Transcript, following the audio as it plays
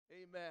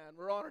Amen.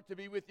 We're honored to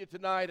be with you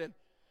tonight, and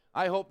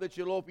I hope that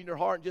you'll open your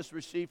heart and just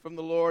receive from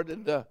the Lord.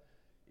 And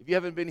if you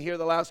haven't been here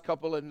the last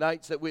couple of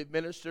nights that we've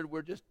ministered,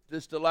 we're just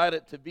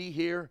delighted to be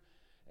here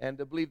and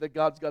to believe that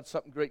God's got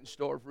something great in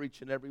store for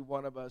each and every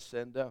one of us.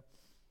 And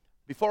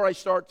before I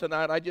start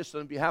tonight, I just,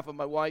 on behalf of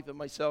my wife and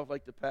myself,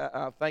 like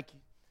to thank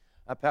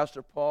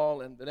Pastor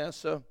Paul and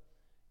Vanessa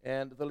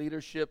and the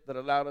leadership that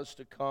allowed us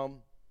to come.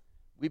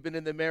 We've been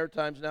in the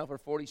Maritimes now for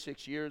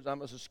 46 years.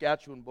 I'm a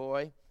Saskatchewan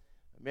boy.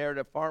 I married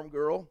a farm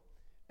girl,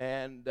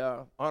 and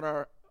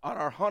on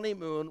our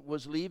honeymoon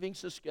was leaving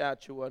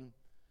Saskatchewan,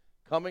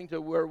 coming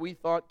to where we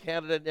thought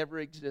Canada never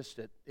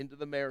existed, into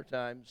the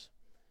Maritimes.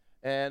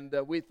 And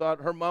we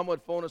thought her mom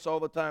would phone us all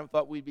the time,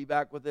 thought we'd be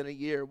back within a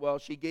year. Well,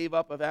 she gave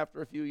up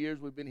after a few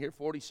years. We've been here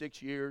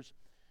 46 years,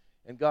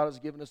 and God has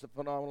given us a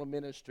phenomenal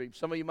ministry.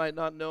 Some of you might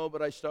not know,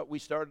 but we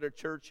started a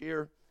church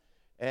here,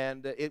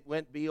 and it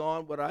went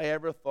beyond what I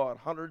ever thought.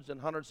 Hundreds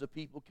and hundreds of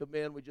people come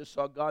in. We just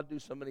saw God do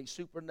so many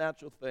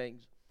supernatural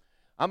things.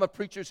 I'm a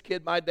preacher's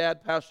kid. My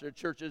dad pastored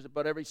churches,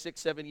 but every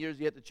 6-7 years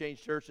he had to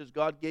change churches.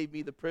 God gave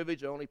me the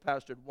privilege. I only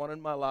pastored one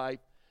in my life.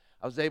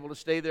 I was able to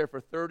stay there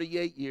for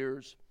 38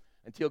 years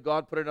until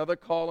God put another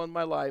call on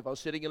my life. I was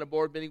sitting in a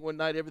board meeting one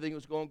night. Everything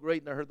was going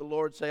great, and I heard the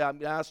Lord say,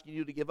 I'm asking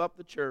you to give up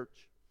the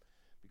church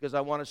because I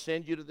want to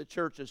send you to the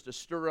churches to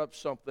stir up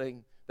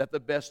something that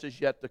the best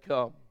is yet to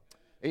come.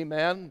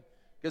 Amen?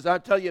 Because I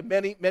tell you,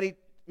 many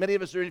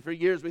of us for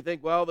years, we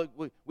think, well,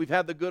 we've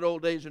had the good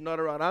old days are not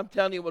around. I'm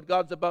telling you, what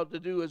God's about to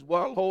do is a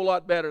whole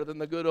lot better than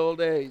the good old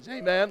days.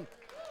 Amen?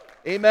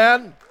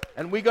 Amen?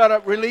 And we got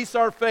to release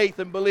our faith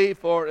and believe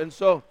for it. And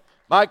so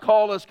my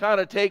call is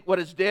kind of take what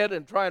is dead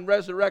and try and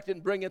resurrect it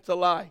and bring it to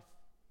life.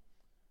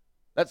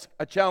 That's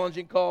a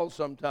challenging call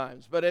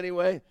sometimes. But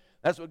anyway,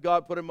 that's what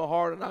God put in my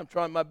heart, and I'm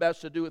trying my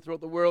best to do it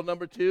throughout the world.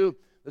 Number two,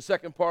 the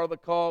second part of the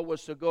call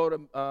was to go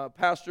to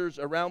pastors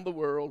around the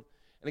world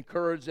and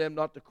encourage them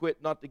not to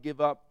quit, not to give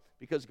up,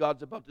 because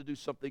God's about to do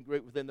something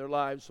great within their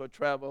lives. So I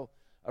travel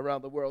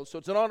around the world. So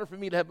it's an honor for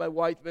me to have my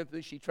wife with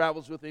me. She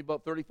travels with me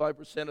about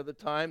 35% of the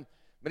time.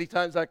 Many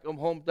times I come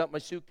home, dump my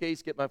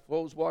suitcase, get my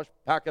clothes washed,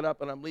 pack it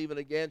up, and I'm leaving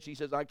again. She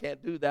says, I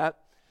can't do that.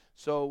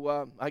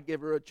 So I give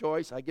her a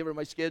choice. I give her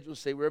my schedule,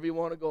 say, wherever you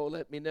want to go,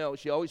 let me know.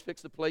 She always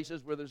picks the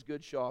places where there's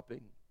good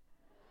shopping.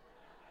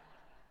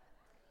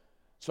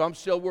 So I'm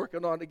still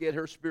working on to get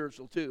her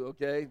spiritual too,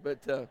 okay?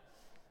 But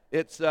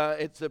it's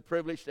a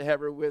privilege to have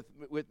her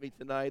with me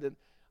tonight. And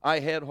I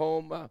head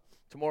home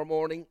tomorrow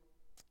morning.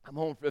 I'm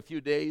home for a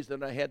few days,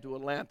 then I head to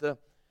Atlanta.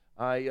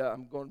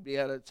 I'm going to be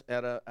at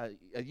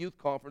a youth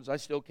conference. I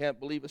still can't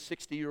believe a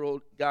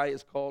 60-year-old guy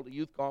is called to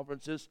youth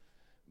conferences.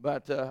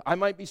 But I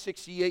might be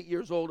 68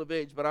 years old of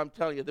age, but I'm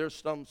telling you,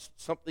 there's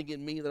something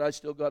in me that I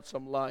still got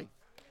some life.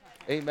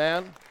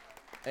 Amen?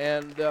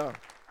 And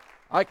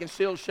I can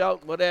still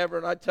shout and whatever,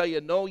 and I tell you,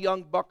 no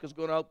young buck is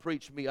going to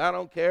out-preach me. I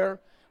don't care.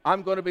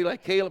 I'm going to be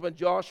like Caleb and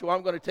Joshua.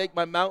 I'm going to take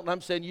my mountain.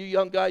 I'm saying, you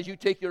young guys, you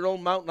take your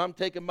own mountain. I'm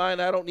taking mine.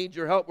 I don't need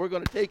your help. We're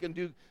going to take and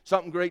do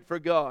something great for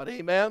God.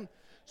 Amen?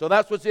 So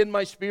that's what's in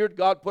my spirit.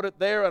 God put it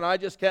there, and I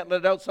just can't let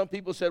it out. Some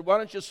people said, why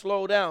don't you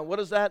slow down? What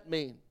does that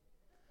mean?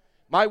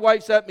 My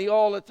wife's at me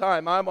all the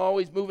time. I'm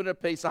always moving at a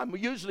pace. I'm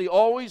usually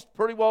always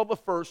pretty well the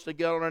first to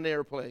get on an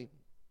airplane.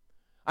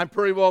 I'm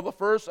pretty well the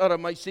first out of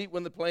my seat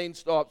when the plane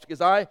stops,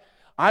 because I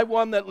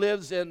one that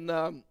lives in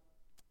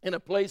a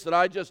place that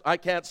I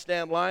can't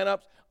stand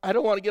lineups. I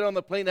don't want to get on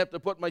the plane and have to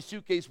put my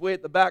suitcase way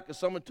at the back because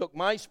someone took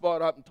my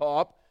spot up on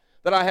top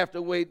that I have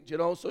to wait,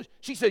 So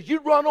she says,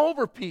 you run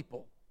over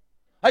people.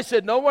 I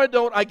said, no, I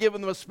don't. I give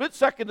them a split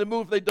second to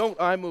move. If they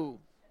don't, I move.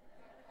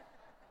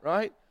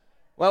 Right?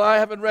 Well, I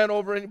haven't ran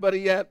over anybody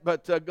yet,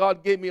 but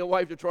God gave me a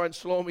wife to try and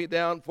slow me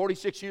down.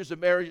 46 years of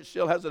marriage, it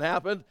still hasn't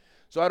happened.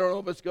 So I don't know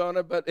if it's going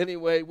to, but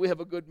anyway, we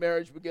have a good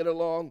marriage. We get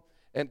along,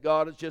 and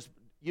God has just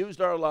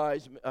used our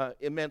lives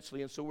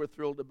immensely, and so we're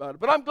thrilled about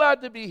it. But I'm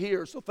glad to be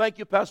here. So thank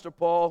you, Pastor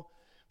Paul,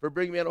 for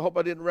bringing me in. I hope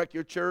I didn't wreck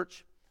your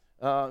church.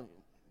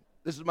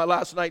 This is my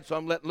last night, so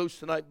I'm letting loose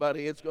tonight,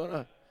 buddy. It's going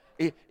to...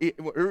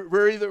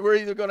 We're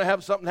either going to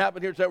have something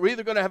happen here tonight. We're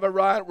either going to have a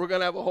riot, we're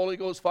going to have a Holy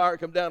Ghost fire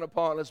come down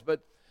upon us.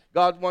 But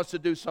God wants to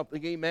do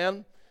something,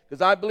 amen?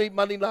 Because I believe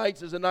Monday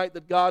nights is a night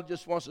that God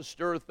just wants to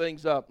stir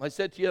things up. I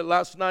said to you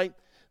last night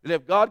that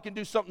if God can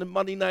do something on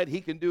Monday night,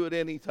 He can do it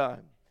any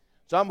time.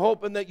 So I'm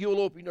hoping that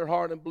you'll open your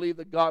heart and believe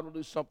that God will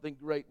do something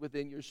great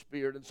within your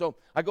spirit. And so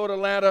I go to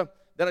Atlanta,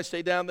 then I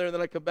stay down there, and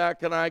then I come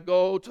back, and I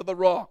go to the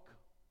Rock.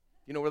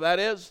 You know where that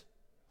is?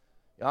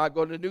 I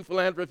go to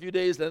Newfoundland for a few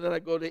days, and then I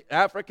go to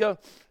Africa.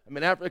 I'm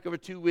in Africa for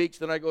 2 weeks,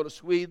 then I go to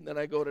Sweden, then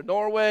I go to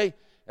Norway,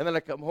 and then I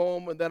come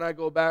home, and then I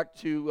go back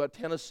to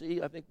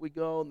Tennessee, I think we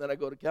go, and then I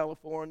go to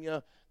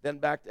California, then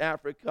back to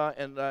Africa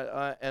and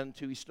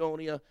to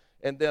Estonia,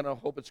 and then I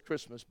hope it's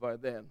Christmas by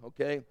then,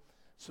 okay?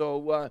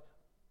 So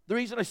the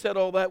reason I said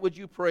all that, would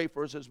you pray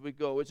for us as we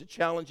go? It's a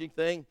challenging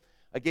thing.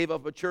 I gave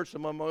up a church.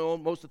 I'm on my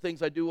own. Most of the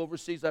things I do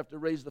overseas I have to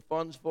raise the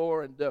funds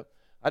for, and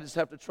I just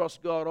have to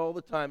trust God all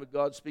the time, and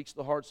God speaks to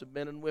the hearts of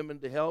men and women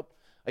to help.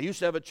 I used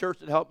to have a church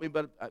that helped me,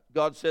 but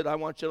God said, I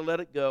want you to let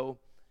it go.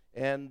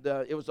 And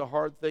it was a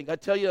hard thing. I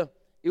tell you,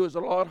 it was a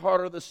lot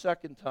harder the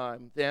second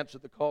time to answer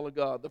the call of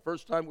God. The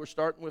first time we're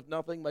starting with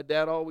nothing. My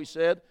dad always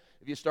said,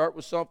 if you start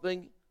with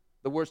something,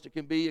 the worst it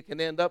can be, you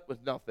can end up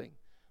with nothing.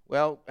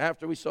 Well,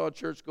 after we saw a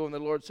church go and the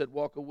Lord said,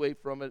 walk away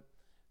from it,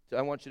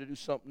 I want you to do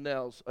something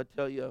else. I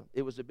tell you,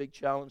 it was a big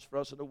challenge for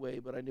us in a way,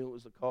 but I knew it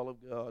was the call of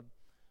God.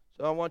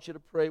 So I want you to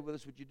pray with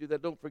us. Would you do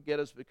that? Don't forget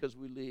us because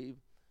we leave,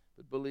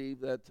 but believe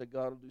that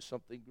God will do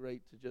something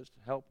great to just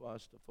help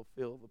us to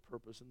fulfill the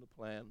purpose and the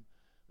plan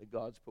that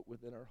God's put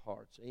within our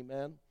hearts.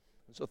 Amen?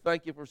 And so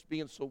thank you for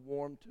being so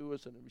warm to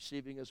us and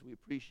receiving us. We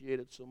appreciate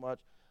it so much.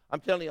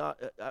 I'm telling you,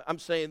 I'm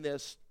saying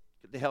this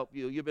to help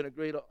you. You've been a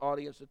great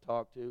audience to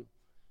talk to.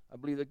 I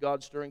believe that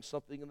God's stirring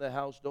something in the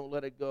house. Don't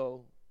let it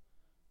go.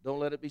 Don't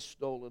let it be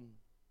stolen.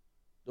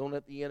 Don't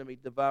let the enemy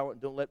devour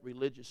it. Don't let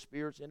religious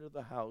spirits enter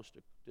the house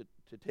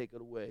to take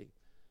it away,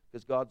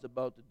 because God's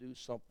about to do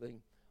something.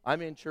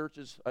 I'm in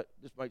churches,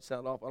 this might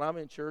sound awful, but I'm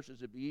in churches,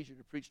 it'd be easier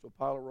to preach to a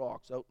pile of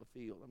rocks out in the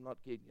field. I'm not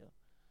kidding you.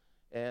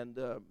 And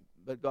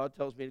but God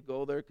tells me to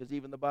go there because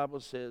even the Bible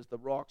says the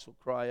rocks will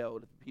cry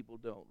out if the people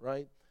don't,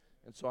 right?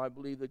 And so I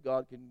believe that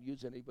God can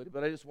use anybody.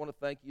 But I just want to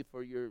thank you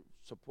for your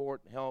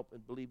support and help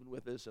and believing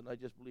with us. And I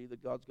just believe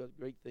that God's got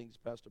great things,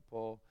 Pastor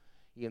Paul,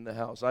 in the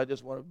house. I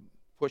just want to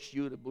push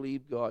you to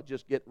believe God.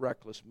 Just get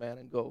reckless, man,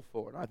 and go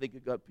for it. I think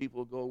you've got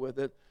people who go with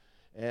it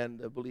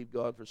and believe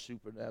God for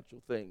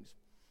supernatural things.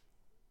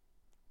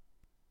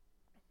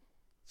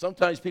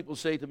 Sometimes people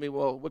say to me,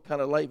 well, what kind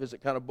of life? Is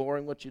it kind of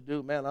boring what you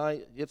do? Man,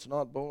 it's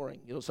not boring.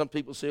 You know, some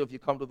people say if you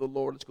come to the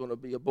Lord, it's going to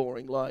be a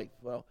boring life.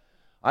 Well,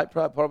 I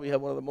probably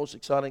have one of the most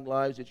exciting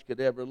lives that you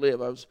could ever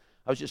live. I was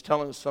just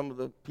telling some of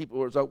the people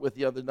who I was out with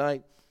the other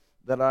night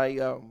that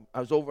I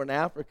was over in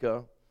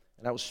Africa,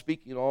 and I was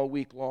speaking all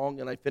week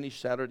long, and I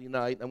finished Saturday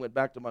night, and I went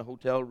back to my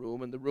hotel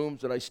room, and the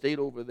rooms that I stayed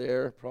over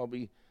there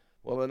probably,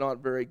 well, they're not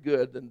very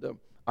good, and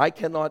I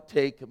cannot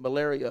take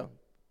malaria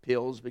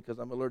pills because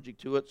I'm allergic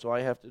to it, so I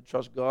have to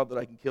trust God that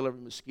I can kill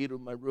every mosquito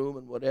in my room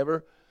and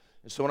whatever.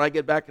 And so when I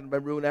get back into my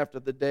room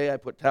after the day, I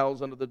put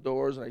towels under the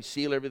doors and I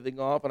seal everything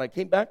off. And I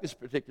came back this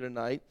particular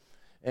night,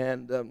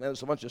 and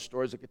there's a bunch of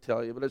stories I could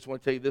tell you, but I just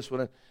want to tell you this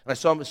one. And I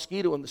saw a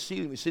mosquito on the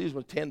ceiling. The ceiling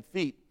was 10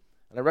 feet,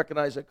 and I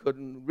recognized I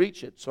couldn't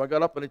reach it. So I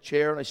got up in a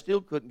chair, and I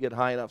still couldn't get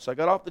high enough. So I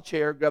got off the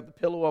chair, grabbed the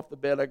pillow off the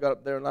bed. I got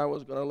up there, and I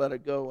was going to let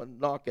it go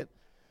and knock it.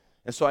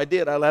 And so I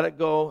did. I let it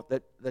go.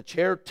 The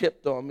chair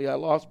tipped on me. I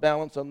lost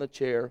balance on the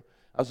chair.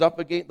 I was up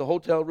against the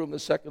hotel room, the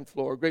second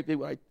floor. Great big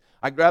one.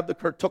 I grabbed the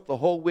curtain, took the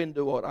whole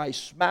window out. I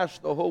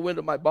smashed the whole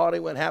window. My body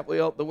went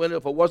halfway out the window.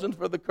 If it wasn't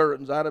for the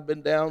curtains, I'd have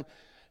been down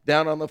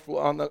on the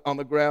floor, on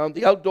the ground.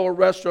 The outdoor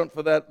restaurant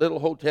for that little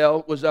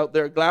hotel was out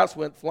there. Glass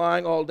went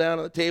flying all down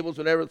on the tables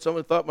whenever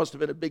someone thought must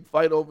have been a big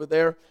fight over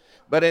there.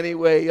 But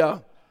anyway,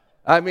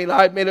 I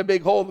made a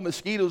big hole. The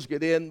mosquitoes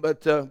get in,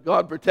 but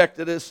God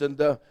protected us. And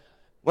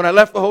when I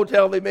left the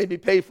hotel, they made me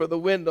pay for the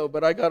window,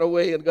 but I got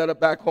away and got it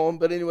back home.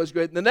 But anyway, it was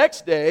great. And the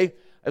next day,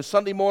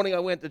 Sunday morning, I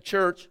went to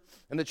church,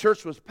 and the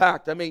church was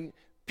packed. I mean,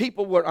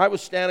 I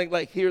was standing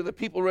like here, the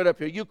people right up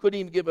here. You couldn't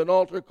even give an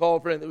altar call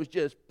for it. It was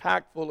just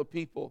packed full of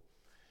people.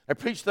 I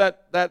preached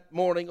that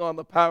morning on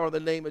the power of the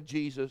name of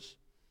Jesus,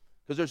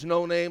 because there's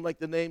no name like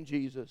the name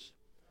Jesus.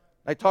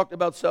 I talked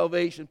about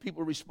salvation.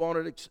 People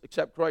responded,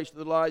 accept Christ to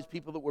their lives.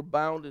 People that were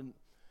bound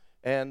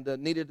and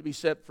needed to be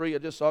set free. I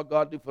just saw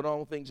God do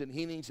phenomenal things and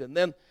healings. And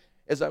then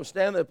as I was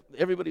standing there,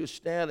 everybody was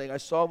standing, I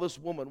saw this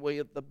woman way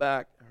at the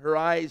back. Her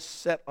eyes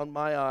set on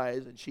my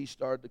eyes, and she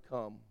started to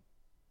come.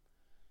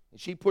 And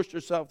she pushed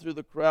herself through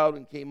the crowd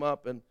and came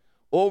up. And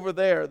over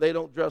there, they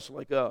don't dress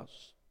like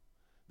us.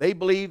 They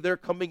believe they're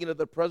coming into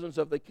the presence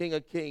of the King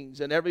of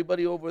Kings. And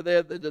everybody over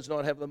there that does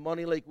not have the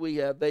money like we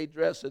have, they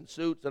dress in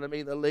suits. And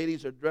the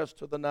ladies are dressed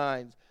to the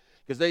nines,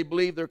 because they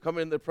believe they're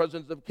coming into the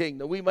presence of the King.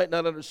 Now, we might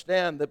not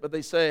understand that, but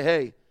they say,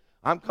 hey,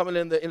 I'm coming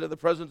into the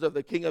presence of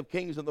the King of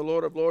Kings and the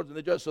Lord of Lords. And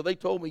they dress. So they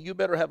told me, you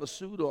better have a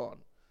suit on.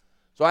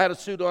 So I had a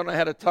suit on. I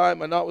had a tie.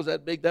 My knot was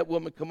that big. That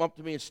woman come up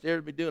to me and stared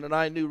at me doing it. And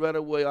I knew right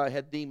away I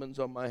had demons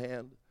on my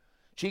hand.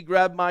 She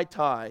grabbed my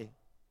tie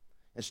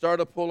and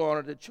started to pull on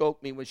it to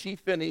choke me. When she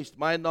finished,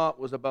 my knot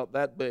was about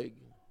that big.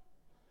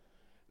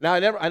 Now,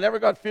 I never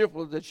got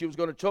fearful that she was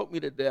going to choke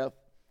me to death.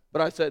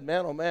 But I said,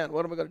 man, oh man,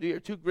 what am I going to do here?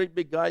 Two great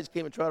big guys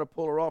came and tried to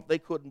pull her off. They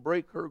couldn't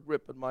break her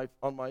grip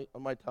on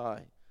my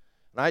tie.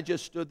 And I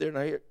just stood there,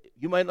 and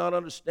you might not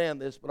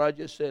understand this, but I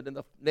just said, in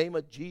the name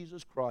of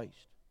Jesus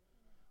Christ,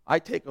 I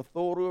take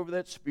authority over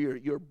that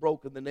spirit. You're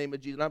broken in the name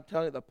of Jesus. And I'm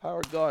telling you, the power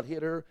of God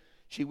hit her.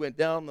 She went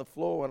down the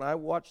floor, and I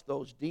watched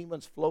those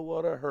demons flow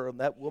out of her, and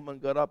that woman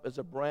got up as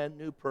a brand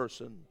new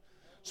person.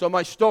 So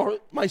my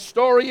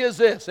story is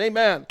this,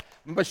 amen.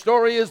 My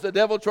story is the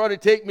devil tried to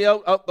take me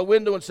out the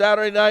window on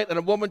Saturday night, and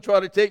a woman tried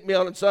to take me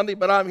out on Sunday,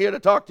 but I'm here to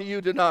talk to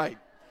you tonight.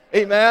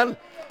 Amen.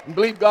 And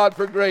believe God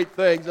for great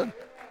things. And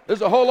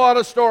there's a whole lot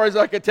of stories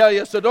I could tell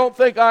you, so don't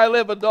think I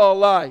live a dull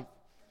life.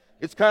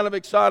 It's kind of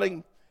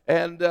exciting,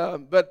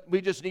 but we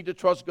just need to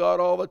trust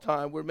God all the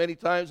time. We're many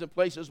times in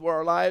places where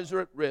our lives are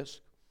at risk,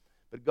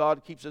 but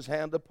God keeps His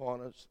hand upon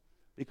us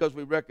because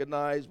we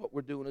recognize what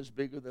we're doing is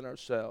bigger than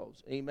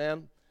ourselves.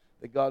 Amen.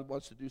 that God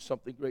wants to do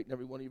something great in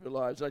every one of your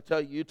lives. And I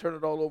tell you, you turn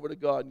it all over to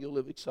God and you'll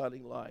live an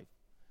exciting life.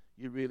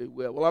 You really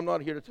will. Well, I'm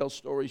not here to tell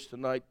stories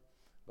tonight,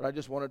 but I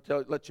just want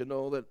to let you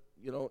know that,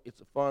 it's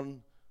a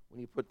fun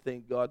when you put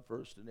God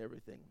first in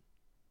everything.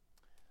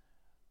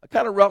 I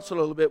kind of wrestled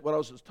a little bit what I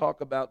was going to talk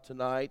about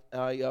tonight.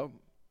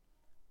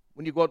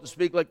 When you go out to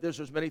speak like this,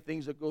 there's many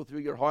things that go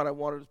through your heart. I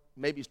wanted to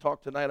maybe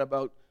talk tonight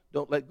about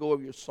don't let go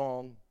of your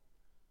song.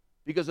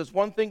 Because it's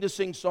one thing to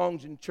sing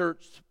songs in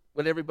church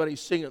when everybody's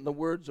singing and the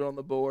words are on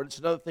the board. It's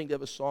another thing to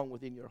have a song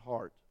within your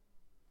heart.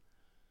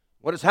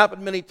 What has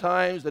happened many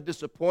times, the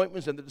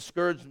disappointments and the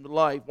discouragement of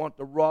life want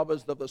to rob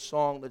us of the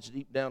song that's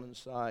deep down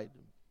inside.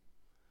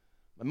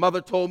 My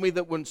mother told me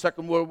that when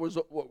Second World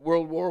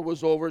War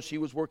was over, she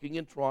was working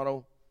in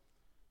Toronto.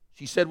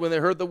 She said when they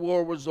heard the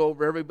war was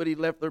over, everybody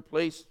left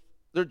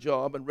their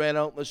job, and ran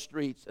out in the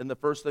streets. And the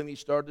first thing they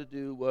started to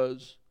do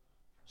was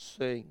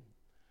sing.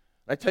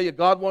 And I tell you,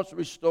 God wants to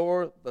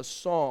restore the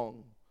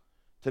song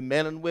to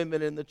men and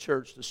women in the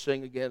church to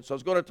sing again. So I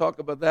was going to talk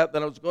about that.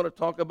 Then I was going to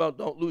talk about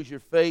don't lose your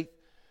faith.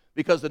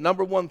 Because the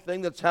number one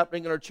thing that's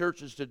happening in our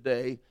churches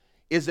today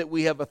is that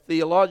we have a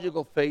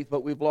theological faith,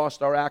 but we've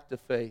lost our active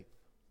faith.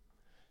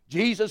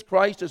 Jesus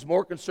Christ is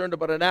more concerned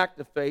about an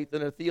active faith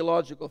than a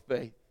theological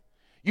faith.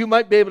 You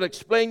might be able to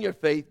explain your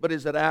faith, but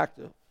is it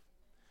active?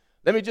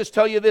 Let me just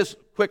tell you this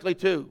quickly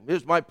too.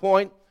 Here's my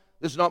point.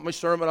 This is not my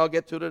sermon. I'll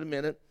get to it in a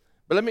minute.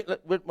 But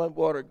let my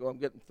water go. I'm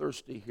getting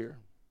thirsty here.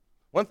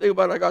 One thing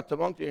about it, I got to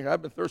Moncton here.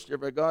 I've been thirsty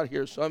ever I got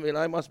here. So,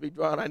 I must be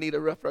dry. I need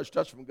a fresh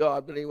touch from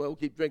God. But anyway, we'll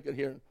keep drinking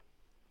here.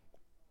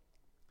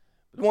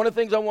 But one of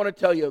the things I want to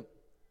tell you,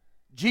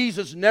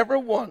 Jesus never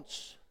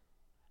once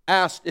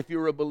asked if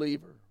you're a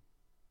believer.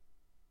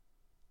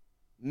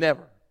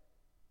 Never.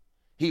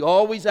 He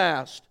always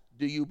asked,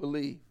 do you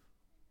believe?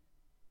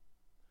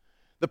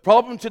 The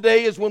problem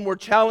today is when we're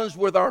challenged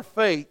with our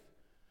faith,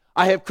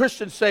 I have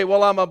Christians say,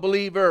 well, I'm a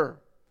believer.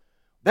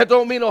 That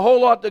don't mean a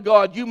whole lot to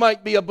God. You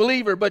might be a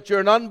believer, but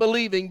you're an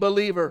unbelieving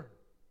believer.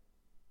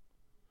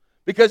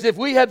 Because if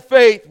we had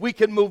faith, we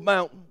can move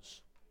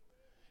mountains.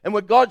 And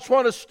what God's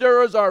trying to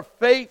stir is our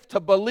faith to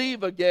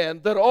believe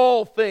again that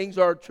all things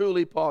are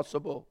truly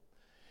possible.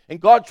 And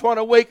God's trying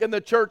to awaken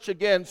the church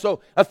again. So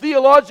a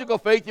theological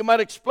faith, you might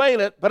explain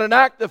it, but an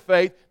active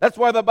faith, that's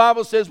why the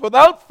Bible says,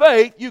 without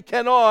faith, you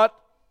cannot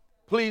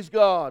please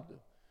God.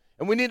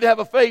 And we need to have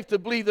a faith to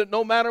believe that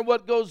no matter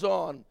what goes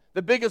on,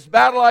 the biggest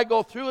battle I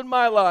go through in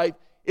my life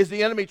is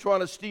the enemy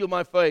trying to steal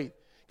my faith.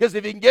 Because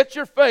if he can get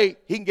your faith,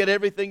 he can get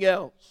everything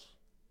else.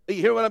 You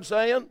hear what I'm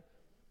saying?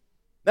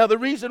 Now, the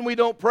reason we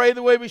don't pray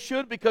the way we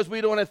should, because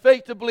we don't have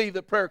faith to believe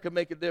that prayer can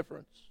make a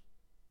difference.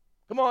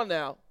 Come on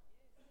now.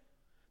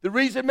 The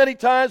reason many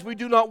times we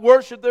do not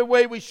worship the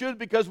way we should,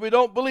 because we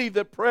don't believe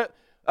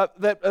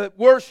that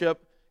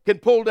worship can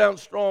pull down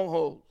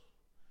strongholds.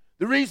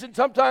 The reason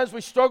sometimes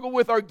we struggle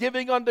with our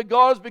giving unto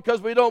God is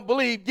because we don't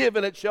believe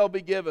given it shall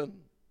be given.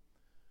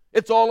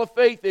 It's all a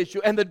faith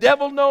issue. And the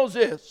devil knows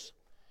this,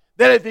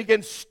 that if he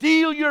can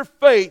steal your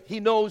faith, he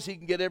knows he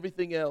can get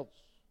everything else.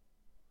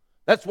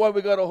 That's why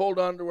we got to hold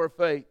on to our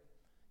faith.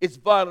 It's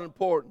vitally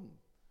important.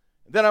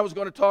 And then I was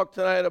going to talk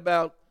tonight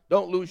about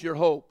don't lose your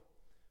hope.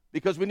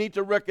 Because we need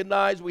to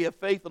recognize we have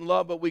faith and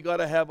love, but we got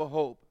to have a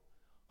hope.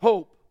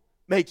 Hope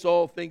makes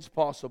all things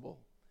possible.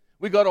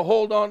 We got to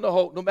hold on to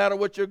hope. No matter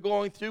what you're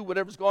going through,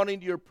 whatever's gone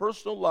into your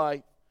personal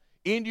life,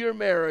 into your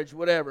marriage,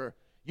 whatever,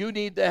 you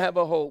need to have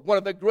a hope. One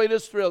of the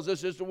greatest thrills,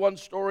 this is the one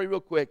story real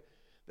quick,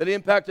 that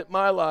impacted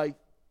my life.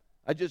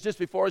 Just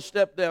before I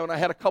stepped down, I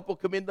had a couple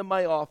come into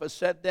my office,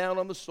 sat down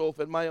on the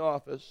sofa in my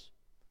office.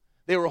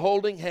 They were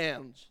holding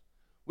hands.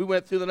 We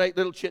went through the night,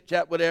 little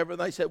chit-chat, whatever,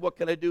 and I said, what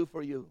can I do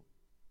for you?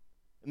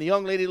 And the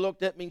young lady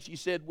looked at me and she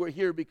said, we're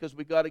here because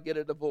we got to get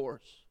a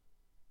divorce.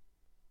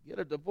 Get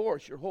a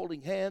divorce. You're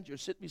holding hands. You're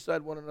sitting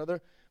beside one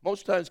another.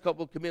 Most times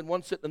couples come in,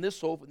 one sitting on this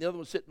sofa and the other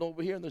one sitting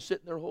over here, and they're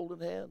sitting there holding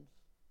hands.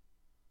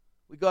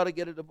 We got to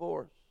get a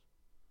divorce.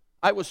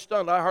 I was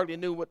stunned. I hardly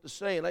knew what to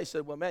say. And I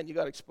said, well, man, you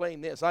got to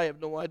explain this. I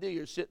have no idea.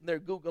 You're sitting there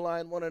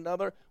Google-eyeing one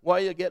another. Why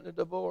are you getting a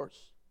divorce?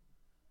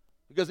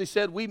 Because they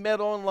said, we met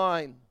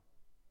online.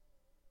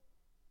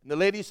 And the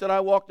lady said, I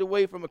walked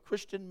away from a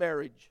Christian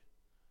marriage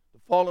to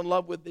fall in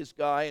love with this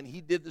guy, and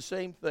he did the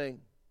same thing.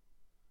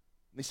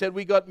 And they said,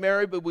 we got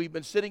married, but we've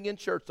been sitting in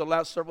church the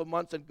last several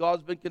months, and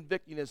God's been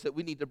convicting us that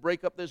we need to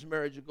break up this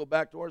marriage and go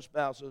back to our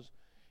spouses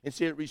and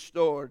see it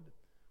restored.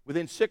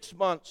 Within 6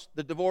 months,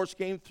 the divorce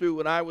came through,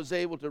 and I was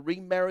able to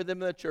remarry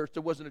them in the church.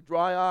 There wasn't a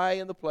dry eye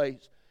in the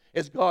place.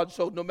 As God,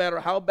 so no matter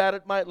how bad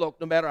it might look,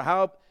 no matter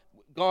how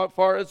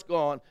far it's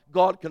gone,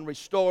 God can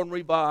restore and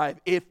revive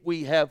if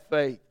we have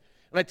faith.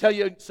 And I tell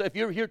you, so if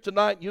you're here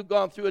tonight and you've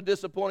gone through a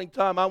disappointing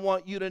time, I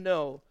want you to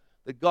know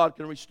that God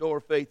can restore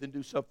faith and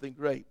do something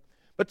great.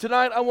 But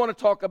tonight I want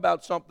to talk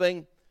about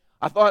something.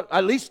 I thought I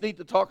at least need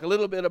to talk a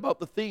little bit about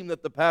the theme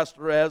that the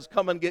pastor has,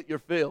 come and get your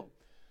fill.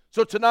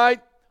 So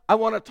tonight I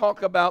want to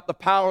talk about the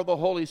power of the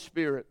Holy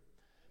Spirit.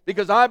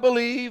 Because I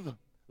believe,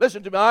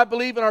 listen to me, I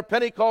believe in our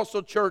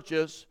Pentecostal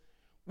churches,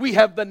 we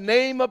have the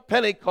name of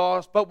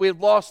Pentecost, but we've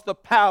lost the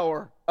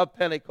power of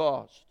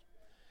Pentecost.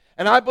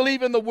 And I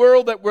believe in the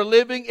world that we're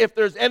living, if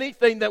there's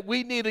anything that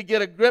we need to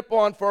get a grip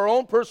on for our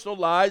own personal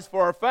lives,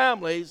 for our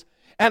families,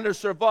 and to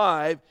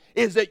survive,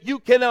 is that you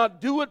cannot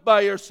do it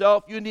by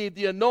yourself. You need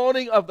the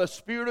anointing of the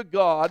Spirit of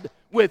God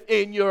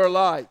within your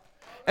life.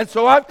 And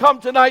so I've come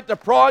tonight to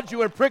prod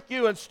you and prick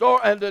you and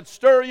to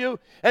stir you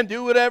and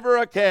do whatever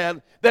I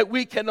can, that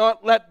we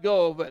cannot let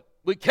go of it.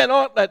 We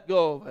cannot let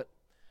go of it.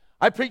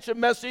 I preach a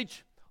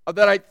message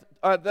that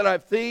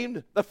I've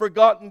themed the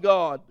forgotten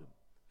God.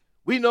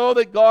 We know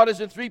that God is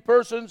in three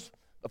persons,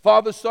 the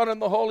Father, Son, and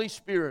the Holy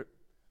Spirit.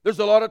 There's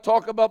a lot of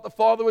talk about the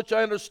Father, which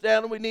I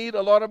understand we need,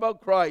 a lot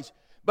about Christ.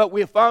 But we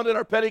have found in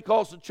our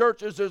Pentecostal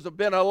churches there's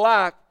been a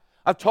lack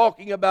of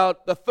talking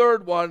about the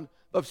third one,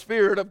 the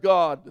Spirit of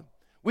God.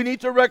 We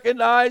need to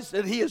recognize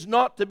that He is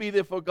not to be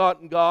the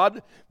forgotten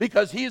God,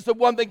 because He's the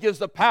one that gives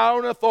the power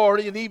and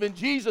authority. And even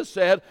Jesus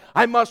said,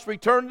 I must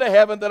return to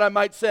heaven that I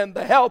might send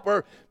the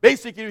helper.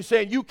 Basically, He's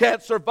saying you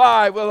can't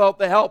survive without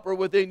the helper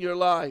within your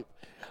life.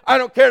 I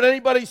don't care what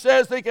anybody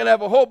says. They can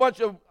have a whole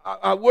bunch of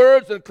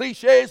words and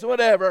cliches and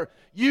whatever.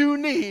 You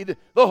need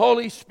the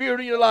Holy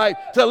Spirit in your life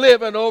to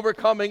live an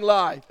overcoming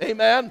life.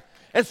 Amen?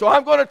 And so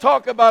I'm going to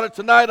talk about it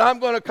tonight. I'm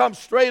going to come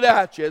straight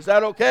at you. Is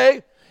that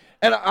okay?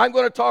 And I'm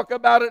going to talk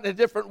about it in a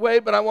different way,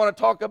 but I want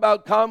to talk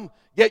about come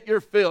get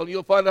your fill.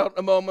 You'll find out in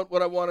a moment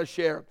what I want to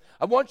share.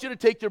 I want you to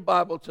take your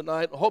Bible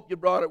tonight. I hope you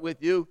brought it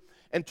with you.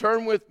 And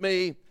turn with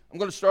me. I'm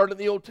going to start in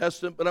the Old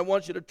Testament, but I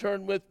want you to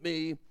turn with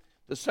me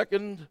to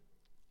 2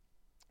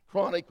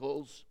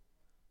 Chronicles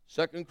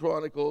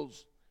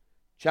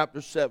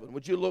chapter 7.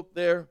 Would you look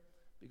there?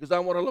 Because I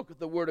want to look at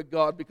the Word of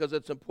God, because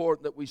it's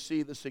important that we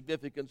see the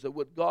significance of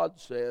what God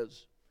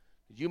says.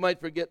 You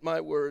might forget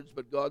my words,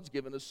 but God's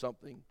given us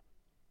something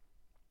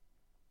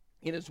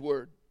in His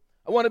Word.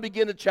 I want to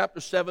begin at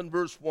chapter 7,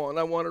 verse 1.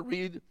 I want to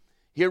read.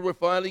 Here we're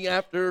finding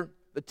after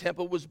the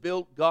temple was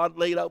built, God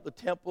laid out the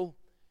temple,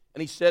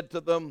 and He said to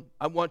them,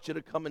 I want you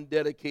to come and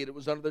dedicate it. It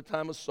was under the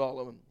time of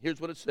Solomon.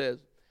 Here's what it says.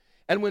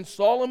 And when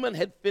Solomon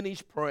had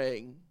finished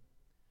praying,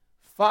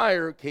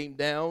 fire came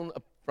down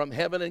from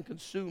heaven and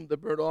consumed the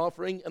burnt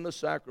offering and the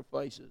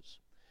sacrifices.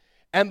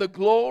 And the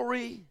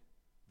glory,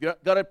 if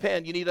you've got a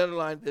pen, you need to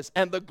underline this.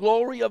 And the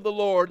glory of the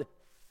Lord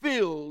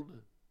filled,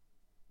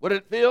 what did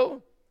it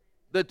fill?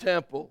 The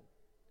temple.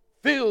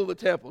 Filled the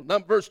temple. Now,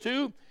 verse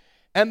 2,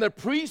 and the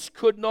priests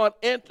could not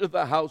enter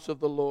the house of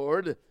the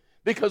Lord,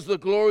 because the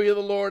glory of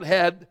the Lord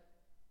had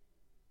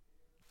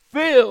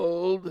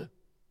filled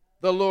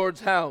the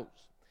Lord's house.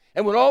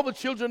 And when all the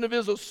children of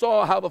Israel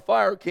saw how the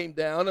fire came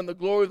down and the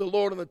glory of the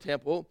Lord in the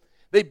temple,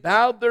 they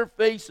bowed their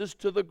faces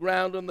to the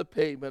ground on the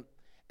pavement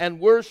and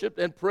worshiped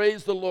and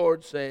praised the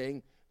Lord,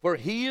 saying, for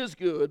He is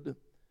good,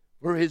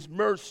 for His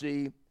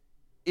mercy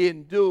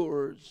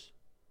endures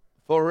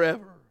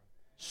forever.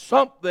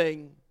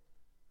 Something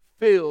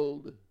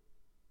filled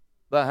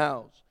the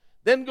house.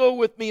 Then go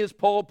with me as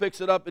Paul picks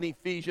it up in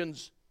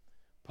Ephesians.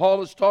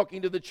 Paul is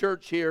talking to the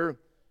church here.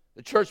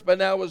 The church by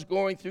now is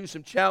going through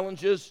some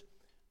challenges,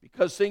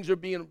 because things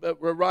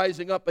were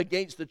rising up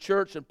against the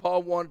church, and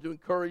Paul wanted to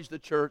encourage the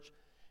church.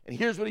 And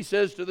here's what he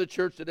says to the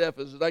church at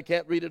Ephesus. I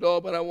can't read it all,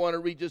 but I want to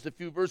read just a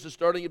few verses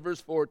starting at verse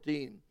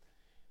 14.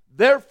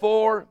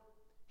 Therefore,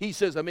 he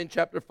says, I'm in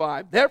chapter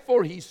 5.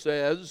 Therefore, he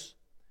says,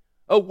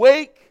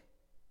 awake,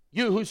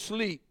 you who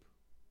sleep.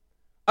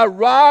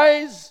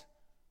 Arise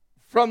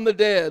from the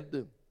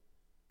dead,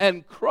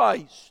 and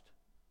Christ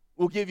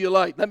will give you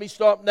light. Let me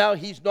stop now.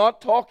 He's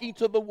not talking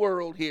to the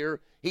world here.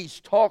 He's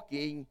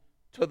talking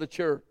to the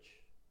church.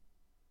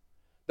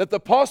 That the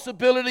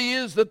possibility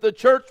is that the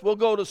church will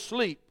go to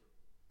sleep.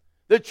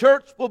 The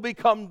church will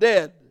become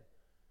dead.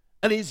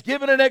 And he's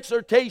given an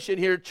exhortation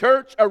here.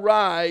 Church,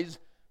 arise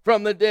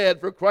from the dead,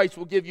 for Christ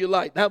will give you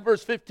light. Now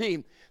verse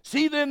 15.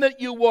 See then that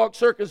you walk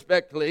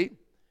circumspectly,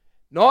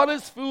 not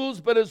as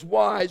fools but as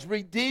wise,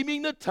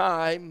 redeeming the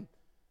time,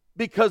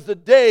 because the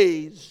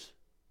days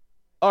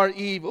are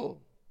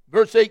evil.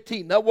 Verse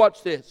 18. Now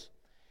watch this.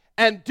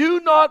 And do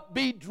not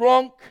be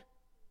drunk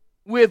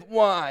with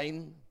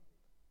wine,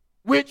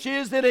 which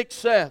is in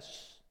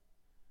excess,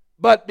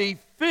 but be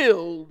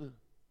filled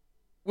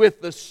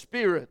with the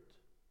Spirit.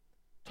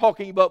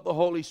 Talking about the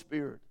Holy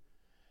Spirit.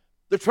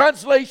 The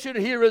translation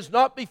here is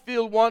not be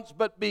filled once,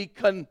 but be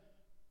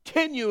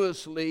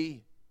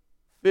continuously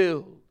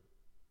filled.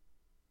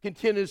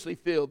 Continuously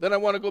filled. Then I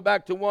want to go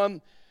back to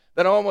one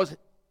that I almost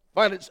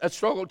find it a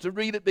struggle to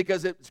read it,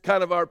 because it's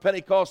kind of our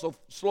Pentecostal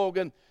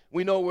slogan.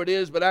 We know where it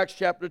is, but Acts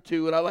chapter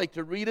 2, and I like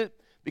to read it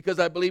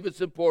because I believe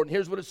it's important.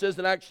 Here's what it says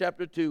in Acts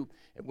chapter 2.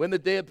 And when the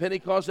day of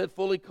Pentecost had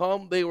fully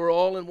come, they were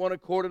all in one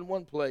accord in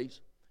one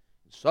place.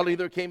 And suddenly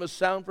there came a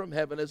sound from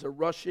heaven as a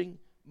rushing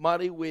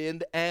mighty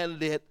wind,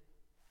 and it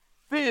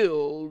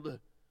filled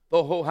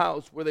the whole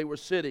house where they were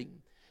sitting.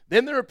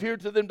 Then there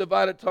appeared to them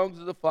divided tongues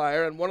of the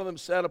fire, and one of them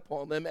sat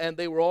upon them, and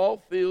they were all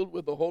filled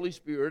with the Holy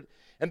Spirit,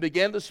 and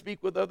began to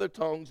speak with other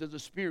tongues as the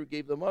Spirit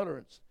gave them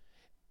utterance.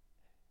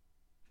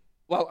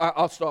 Well,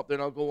 I'll stop there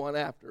and I'll go on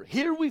after.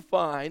 Here we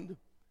find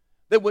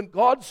that when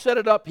God set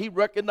it up, He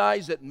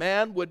recognized that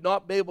man would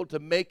not be able to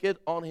make it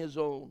on his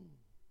own.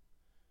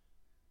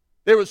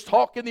 There was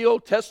talk in the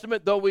Old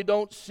Testament, though we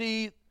don't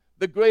see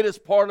the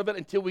greatest part of it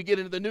until we get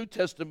into the New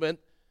Testament,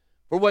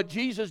 for what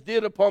Jesus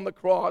did upon the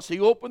cross. He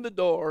opened the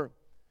door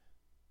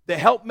to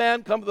help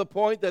man come to the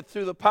point that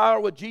through the power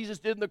of what Jesus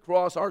did on the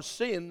cross, our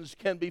sins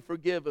can be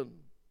forgiven.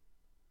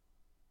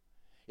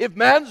 If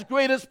man's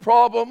greatest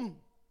problem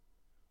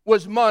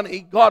was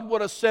money, God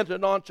would have sent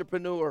an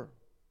entrepreneur.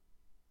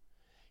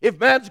 If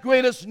man's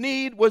greatest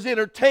need was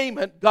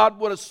entertainment, God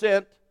would have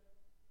sent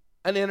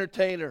an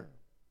entertainer.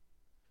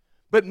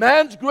 But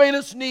man's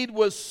greatest need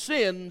was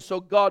sin, so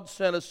God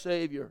sent a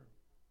Savior.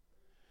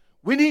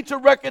 We need to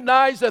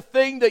recognize the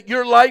thing that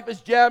your life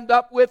is jammed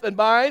up with and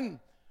mine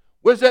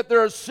was that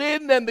there is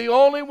sin, and the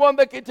only one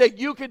that can take.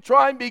 You can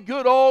try and be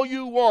good all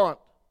you want,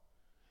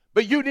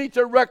 but you need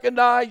to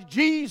recognize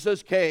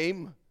Jesus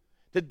came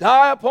to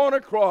die upon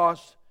a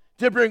cross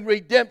to bring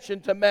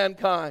redemption to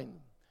mankind.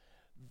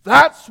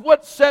 That's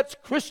what sets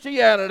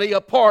Christianity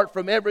apart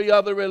from every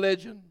other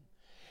religion.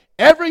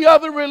 Every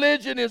other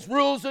religion is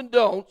rules and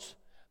don'ts,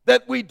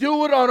 that we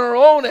do it on our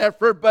own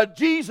effort, but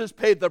Jesus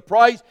paid the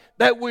price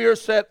that we are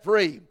set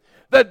free.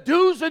 The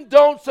do's and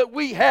don'ts that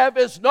we have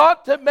is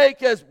not to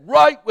make us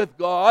right with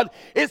God.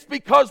 It's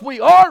because we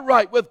are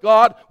right with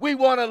God. We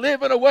want to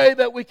live in a way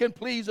that we can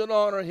please and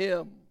honor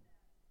Him.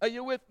 Are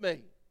you with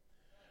me?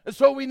 And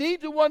so we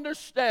need to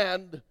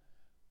understand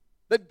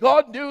that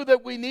God knew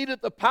that we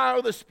needed the power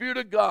of the Spirit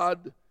of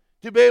God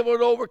to be able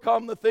to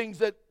overcome the things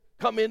that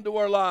come into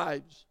our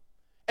lives.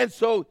 And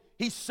so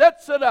He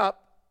sets it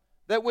up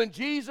that when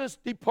Jesus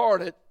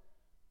departed,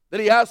 that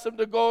He asked them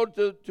to go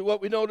to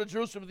what we know to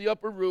Jerusalem, the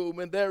upper room,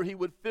 and there He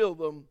would fill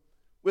them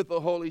with the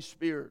Holy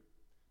Spirit.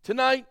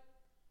 Tonight,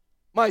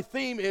 my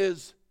theme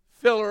is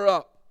fill her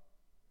up.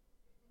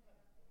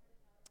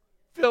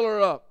 Fill her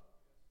up.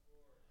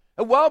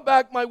 A while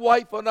back, my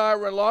wife and I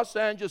were in Los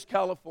Angeles,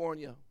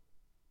 California.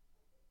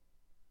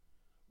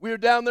 We were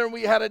down there and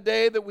we had a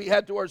day that we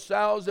had to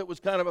ourselves. It was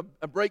kind of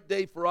a break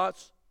day for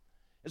us.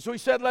 And so we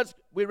said,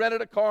 we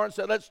rented a car and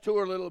said, let's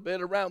tour a little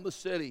bit around the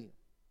city.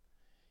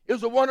 It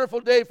was a wonderful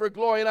day for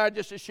Gloria and I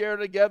just to share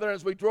together.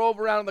 As we drove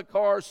around in the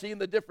car, seeing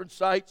the different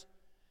sights,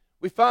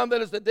 we found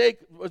that as the day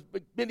was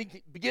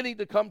beginning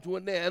to come to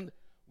an end,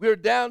 we were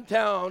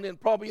downtown in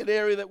probably an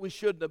area that we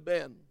shouldn't have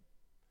been.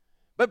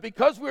 But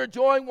because we were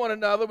enjoying one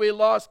another, we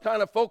lost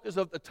kind of focus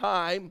of the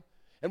time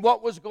and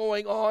what was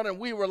going on, and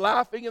we were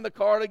laughing in the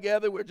car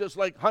together. We were just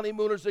like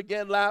honeymooners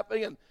again,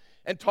 laughing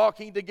and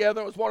talking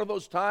together. It was one of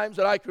those times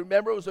that I can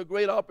remember. It was a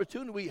great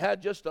opportunity we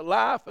had just to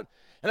laugh and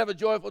have a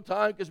joyful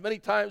time, because many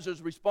times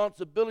there's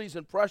responsibilities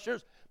and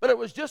pressures, but it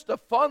was just a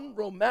fun,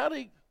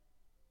 romantic,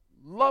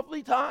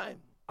 lovely time.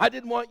 I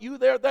didn't want you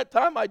there at that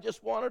time. I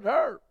just wanted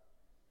her.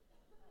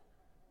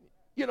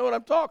 You know what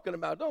I'm talking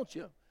about, don't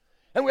you?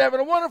 And we're having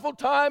a wonderful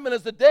time, and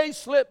as the day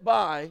slipped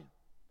by,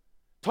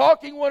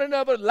 talking one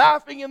another,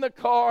 laughing in the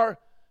car,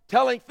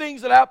 telling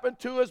things that happened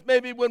to us,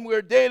 maybe when we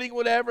were dating,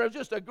 whatever. It was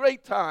just a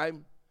great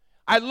time.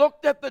 I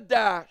looked at the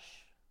dash,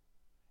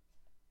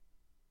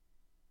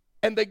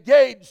 and the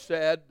gauge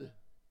said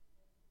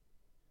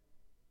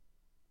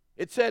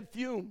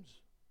fumes.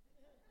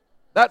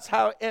 That's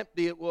how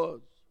empty it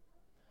was.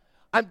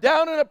 I'm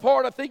down in a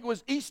part, I think it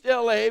was East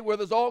LA, where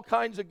there's all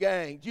kinds of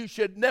gangs. You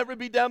should never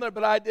be down there,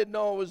 but I didn't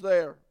know it was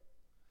there.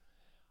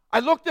 I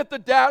looked at the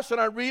dash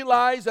and I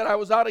realized that I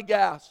was out of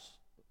gas.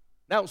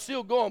 Now it was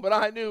still going, but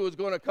I knew it was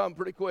going to come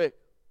pretty quick.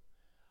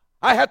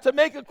 I had to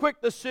make a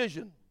quick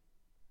decision.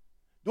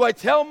 Do I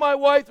tell my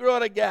wife we're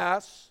out of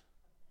gas,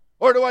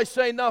 or do I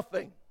say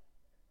nothing?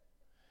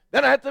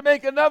 Then I had to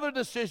make another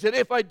decision.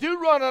 If I do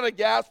run out of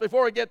gas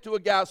before I get to a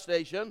gas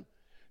station,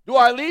 do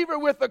I leave her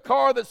with the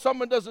car that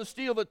someone doesn't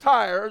steal the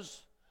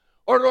tires,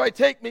 or do I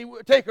take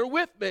her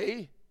with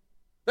me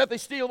that they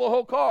steal the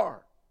whole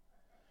car?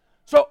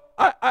 So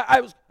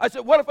I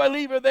said, what if I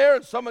leave her there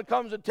and someone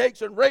comes and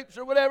takes her and rapes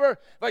her, whatever?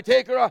 If I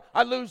take her,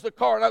 I lose the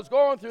car. And I was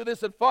going through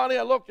this, and finally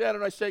I looked at her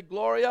and I said,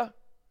 Gloria,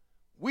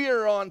 we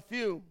are on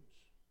fumes.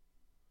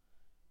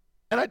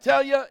 And I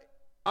tell you,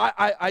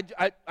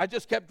 I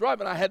just kept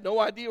driving. I had no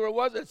idea where it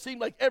was. It seemed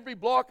like every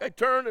block I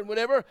turned and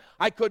whatever,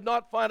 I could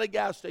not find a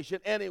gas station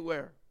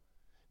anywhere.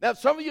 Now,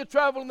 some of you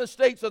travel in the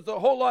States, it's a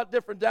whole lot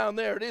different down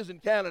there. It is in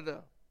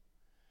Canada.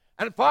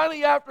 And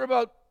finally, after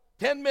about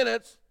 10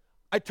 minutes,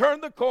 I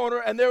turned the corner,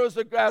 and there was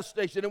a gas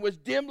station. It was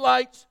dim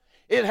lights.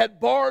 It had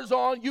bars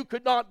on. You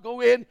could not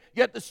go in.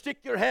 You had to stick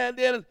your hand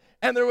in.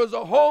 And there was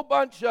a whole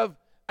bunch of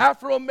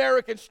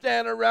Afro-Americans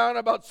standing around,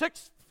 about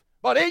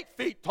 8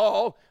 feet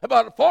tall,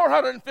 about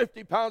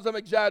 450 pounds. I'm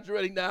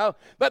exaggerating now.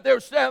 But they were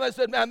standing. I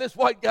said, man, this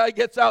white guy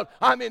gets out,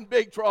 I'm in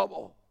big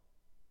trouble.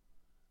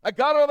 I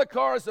got out of the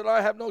car. I said,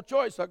 I have no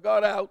choice. I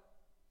got out.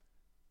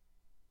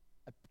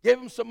 I gave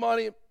him some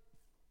money.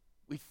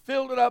 We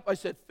filled it up. I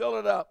said, fill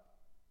it up.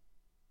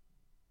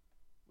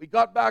 We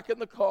got back in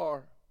the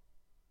car,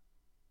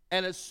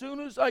 and as soon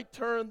as I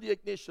turned the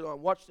ignition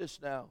on, watch this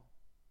now,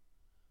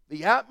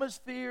 the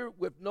atmosphere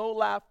with no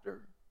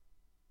laughter,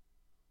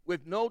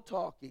 with no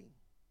talking,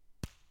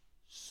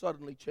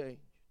 suddenly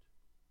changed.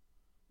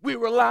 We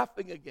were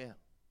laughing again.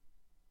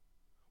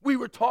 We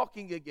were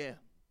talking again.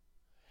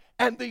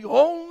 And the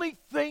only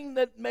thing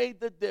that made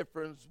the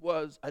difference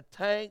was a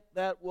tank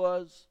that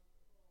was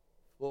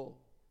full.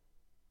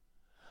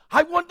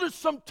 I wonder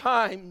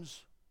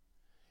sometimes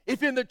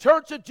if in the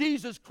Church of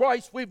Jesus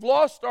Christ we've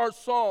lost our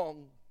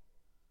song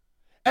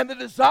and the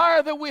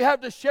desire that we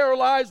have to share our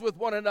lives with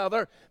one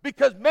another,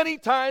 because many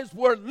times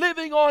we're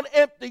living on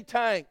empty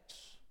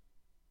tanks.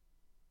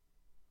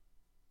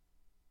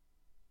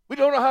 We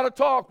don't know how to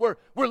talk. We're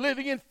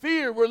living in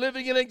fear. We're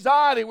living in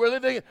anxiety. We're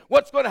living in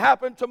what's going to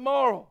happen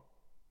tomorrow.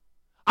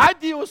 I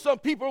deal with some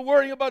people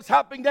worrying about what's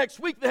happening next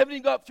week. They haven't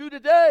even got through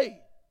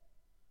today.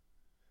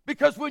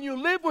 Because when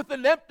you live with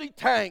an empty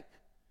tank,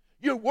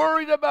 you're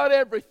worried about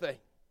everything.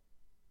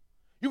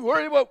 You're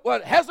worried about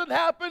what hasn't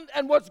happened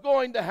and what's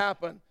going to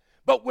happen.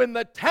 But when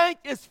the tank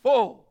is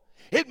full,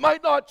 it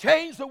might not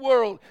change the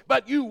world,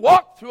 but you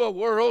walk through a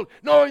world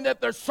knowing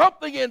that there's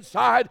something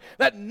inside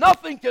that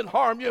nothing can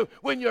harm you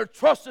when your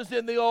trust is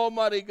in the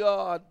Almighty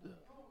God.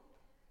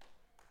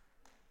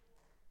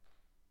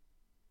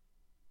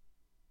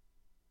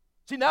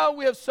 See, now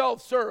we have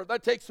self-serve.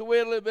 That takes away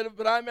a little bit of it,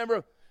 but I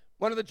remember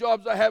one of the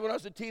jobs I had when I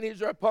was a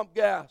teenager, I pumped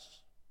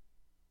gas.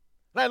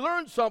 And I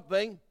learned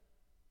something,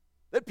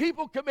 that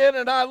people come in,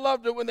 and I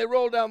loved it when they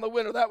rolled down the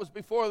window. That was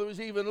before there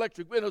was even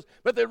electric windows.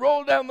 But they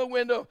rolled down the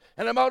window,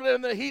 and I'm out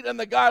in the heat, and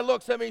the guy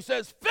looks at me and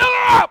says, "Fill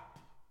her up!"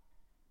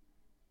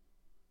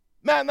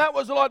 Man, that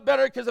was a lot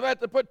better, because if I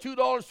had to put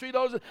 $2,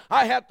 $3,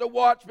 I had to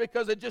watch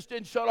because it just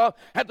didn't shut off.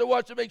 I had to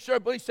watch to make sure.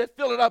 But he said,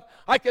 "Fill it up."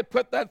 I could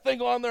put that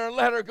thing on there and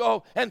let her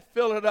go and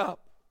fill it up.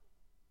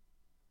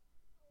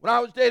 When I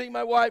was dating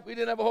my wife, we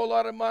didn't have a whole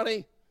lot of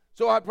money,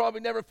 so I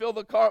probably never filled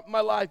the car up in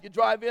my life. You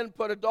drive in,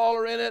 put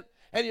 $1 in it,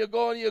 and you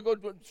go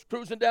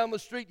cruising down the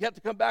street. You have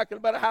to come back in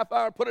about a half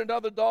hour, put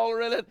another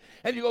 $1 in it,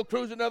 and you go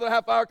cruise another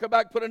half hour, come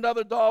back, put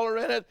another $1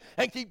 in it,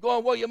 and keep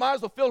going. Well, you might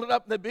as well fill it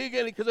up in the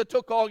beginning because it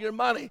took all your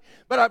money.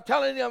 But I'm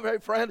telling you, my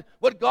friend,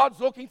 what God's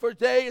looking for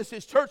today is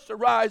His church to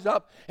rise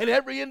up, and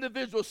every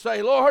individual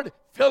say, "Lord,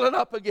 fill it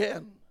up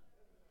again.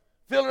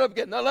 Fill it up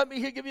again." Now let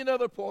me give you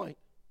another point.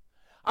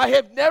 I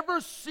have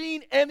never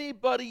seen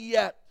anybody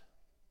yet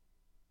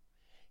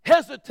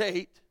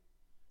hesitate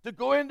to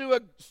go into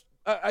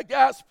a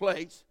gas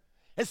place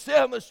and sit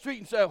on the street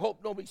and say, "I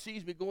hope nobody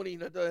sees me going in.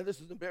 This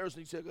is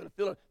embarrassing. So I'm going to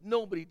fill it."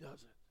 Nobody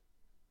does it.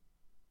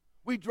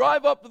 We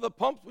drive up to the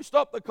pumps, we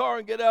stop the car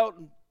and get out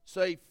and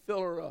say,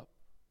 "Fill her up."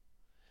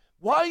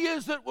 Why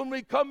is it when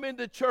we come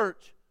into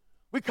church,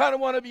 we kind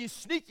of want to be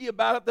sneaky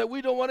about it, that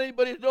we don't want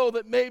anybody to know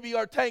that maybe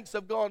our tanks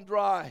have gone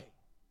dry?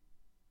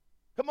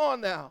 Come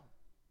on now.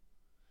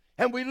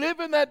 And we live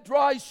in that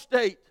dry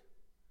state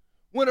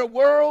when a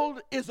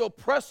world is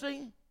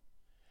oppressing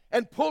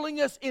and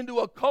pulling us into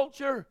a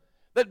culture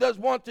that does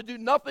want to do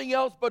nothing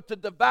else but to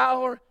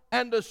devour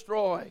and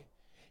destroy.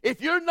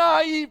 If you're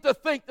naive to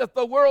think that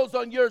the world's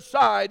on your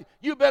side,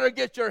 you better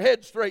get your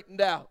head straightened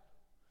out.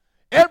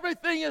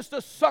 Everything is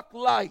to suck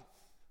life.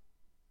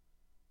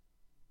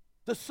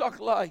 To suck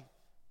life.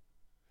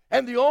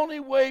 And the only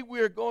way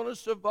we're going to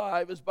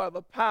survive is by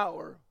the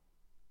power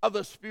of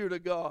the Spirit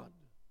of God.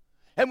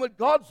 And what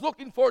God's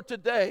looking for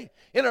today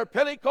in our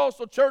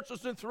Pentecostal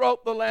churches and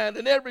throughout the land,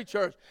 in every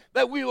church,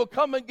 that we will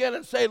come again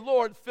and say,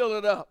 "Lord, fill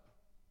it up.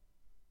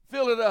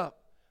 Fill it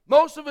up."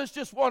 Most of us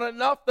just want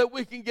enough that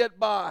we can get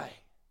by.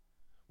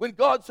 When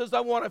God says,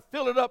 "I want to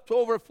fill it up to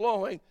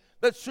overflowing,"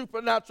 that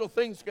supernatural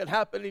things can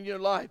happen in your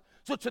life.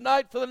 So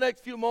tonight, for the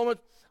next few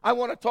moments, I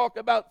want to talk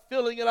about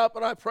filling it up,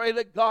 and I pray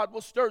that God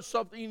will stir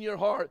something in your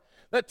heart,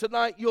 that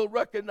tonight you'll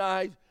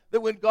recognize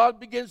that when God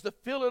begins to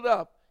fill it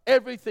up,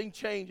 everything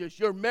changes.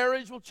 Your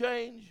marriage will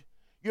change.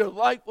 Your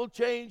life will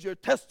change. Your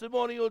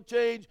testimony will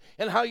change.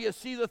 And how you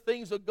see the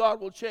things of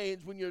God will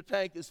change when your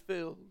tank is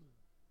filled.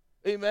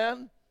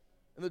 Amen?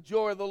 And the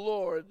joy of the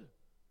Lord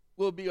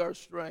will be our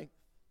strength.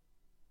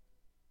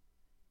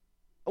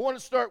 I want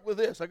to start with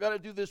this. I got to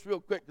do this real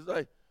quick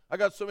because I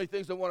got so many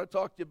things I want to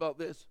talk to you about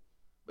this.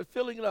 But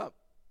filling it up.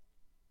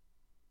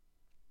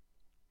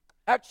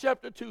 Acts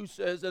chapter 2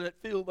 says that it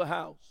filled the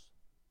house.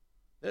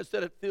 And it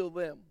said it filled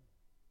them.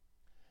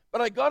 But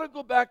I got to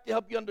go back to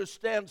help you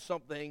understand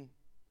something,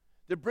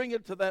 to bring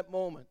it to that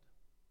moment.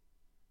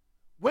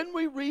 When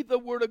we read the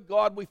Word of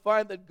God, we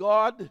find that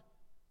God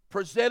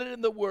presented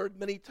in the Word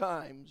many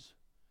times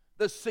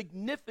the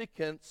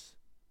significance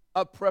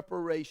of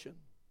preparation.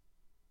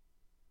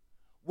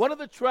 One of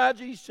the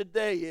tragedies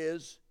today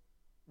is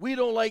we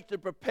don't like to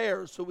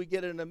prepare, so we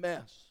get in a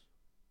mess.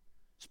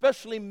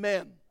 Especially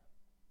men.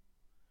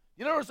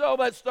 You notice all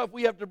that stuff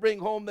we have to bring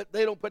home that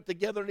they don't put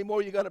together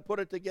anymore, you got to put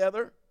it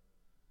together?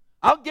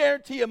 I'll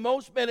guarantee you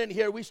most men in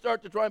here, we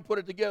start to try and put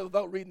it together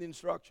without reading the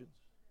instructions.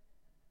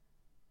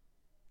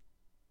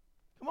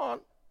 Come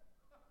on.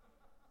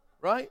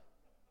 Right?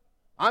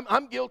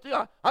 I'm guilty.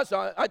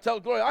 I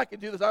tell Gloria, I can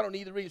do this. I don't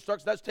need to read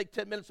instructions. That's take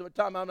 10 minutes of a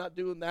time. I'm not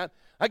doing that.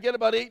 I get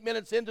about 8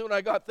 minutes into it, and I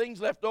got things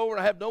left over,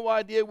 and I have no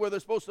idea where they're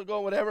supposed to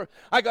go, whatever.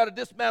 I got to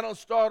dismantle and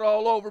start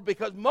all over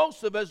because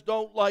most of us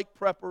don't like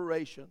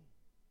preparation.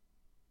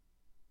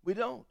 We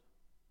don't.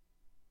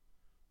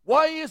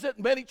 Why is it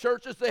in many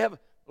churches they have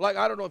like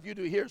I don't know if you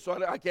do here,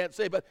 so I can't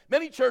say, but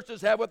many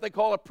churches have what they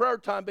call a prayer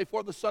time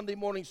before the Sunday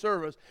morning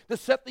service to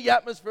set the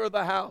atmosphere of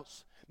the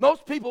house.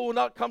 Most people will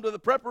not come to the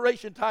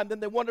preparation time, then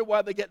they wonder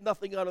why they get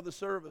nothing out of the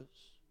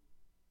service.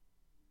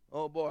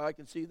 Oh boy, I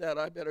can see that.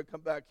 I better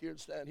come back here and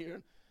stand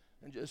here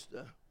and just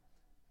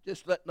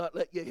not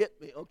let you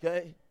hit me,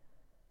 okay?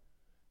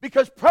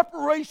 Because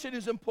preparation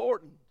is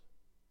important.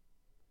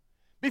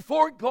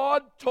 Before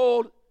God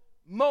told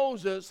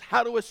Moses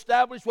how to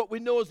establish what we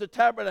know as the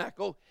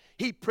tabernacle,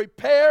 he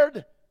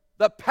prepared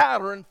the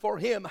pattern for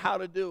him how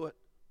to do it.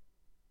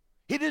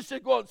 He didn't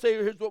just go out and say,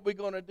 here's what we're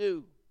going to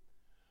do.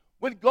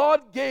 When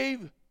God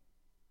gave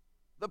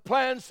the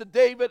plans to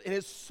David and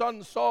his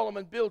son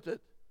Solomon built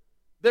it,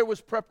 there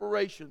was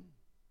preparation.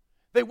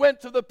 They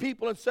went to the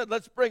people and said,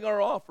 let's bring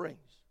our offerings.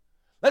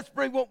 Let's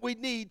bring what we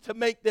need to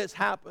make this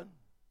happen.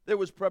 There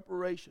was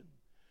preparation.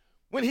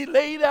 When he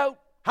laid out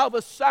how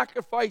the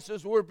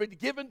sacrifices were being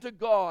given to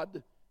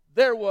God,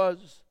 there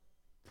was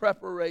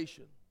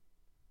preparation.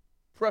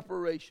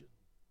 Preparation.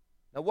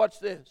 Now watch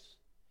this.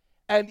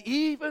 And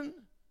even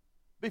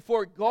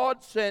before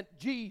God sent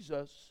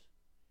Jesus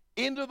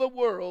into the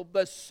world,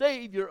 the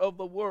Savior of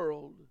the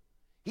world,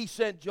 he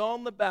sent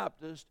John the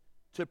Baptist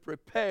to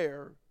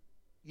prepare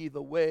ye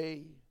the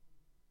way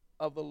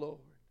of the Lord.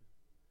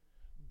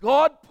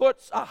 God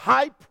puts a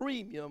high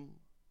premium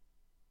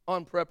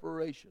on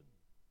preparation.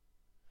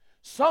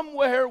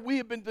 Somewhere we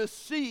have been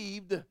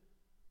deceived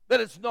that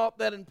it's not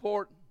that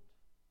important.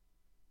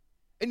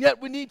 And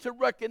yet we need to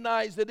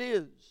recognize it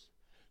is.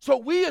 So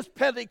we as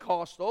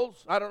Pentecostals,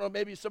 I don't know,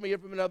 maybe some of you are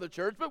from another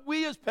church, but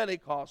we as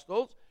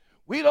Pentecostals,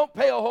 we don't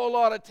pay a whole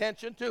lot of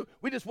attention to.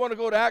 We just want to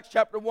go to Acts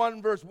chapter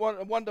 1, verse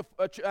 1 to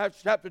Acts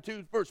chapter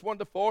 2, verse 1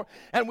 to 4.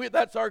 And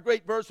that's our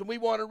great verse, and we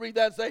want to read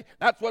that and say,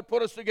 that's what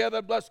put us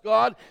together, bless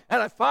God.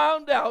 And I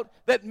found out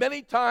that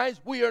many times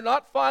we are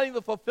not finding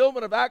the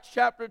fulfillment of Acts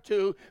chapter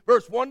 2,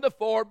 verse 1 to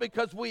 4,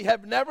 because we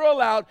have never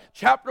allowed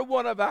chapter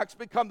 1 of Acts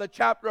become the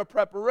chapter of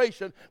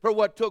preparation for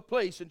what took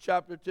place in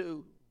chapter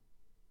 2.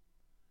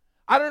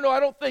 I don't know, I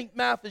don't think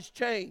math has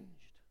changed.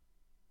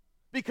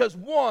 Because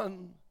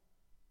 1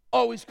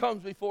 always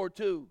comes before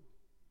 2.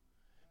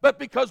 But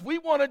because we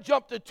want to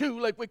jump to 2,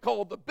 like we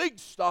call the big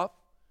stuff,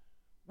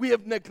 we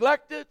have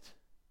neglected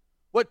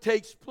what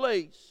takes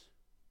place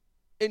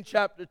in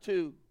chapter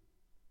 2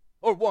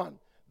 or 1.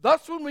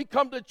 Thus, when we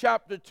come to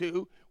chapter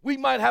 2, we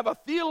might have a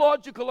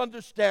theological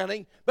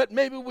understanding, but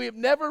maybe we have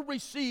never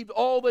received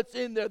all that's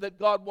in there that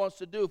God wants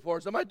to do for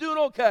us. Am I doing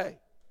okay?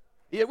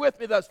 Are you with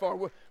me thus far?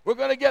 We're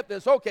going to get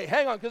this. Okay,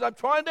 hang on, because I'm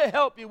trying to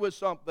help you with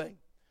something.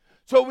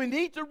 So we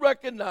need to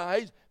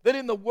recognize that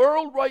in the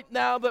world right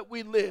now that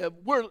we live,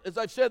 as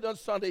I said on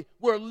Sunday,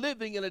 we're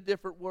living in a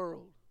different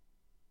world.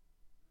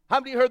 How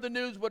many heard the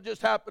news what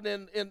just happened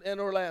in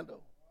Orlando?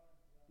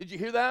 Did you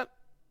hear that?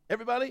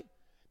 Everybody?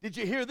 Did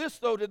you hear this,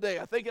 though, today?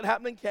 I think it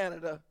happened in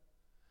Canada.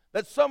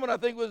 That someone, I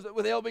think was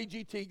with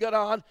LBGT, got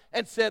on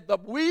and said, the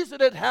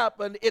reason it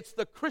happened, it's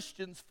the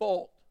Christian's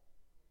fault.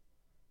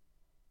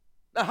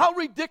 Now, how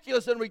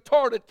ridiculous and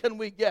retarded can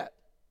we get?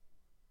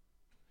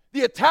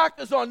 The attack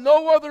is on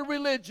no other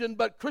religion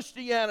but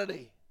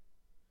Christianity.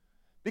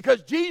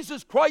 Because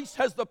Jesus Christ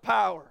has the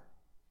power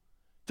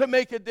to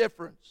make a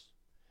difference.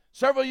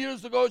 Several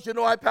years ago, as you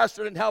know, I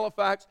pastored in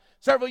Halifax.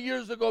 Several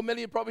years ago,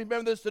 many of you probably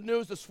remember this, the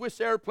news, the Swiss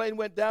airplane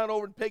went down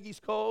over in Peggy's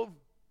Cove.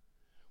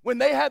 When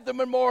they had the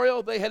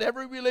memorial, they had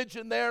every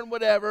religion there and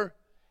whatever.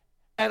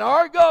 And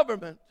our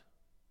government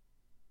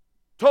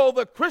told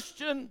the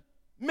Christian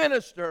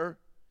minister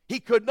he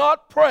could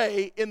not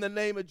pray in the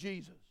name of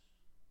Jesus.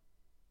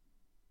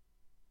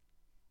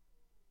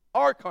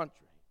 Our country.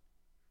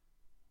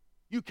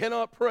 You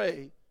cannot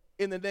pray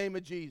in the name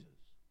of Jesus.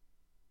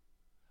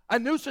 A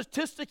new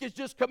statistic has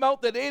just come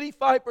out that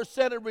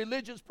 85% of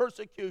religious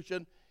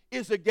persecution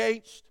is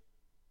against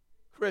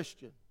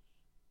Christians.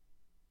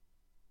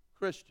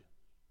 Christians.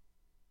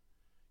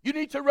 You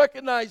need to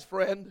recognize,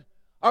 friend,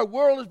 our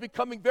world is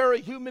becoming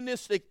very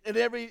humanistic in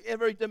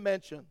every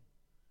dimension.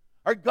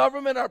 Our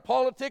government, our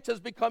politics has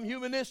become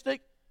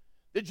humanistic.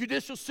 The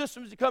judicial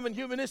system is becoming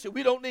humanistic.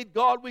 We don't need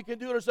God. We can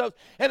do it ourselves.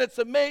 And it's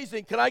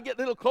amazing. Can I get a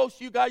little close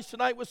to you guys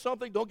tonight with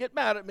something? Don't get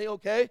mad at me,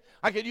 okay?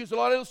 I could use a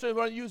lot of illustrations.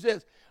 I'm going to use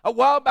this. A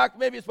while back,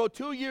 maybe it's about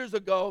 2 years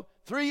ago,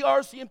 3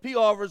 RCMP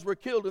officers were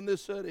killed in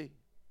this city.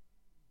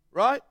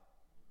 Right?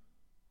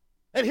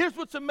 And here's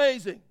what's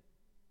amazing.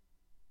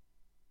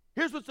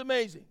 Here's what's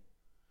amazing.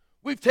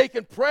 We've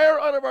taken prayer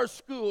out of our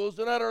schools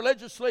and out of our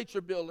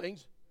legislature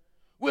buildings.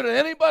 We don't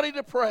have anybody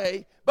to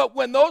pray, but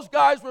when those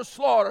guys were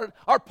slaughtered,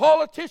 our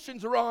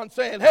politicians are on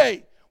saying,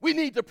 hey, we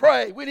need to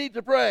pray, we need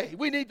to pray,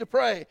 we need to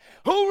pray.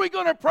 Who are we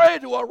going to pray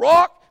to? A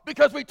rock?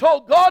 Because we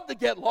told God to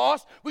get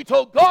lost. We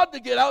told God to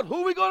get out. Who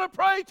are we going to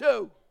pray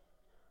to?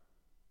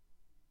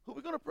 Who are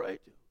we going to pray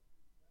to?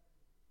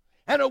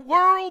 And a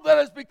world that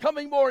is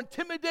becoming more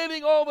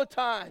intimidating all the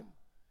time,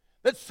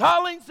 that's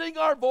silencing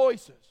our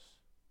voices,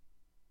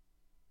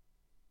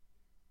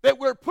 that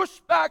we're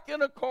pushed back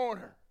in a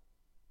corner.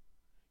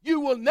 You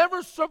will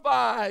never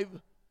survive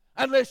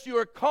unless you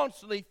are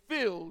constantly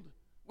filled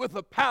with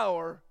the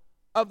power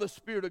of the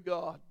Spirit of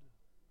God.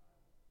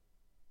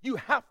 You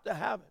have to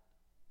have it.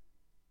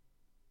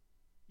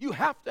 You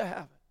have to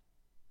have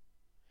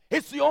it.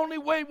 It's the only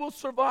way we'll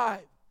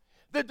survive.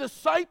 The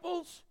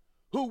disciples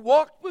who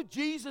walked with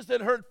Jesus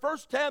and heard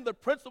firsthand the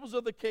principles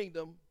of the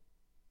kingdom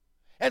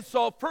and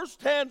saw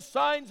firsthand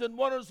signs and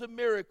wonders and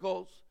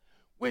miracles,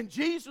 when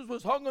Jesus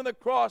was hung on the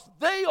cross,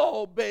 they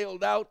all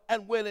bailed out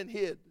and went and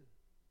hid.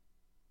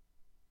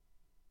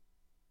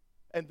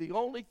 And the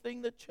only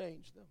thing that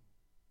changed them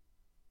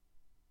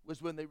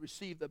was when they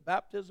received the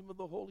baptism of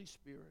the Holy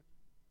Spirit.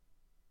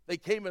 They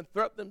came and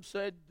threatened them,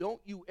 said,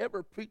 don't you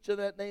ever preach in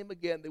that name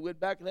again. They went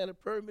back and had a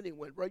prayer meeting,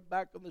 went right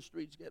back on the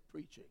streets, get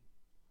preaching.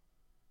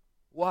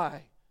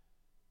 Why?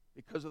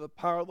 Because of the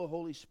power of the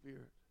Holy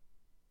Spirit.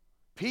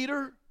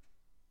 Peter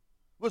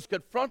was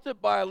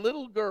confronted by a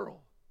little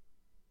girl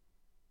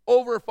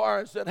over a fire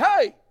and said,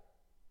 hey,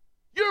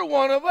 you're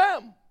one of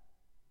them.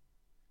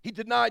 He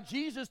denied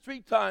Jesus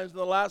 3 times, and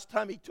the last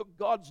time he took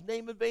God's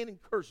name in vain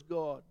and cursed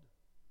God.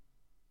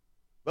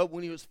 But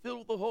when he was filled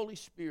with the Holy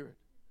Spirit,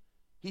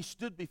 he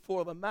stood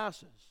before the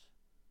masses,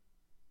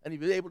 and he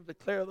was able to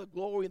declare the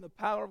glory and the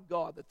power of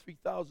God. That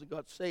 3,000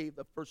 got saved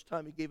the first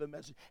time he gave a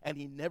message, and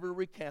he never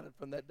recanted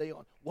from that day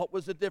on. What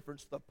was the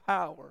difference? The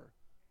power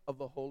of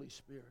the Holy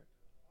Spirit.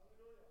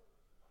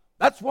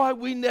 That's why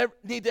we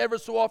need to ever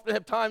so often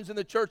have times in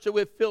the church that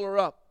we fill her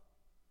up.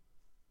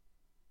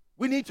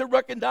 We need to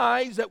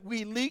recognize that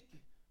we leak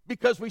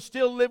because we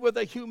still live with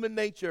a human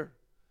nature.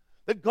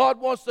 That God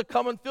wants to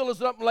come and fill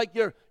us up, like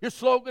your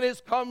slogan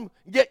is, come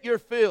get your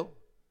fill.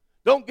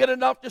 Don't get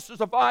enough just to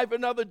survive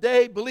another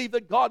day. Believe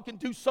that God can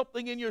do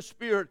something in your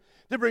spirit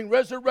to bring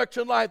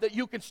resurrection life, that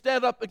you can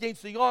stand up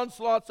against the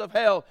onslaughts of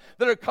hell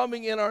that are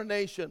coming in our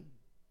nation.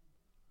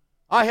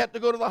 I had to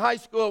go to the high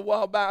school a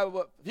while back,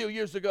 a few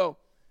years ago,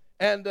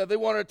 and they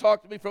wanted to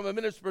talk to me from a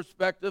minister's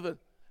perspective. And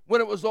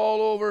when it was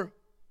all over,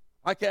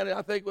 I think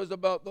it was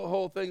about the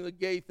whole thing, the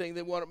gay thing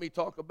they wanted me to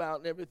talk about,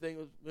 and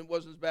everything. It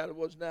wasn't as bad as it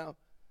was now.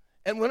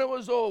 And when it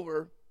was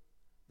over,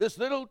 this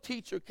little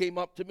teacher came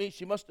up to me.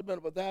 She must have been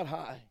about that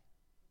high.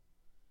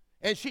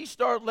 And she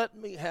started letting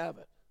me have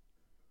it.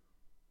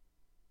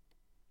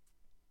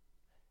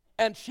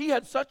 And she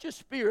had such a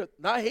spirit,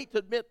 and I hate to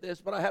admit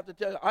this, but I have to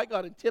tell you, I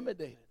got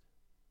intimidated.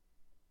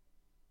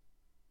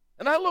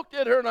 And I looked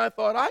at her and I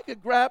thought, I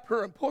could grab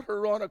her and put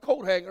her on a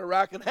coat hanger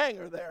rack and hang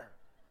her there.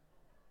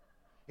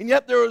 And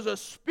yet there was a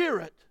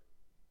spirit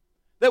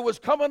that was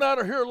coming out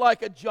of her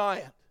like a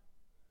giant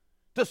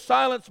to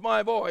silence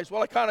my voice.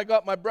 Well, I kind of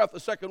got my breath a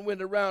second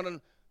wind around and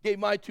gave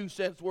my 2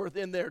 cents worth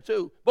in there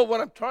too. But what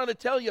I'm trying to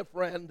tell you,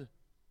 friend,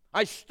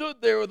 I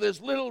stood there with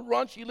this little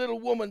raunchy little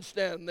woman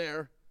standing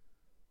there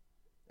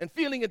and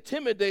feeling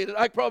intimidated.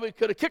 I probably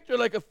could have kicked her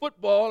like a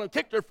football and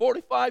kicked her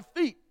 45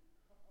 feet.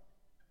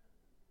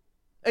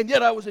 And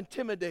yet I was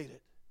intimidated.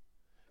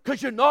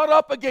 Because you're not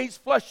up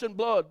against flesh and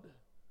blood.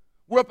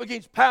 We're up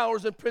against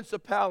powers and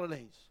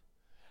principalities.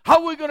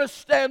 How are we going to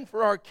stand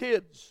for our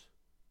kids?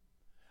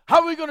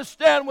 How are we going to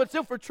stand when it's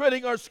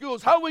infiltrating our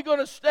schools? How are we going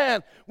to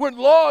stand when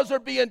laws are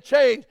being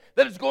changed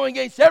that is going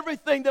against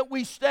everything that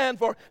we stand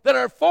for? That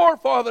our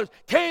forefathers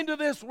came to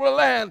this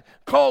land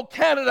called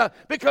Canada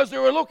because they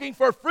were looking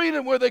for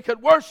freedom where they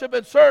could worship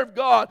and serve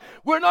God.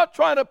 We're not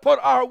trying to put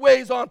our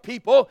ways on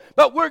people,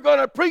 but we're going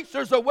to preach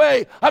there's a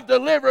way of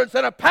deliverance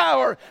and a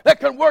power that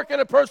can work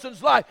in a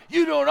person's life.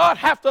 You do not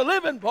have to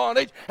live in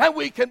bondage, and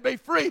we can be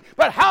free.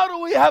 But how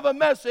do we have a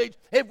message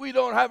if we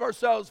don't have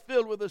ourselves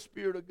filled with the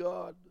Spirit of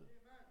God?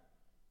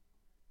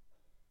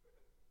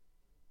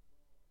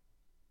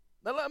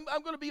 Now,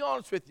 I'm going to be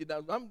honest with you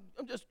now.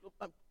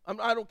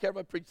 I don't care if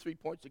I preach 3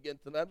 points again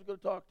tonight. I'm just going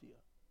to talk to you.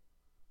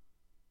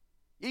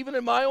 Even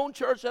in my own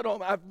church at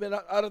home, I've been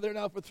out of there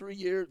now for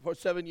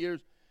 7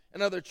 years,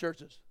 and other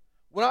churches.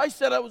 When I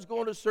said I was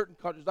going to certain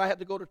countries, I had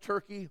to go to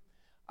Turkey.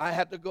 I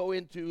had to go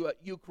into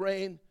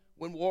Ukraine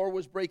when war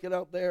was breaking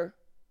out there.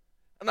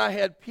 And I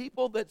had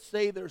people that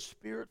say they're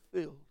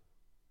spirit-filled.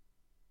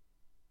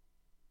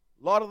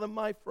 A lot of them,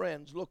 my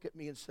friends, look at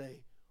me and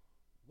say,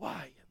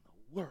 why in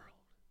the world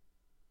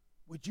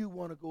would you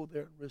want to go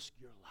there and risk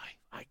your life?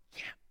 I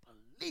can't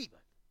believe it.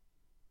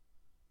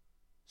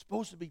 It's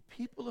supposed to be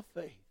people of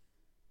faith.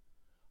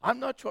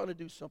 I'm not trying to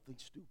do something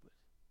stupid.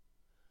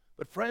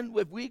 But friend,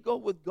 if we go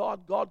with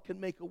God, God can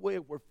make a way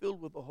if we're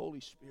filled with the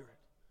Holy Spirit.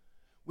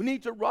 We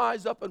need to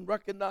rise up and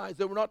recognize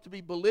that we're not to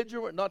be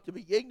belligerent, we're not to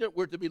be ignorant,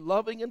 we're to be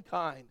loving and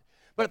kind.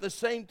 But at the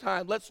same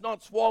time, let's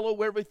not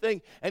swallow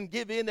everything and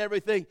give in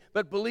everything,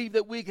 but believe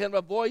that we can have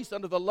a voice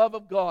under the love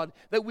of God,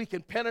 that we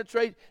can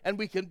penetrate and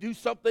we can do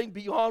something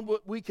beyond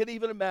what we can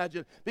even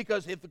imagine.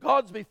 Because if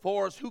God's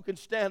before us, who can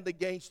stand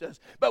against us?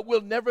 But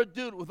we'll never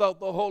do it without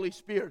the Holy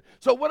Spirit.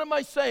 So what am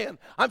I saying?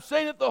 I'm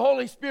saying that the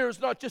Holy Spirit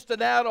is not just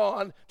an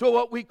add-on to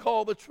what we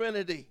call the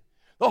Trinity.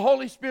 The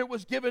Holy Spirit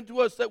was given to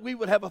us that we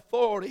would have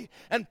authority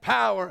and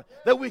power,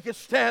 that we could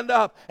stand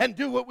up and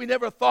do what we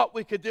never thought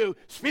we could do,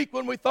 speak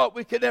when we thought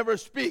we could never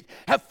speak,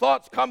 have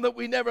thoughts come that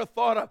we never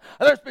thought of.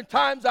 And there's been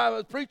times I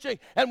was preaching,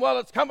 and while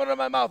it's coming to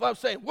my mouth, I'm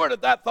saying, where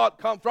did that thought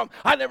come from?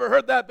 I never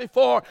heard that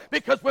before.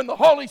 Because when the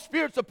Holy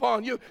Spirit's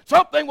upon you,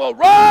 something will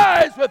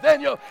rise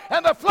within you,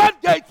 and the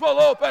floodgates will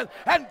open,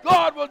 and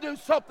God will do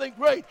something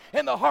great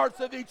in the hearts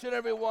of each and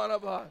every one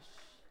of us.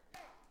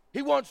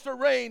 He wants to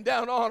rain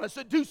down on us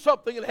and do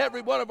something in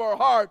every one of our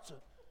hearts.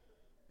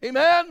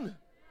 Amen?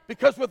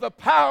 Because with the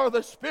power of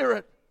the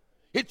Spirit,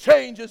 it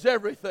changes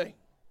everything.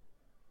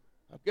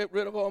 I'll get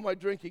rid of all my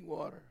drinking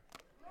water.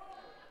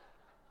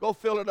 Go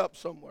fill it up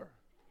somewhere.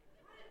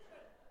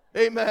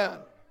 Amen.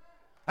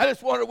 I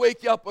just want to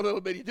wake you up a little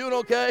bit. You doing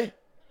okay?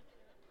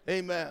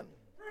 Amen.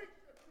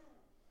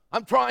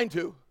 I'm trying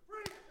to.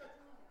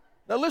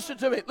 Now listen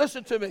to me.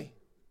 Listen to me.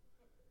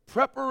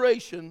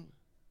 Preparation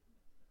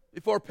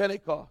before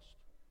Pentecost.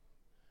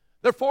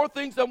 There are 4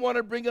 things I want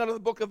to bring out of the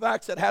book of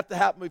Acts that had to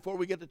happen before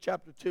we get to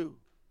chapter 2.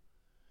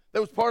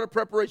 That was part of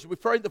preparation. We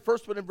prayed the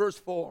first one in verse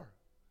 4.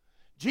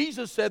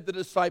 Jesus said to the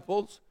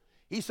disciples,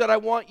 he said, I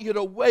want you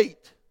to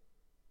wait.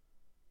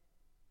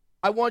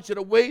 I want you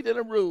to wait in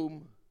a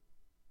room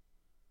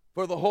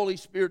for the Holy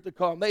Spirit to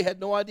come. They had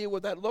no idea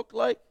what that looked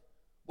like,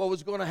 what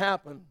was going to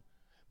happen.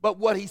 But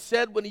what he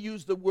said when he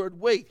used the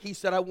word wait, he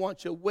said, I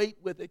want you to wait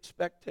with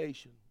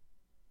expectation.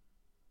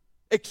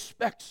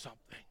 Expect something.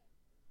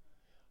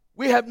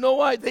 We have no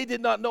idea. They did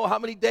not know how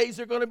many days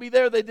they're going to be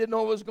there. They didn't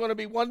know it was going to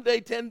be 1 day,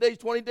 10 days,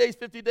 20 days,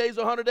 50 days,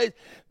 100 days.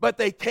 But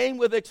they came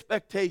with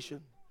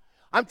expectation.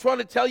 I'm trying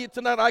to tell you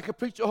tonight, I could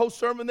preach a whole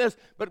sermon this,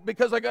 but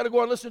because I got to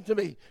go and listen to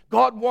me.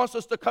 God wants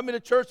us to come into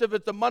church if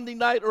it's a Monday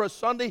night or a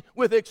Sunday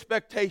with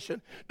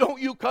expectation. Don't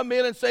you come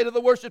in and say to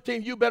the worship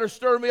team, you better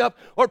stir me up,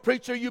 or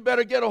preacher, you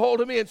better get a hold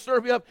of me and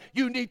stir me up.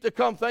 You need to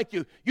come, thank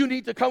you. You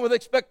need to come with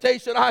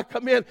expectation. I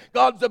come in,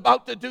 God's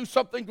about to do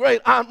something great.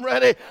 I'm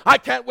ready. I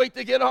can't wait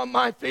to get on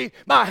my feet.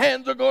 My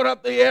hands are going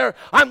up the air.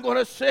 I'm going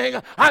to sing.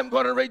 I'm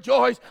going to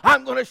rejoice.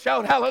 I'm going to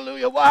shout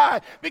hallelujah. Why?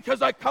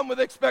 Because I come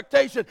with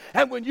expectation.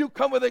 And when you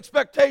come with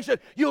expectation,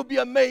 you'll be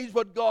amazed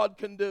what God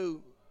can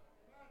do.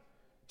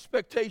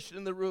 Expectation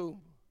in the room.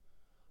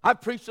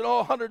 I've preached in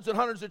all hundreds and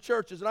hundreds of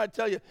churches, and I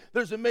tell you,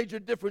 there's a major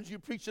difference you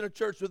preach in a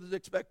church with is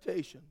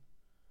expectation.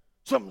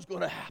 Something's going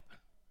to happen.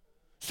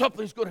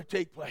 Something's going to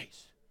take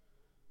place.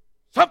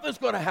 Something's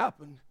going to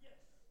happen.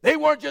 They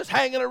weren't just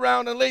hanging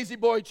around in lazy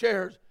boy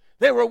chairs.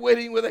 They were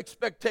waiting with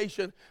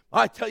expectation.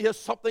 I tell you,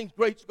 something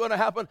great's going to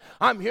happen.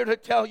 I'm here to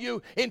tell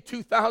you, in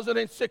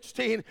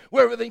 2016,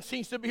 where everything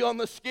seems to be on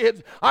the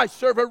skids, I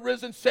serve a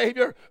risen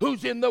Savior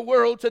who's in the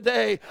world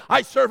today.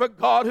 I serve a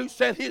God who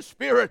sent His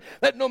Spirit,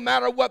 that no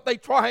matter what they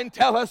try and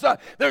tell us,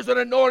 there's an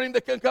anointing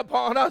that can come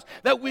upon us,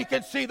 that we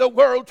can see the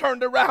world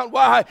turned around.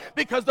 Why?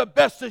 Because the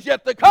best is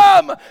yet to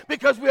come.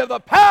 Because we have the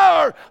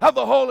power of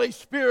the Holy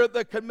Spirit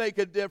that can make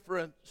a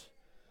difference.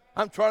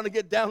 I'm trying to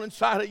get down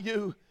inside of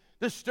you,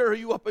 to stir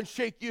you up and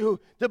shake you,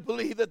 to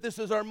believe that this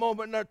is our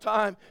moment and our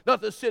time,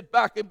 not to sit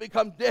back and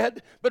become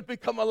dead, but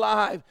become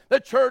alive. The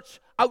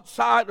church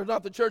outside, or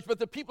not the church, but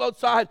the people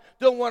outside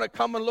don't want to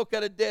come and look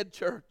at a dead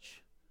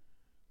church.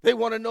 They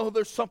want to know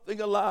there's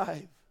something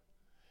alive,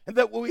 and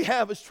that what we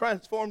have has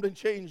transformed and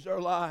changed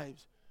our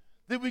lives.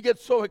 That we get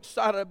so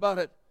excited about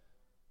it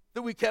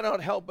that we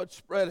cannot help but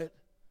spread it,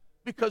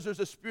 because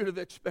there's a spirit of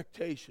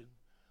expectation.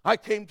 I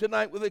came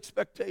tonight with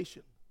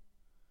expectation.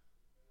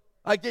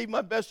 I gave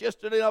my best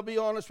yesterday, and I'll be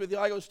honest with you,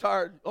 I was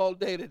tired all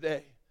day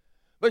today.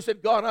 But I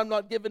said, God, I'm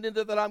not giving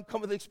into that. I'm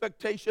coming with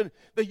expectation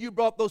that you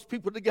brought those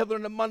people together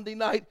on a Monday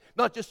night,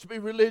 not just to be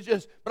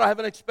religious, but I have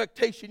an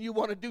expectation you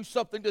want to do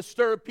something to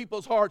stir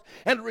people's hearts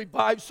and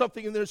revive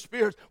something in their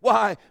spirits.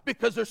 Why?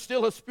 Because there's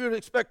still a spirit of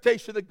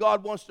expectation that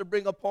God wants to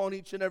bring upon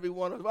each and every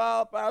one of us.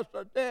 Well,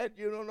 Pastor Ted,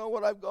 you don't know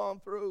what I've gone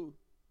through.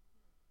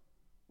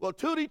 Well,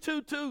 tooty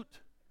toot toot.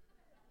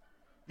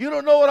 You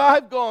don't know what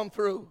I've gone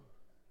through.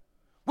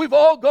 We've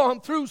all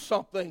gone through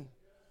something,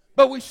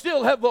 but we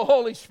still have the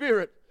Holy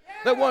Spirit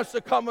that wants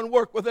to come and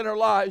work within our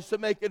lives to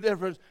make a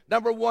difference.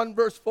 Number 1,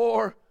 verse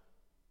 4,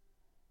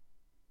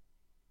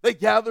 they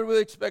gathered with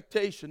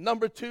expectation.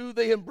 Number 2,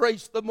 they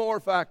embraced the more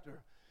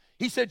factor.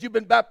 He said, you've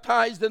been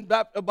baptized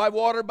by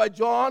water by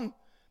John,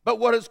 but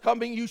what is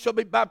coming, you shall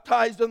be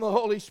baptized in the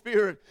Holy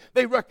Spirit.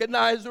 They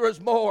recognized there was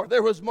more.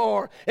 There was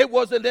more. It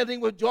wasn't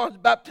ending with John's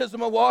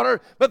baptism of water,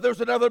 but there's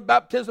another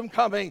baptism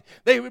coming.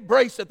 They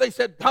embraced it. They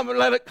said, come and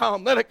let it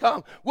come. Let it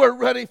come. We're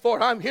ready for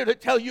it. I'm here to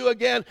tell you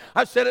again.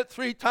 I've said it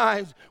 3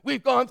 times.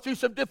 We've gone through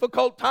some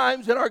difficult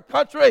times in our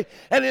country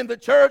and in the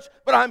church,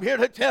 but I'm here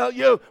to tell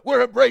you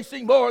we're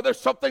embracing more. There's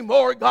something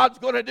more God's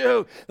going to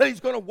do, that He's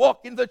going to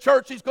walk into the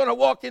church. He's going to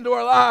walk into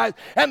our lives.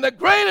 And the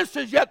greatest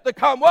is yet to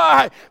come.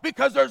 Why?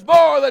 Because there's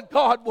more that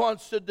God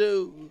wants to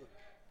do.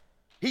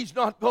 He's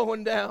not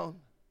going down.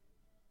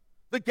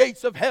 The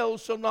gates of hell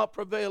shall not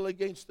prevail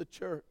against the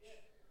church.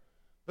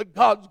 But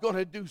God's going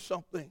to do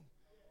something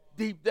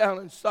deep down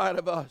inside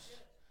of us.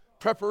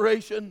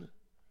 Preparation.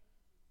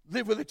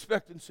 Live with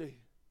expectancy.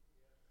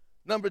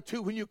 Number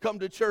 2, when you come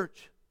to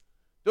church,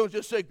 Don't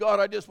just say, God,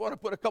 I just want to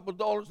put a couple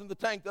dollars in the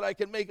tank that I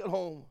can make it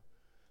home.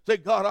 Say,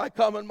 God, I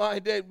come in my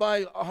day.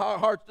 My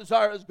heart's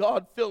desire is,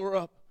 God, fill her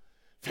up.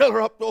 Fill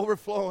her up to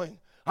overflowing.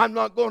 I'm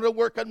not going to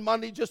work on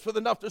money just with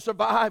enough to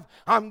survive.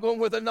 I'm going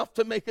with enough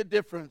to make a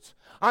difference.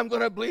 I'm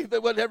going to believe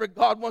that whatever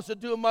God wants to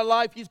do in my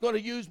life, He's going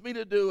to use me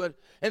to do it.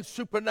 And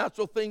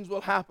supernatural things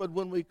will happen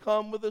when we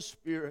come with the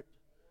Spirit,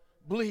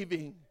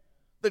 believing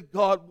that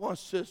God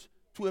wants us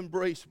to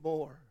embrace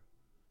more.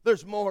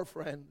 There's more,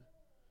 friend.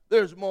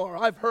 There's more.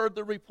 I've heard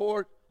the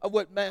report of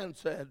what man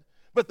said,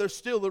 but there's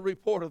still the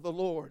report of the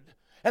Lord.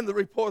 And the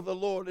report of the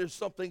Lord is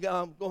something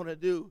I'm going to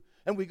do.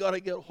 And we got to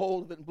get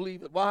hold of it and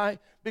believe it. Why?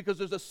 Because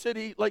there's a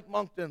city like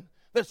Moncton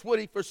that's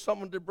waiting for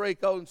someone to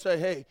break out and say,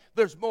 hey,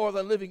 there's more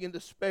than living in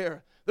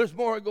despair. There's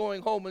more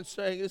going home and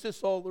saying, is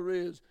this all there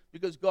is?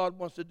 Because God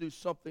wants to do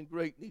something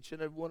great in each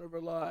and every one of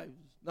our lives.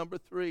 Number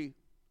 3,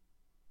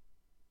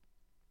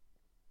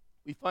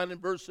 we find in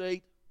verse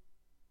 8,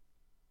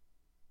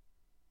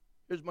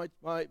 here's my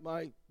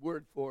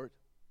word for it,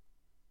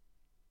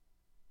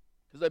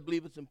 because I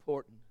believe it's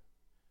important.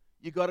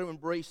 You got to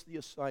embrace the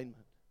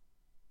assignment.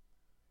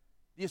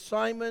 The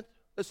assignment,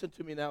 listen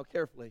to me now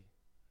carefully.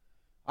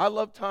 I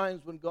love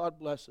times when God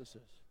blesses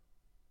us.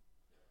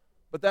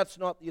 But that's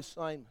not the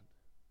assignment.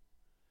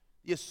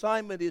 The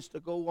assignment is to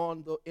go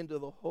on into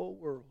the whole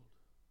world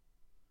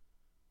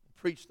and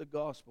preach the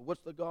gospel.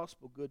 What's the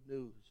gospel? Good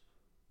news.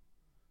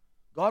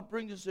 God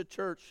brings us to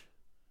church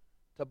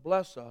to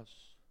bless us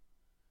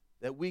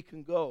that we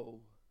can go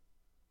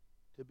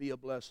to be a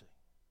blessing.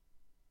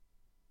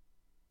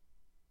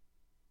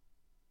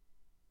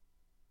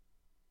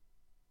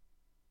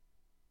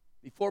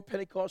 Before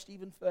Pentecost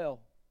even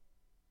fell,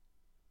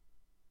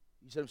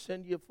 He said, I'm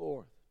sending you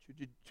forth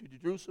to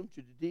Jerusalem,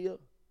 to Judea, to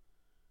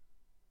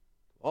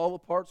all the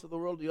parts of the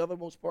world, the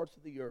othermost parts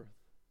of the earth,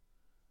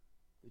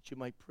 that you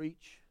might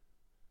preach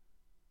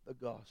the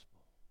gospel.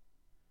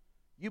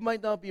 You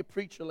might not be a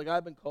preacher like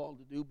I've been called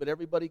to do, but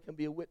everybody can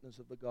be a witness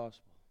of the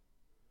gospel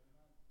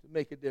to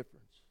make a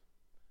difference.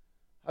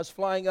 I was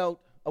flying out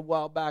a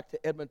while back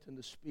to Edmonton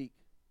to speak.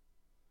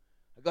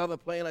 I got on the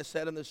plane, I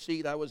sat in the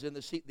seat. I was in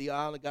the seat in the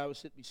aisle, the guy was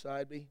sitting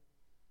beside me.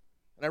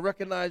 And I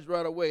recognized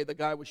right away the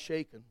guy was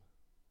shaking.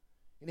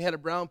 And he had a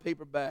brown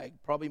paper bag.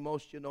 Probably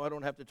most I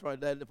don't have to try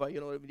to identify, if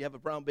you have a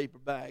brown paper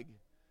bag.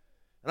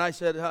 And I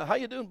said, how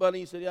you doing, buddy?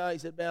 He said, yeah. He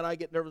said, man, I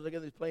get nervous. I get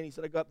on this plane. He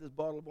said, I got this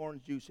bottle of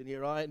orange juice in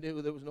here. I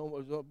knew there was no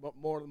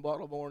more than a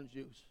bottle of orange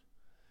juice.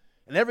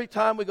 And every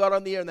time we got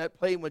on the air and that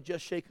plane would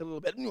just shake a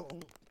little bit.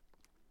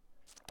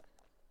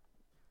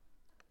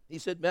 He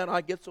said, man,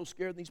 I get so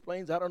scared in these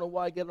planes. I don't know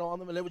why I get on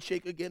them. And they would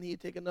shake again. He'd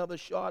take another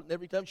shot. And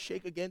every time,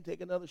 shake again,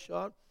 take another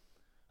shot.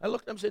 I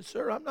looked at him and said,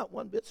 sir, I'm not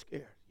one bit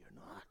scared. You're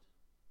not?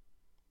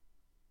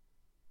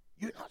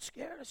 You're not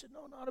scared? I said,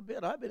 no, not a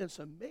bit. I've been in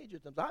some major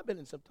times. I've been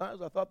in some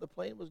times I thought the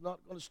plane was not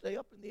going to stay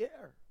up in the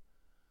air.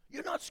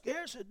 You're not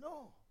scared? I said,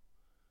 no.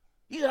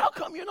 He said, how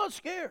come you're not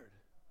scared?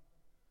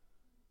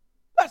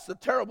 That's a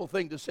terrible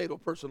thing to say to a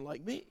person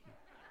like me.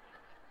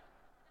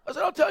 I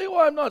said, I'll tell you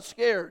why I'm not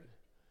scared.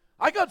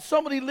 I got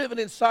somebody living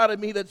inside of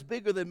me that's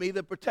bigger than me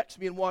that protects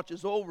me and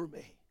watches over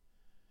me.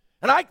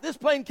 And this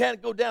plane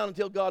can't go down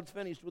until God's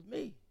finished with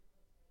me.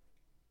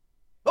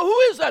 But who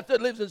is that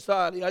lives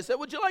inside of you? I said,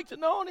 would you like to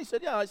know? And he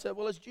said, yeah. I said,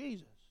 well, it's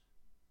Jesus.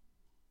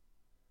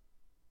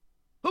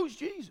 Who's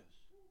Jesus?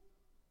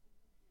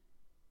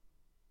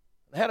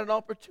 I had an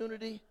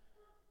opportunity.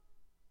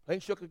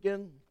 Plane shook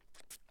again.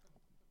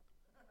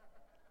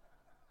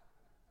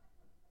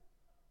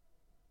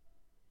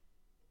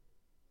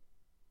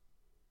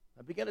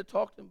 I began to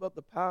talk to him about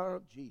the power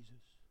of Jesus.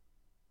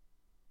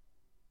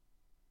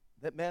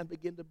 That man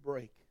began to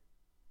break.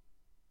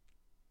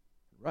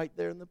 Right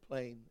there in the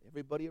plane,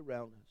 everybody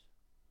around us,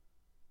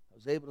 I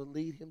was able to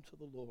lead him to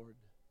the Lord.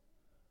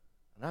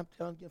 And I'm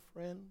telling you,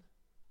 friend,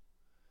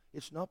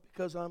 it's not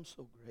because I'm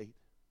so great.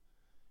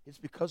 It's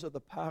because of the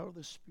power of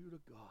the Spirit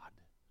of God.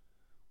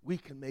 We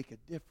can make a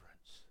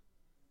difference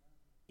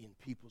in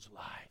people's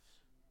lives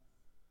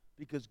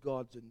because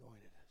God's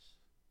anointed us.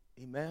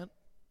 Amen?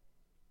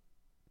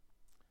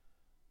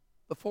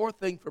 The fourth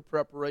thing for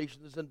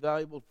preparation is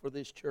invaluable for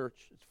this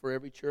church. It's for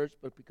every church,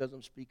 but because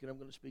I'm speaking, I'm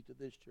going to speak to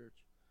this church.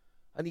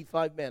 I need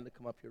 5 men to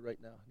come up here right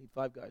now. I need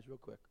 5 guys real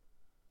quick.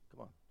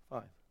 Come on,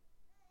 5.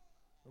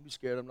 Don't be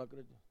scared. I'm not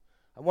going to do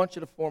it. I want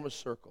you to form a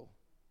circle.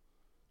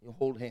 You'll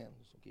hold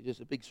hands. Okay,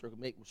 just a big circle.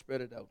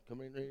 Spread it out.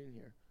 Come in right in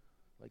here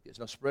like this.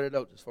 Now spread it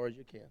out as far as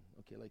you can.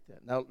 Okay, like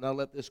that. Now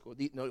let this go.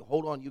 No,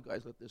 hold on, you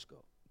guys. Let this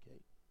go. Okay.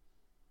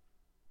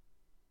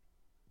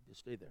 Just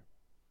stay there.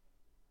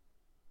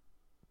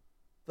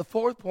 The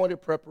fourth point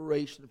of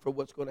preparation for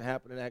what's going to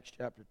happen in Acts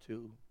chapter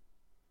 2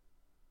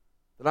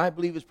 that I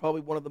believe is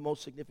probably one of the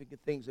most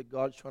significant things that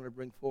God's trying to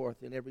bring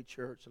forth in every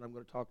church, and I'm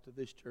going to talk to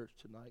this church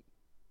tonight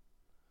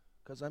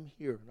because I'm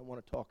here and I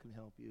want to talk and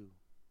help you.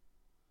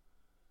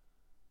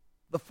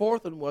 The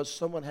fourth one was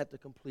someone had to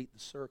complete the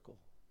circle.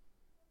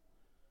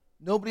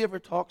 Nobody ever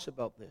talks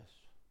about this.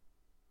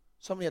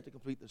 Somebody had to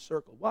complete the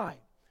circle. Why?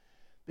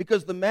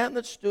 Because the man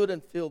that stood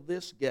and filled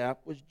this gap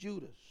was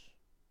Judas.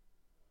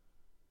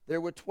 there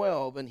were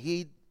 12, and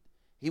he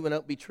went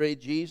out and betrayed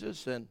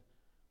Jesus, and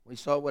when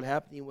he saw what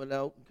happened, he went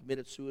out and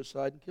committed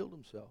suicide and killed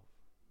himself.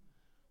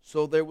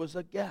 So there was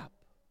a gap.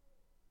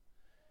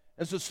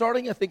 And so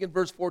starting, I think, in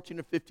verse 14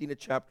 or 15 of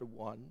chapter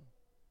 1,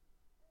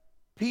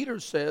 Peter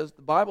says,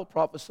 the Bible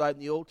prophesied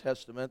in the Old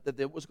Testament that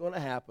it was going to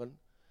happen,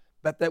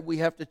 but that we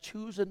have to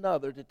choose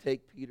another to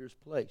take Peter's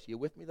place. You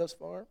with me thus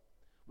far?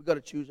 We've got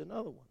to choose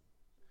another one.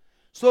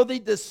 So they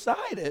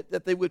decided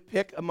that they would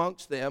pick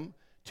amongst them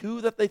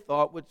two that they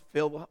thought would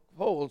fill the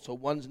hole. So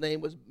one's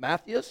name was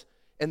Matthias,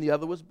 and the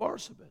other was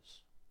Barsabas.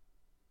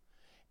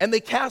 And they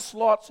cast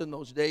lots in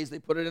those days. They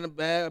put it in a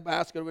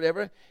basket or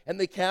whatever, and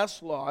they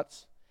cast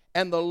lots,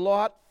 and the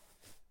lot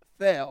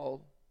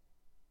fell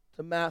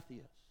to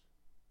Matthias.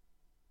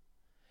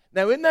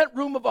 Now, in that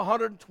room of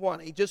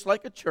 120, just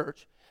like a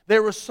church,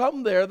 there were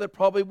some there that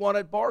probably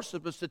wanted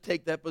Barsabas to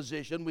take that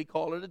position. We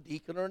call it a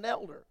deacon or an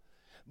elder.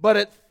 But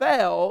it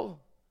fell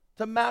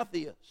to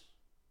Matthias.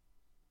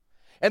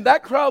 And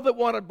that crowd that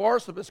wanted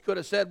Barsabas could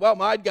have said, well,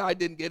 my guy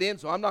didn't get in,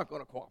 so I'm not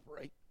going to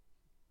cooperate.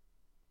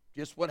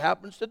 Just what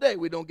happens today.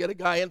 We don't get a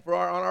guy in on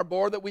our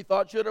board that we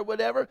thought should or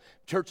whatever.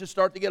 Churches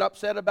start to get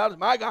upset about it.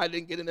 My guy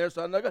didn't get in there,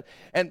 so I'm not going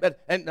to.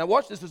 And now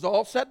watch, this is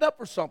all set up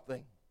for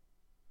something.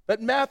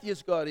 But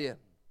Matthias got in.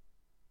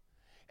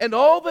 And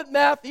all that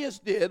Matthias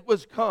did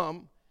was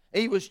come,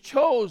 and he was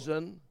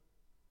chosen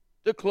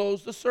to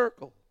close the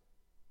circle.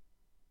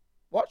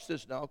 Watch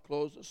this now,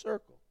 close the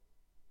circle.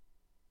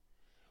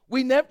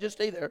 We never, just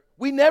stay there.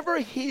 We never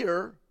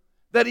hear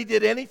that he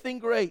did anything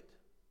great.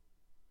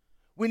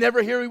 We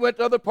never hear he went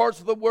to other parts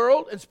of the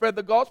world and spread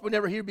the gospel. We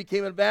never hear he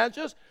became an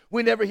evangelist.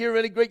 We never hear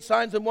any great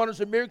signs and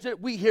wonders and miracles.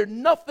 We hear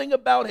nothing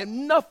about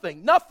him.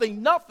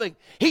 Nothing.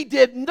 He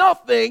did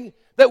nothing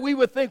that we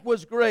would think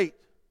was great.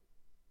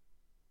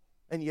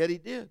 And yet he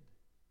did.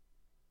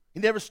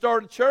 He never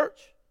started a church.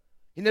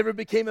 He never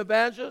became an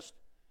evangelist.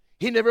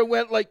 He never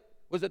went like,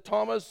 was it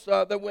Thomas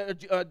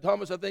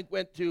Thomas, I think,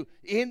 went to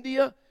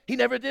India. He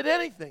never did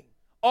anything.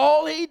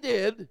 All he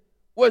did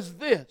was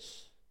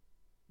this.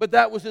 But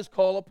that was his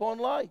call upon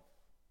life.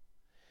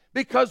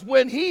 Because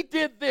when he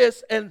did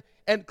this and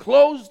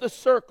closed the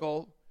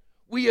circle,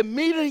 we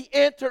immediately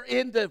enter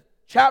into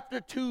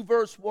chapter 2,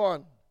 verse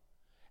 1.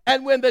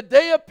 And when the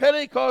day of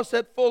Pentecost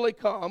had fully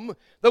come,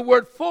 the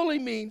word fully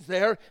means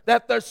there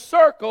that the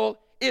circle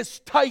is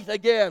tight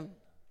again.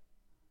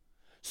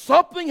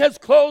 Something has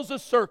closed the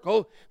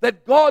circle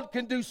that God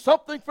can do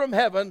something from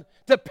heaven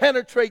to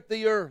penetrate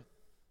the earth.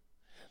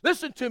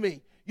 Listen to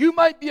me. You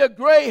might be a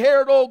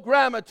gray-haired old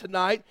grandma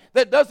tonight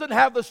that doesn't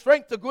have the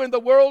strength to go in the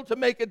world to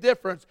make a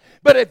difference.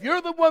 But if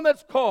you're the one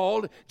that's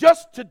called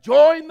just to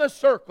join the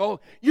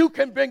circle, you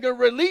can bring a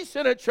release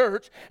in a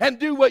church and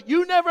do what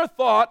you never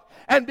thought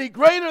and be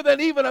greater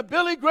than even a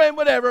Billy Graham,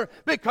 whatever,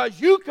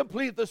 because you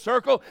complete the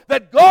circle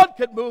that God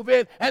could move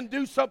in and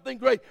do something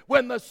great.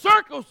 When the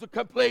circle's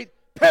complete,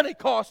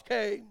 Pentecost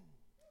came.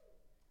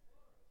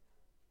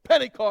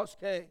 Pentecost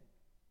came.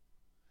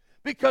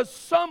 Because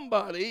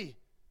somebody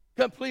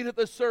completed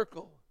the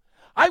circle.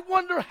 I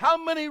wonder how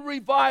many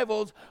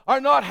revivals are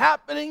not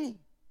happening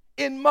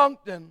in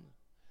Moncton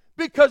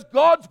because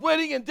God's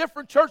waiting in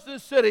different churches in the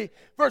city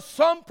for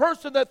some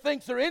person that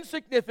thinks they're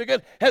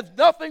insignificant, has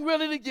nothing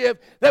really to give,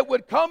 that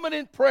would come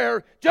in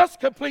prayer, just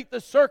complete the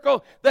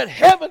circle, that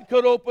heaven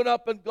could open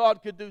up and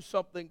God could do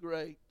something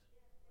great.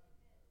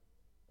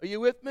 Are you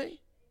with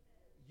me?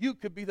 You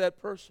could be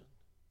that person.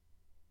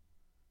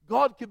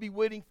 God could be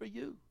waiting for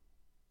you.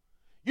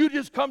 You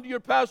just come to your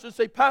pastor and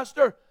say,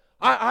 Pastor,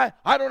 I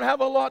don't have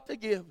a lot to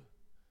give,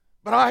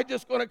 but I'm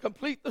just going to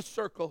complete the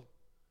circle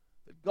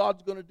that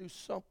God's going to do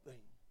something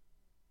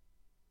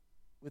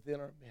within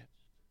our midst.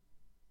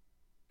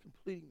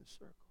 Completing the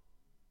circle.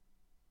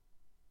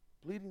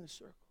 Completing the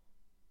circle.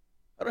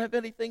 I don't have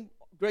anything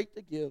great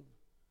to give,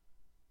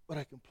 but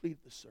I completed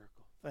the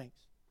circle. Thanks.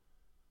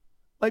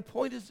 My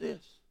point is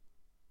this.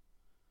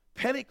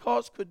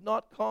 Pentecost could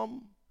not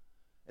come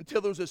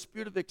until there was a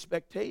spirit of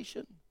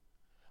expectation,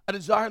 a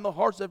desire in the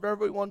hearts of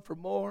everyone for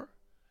more,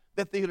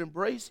 that they would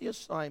embrace the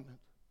assignment,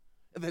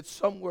 and that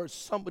somewhere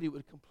somebody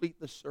would complete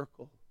the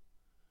circle.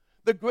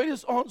 The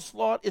greatest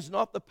onslaught is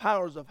not the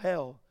powers of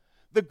hell.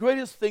 The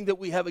greatest thing that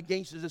we have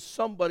against us is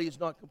somebody is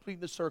not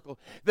completing the circle.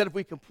 That if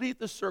we complete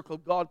the circle,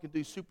 God can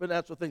do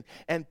supernatural things.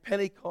 And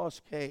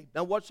Pentecost came.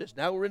 Now watch this.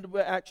 Now we're into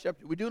Acts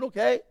chapter 2. We doing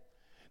okay?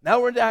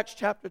 Now we're into Acts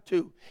chapter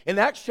 2. In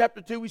Acts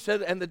chapter 2, we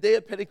said, and the day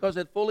of Pentecost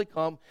had fully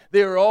come.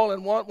 They were all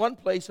in one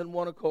place and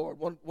one accord.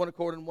 One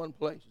accord in one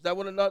place. Is that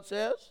what it not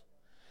says?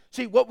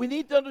 See, what we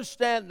need to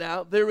understand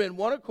now, they're in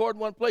one accord in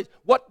one place.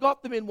 What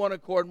got them in one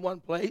accord in one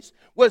place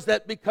was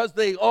that because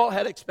they all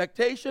had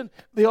expectation,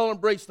 they all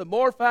embraced the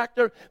more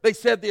factor. They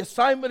said the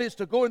assignment is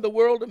to go in the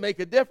world and make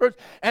a difference,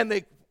 and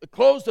they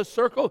closed the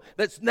circle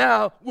that's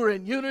now we're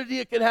in unity.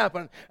 It can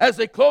happen. As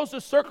they closed the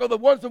circle, the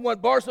ones that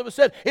went Barsabas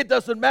said, it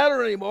doesn't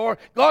matter anymore.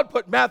 God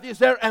put Matthias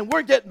there, and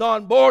we're getting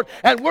on board,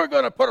 and we're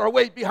going to put our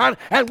weight behind,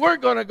 and we're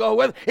going to go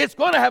with it. It's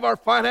going to have our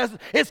finances.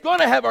 It's going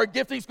to have our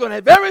gifting. It's going to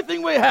have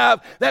everything we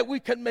have that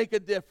we can make a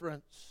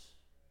difference.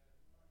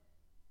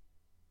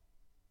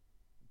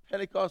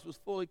 Pentecost was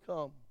fully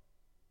come,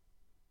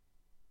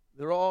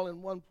 they're all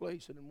in one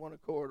place and in one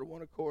accord, or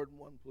one accord in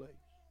one place.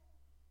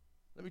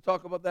 Let me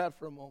talk about that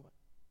for a moment.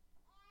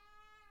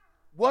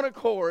 One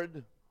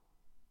accord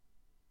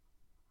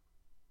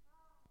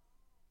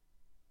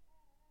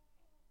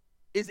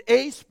is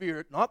a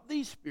spirit, not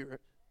the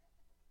Spirit,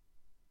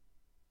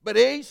 but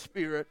a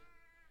spirit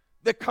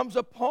that comes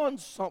upon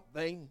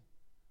something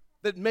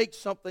that makes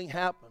something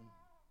happen.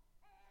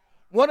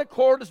 One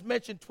accord is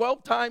mentioned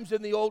 12 times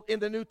in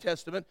the New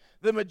Testament.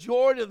 The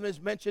majority of them is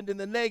mentioned in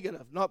the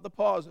negative, not the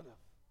positive.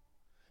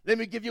 Let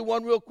me give you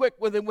one real quick.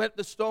 When they went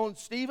to stone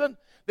Stephen,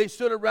 they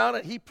stood around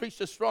and he preached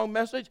a strong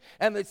message,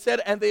 and they said,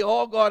 and they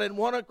all got in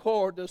one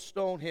accord to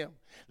stone him.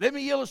 Let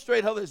me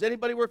illustrate how this.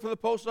 Anybody work for the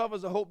post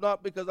office? I hope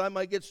not, because I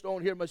might get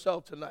stoned here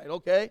myself tonight,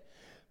 okay?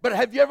 But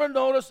have you ever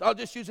noticed, I'll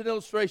just use an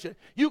illustration,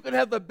 you can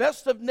have the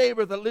best of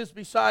neighbor that lives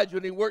beside you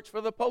and he works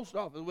for the post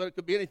office. Well, it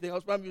could be anything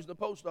else, but I'm using the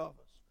post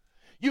office.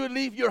 You would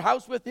leave your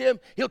house with him,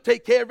 he'll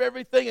take care of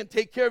everything and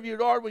take care of your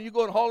yard when you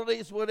go on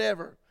holidays,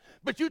 whatever.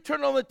 But you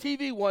turn on the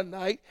TV one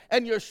night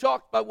and you're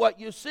shocked by what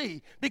you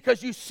see,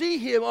 because you see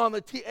him on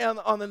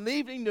the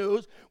evening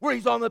news where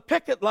he's on the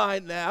picket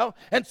line now,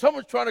 and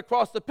someone's trying to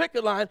cross the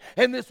picket line,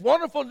 and this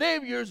wonderful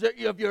neighbor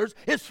of yours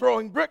is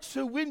throwing bricks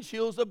through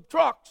windshields of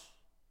trucks.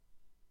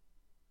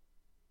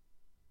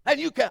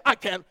 And I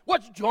can't.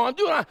 What's John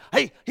doing?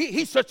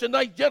 He's such a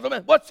nice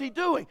gentleman. What's he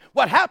doing?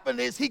 What happened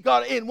is he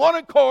got in one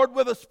accord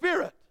with the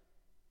Spirit.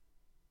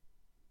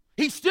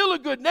 He's still a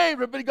good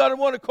neighbor, but he got in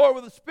one accord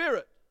with the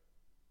Spirit.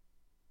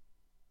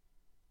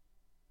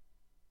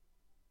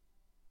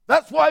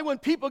 That's why when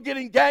people get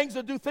in gangs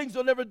and do things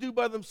they'll never do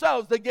by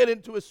themselves, they get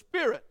into a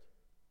spirit.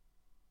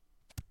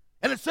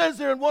 And it says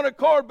they're in one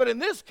accord, but in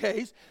this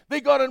case, they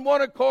got in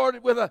one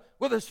accord with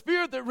a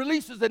spirit that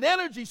releases an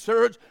energy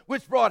surge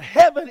which brought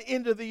heaven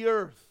into the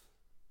earth.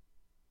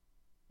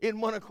 In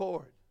one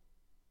accord.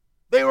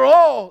 They were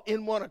all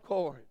in one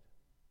accord.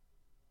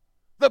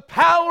 The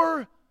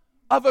power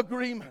of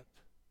agreement.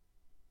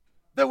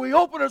 That we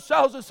open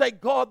ourselves and say,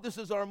 God, this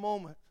is our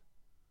moment.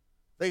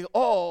 They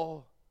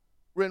all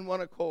were in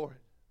one accord.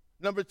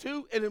 Number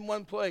two, and in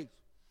one place.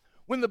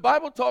 When the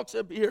Bible talks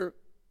up here,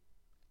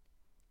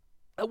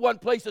 at one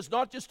place, it's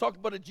not just talking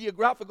about a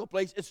geographical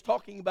place, it's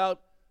talking about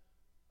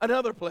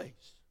another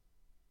place.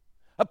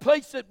 A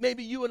place that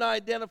maybe you and I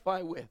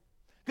identify with.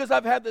 Because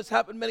I've had this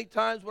happen many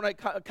times when I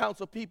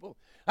counsel people.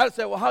 I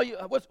say, well,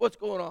 what's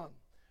going on?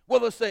 Well,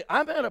 they'll say,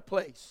 I'm at a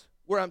place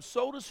where I'm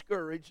so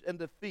discouraged and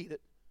defeated,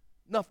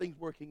 nothing's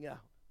working out.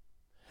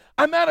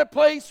 I'm at a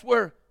place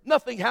where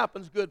nothing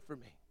happens good for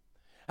me.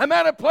 I'm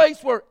at a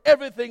place where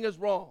everything is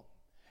wrong.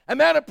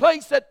 I'm at a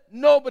place that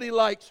nobody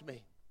likes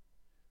me.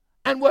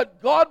 And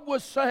what God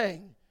was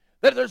saying,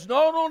 that there's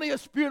not only a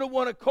spirit of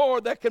one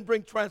accord that can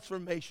bring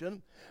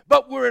transformation,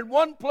 but we're in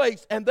one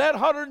place, and that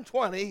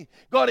 120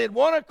 got in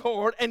one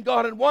accord and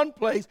got in one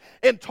place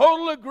in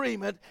total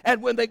agreement,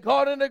 and when they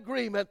got in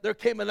agreement, there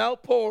came an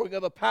outpouring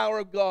of the power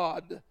of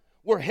God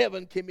where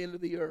heaven came into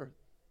the earth.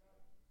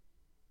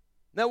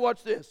 Now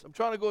watch this. I'm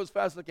trying to go as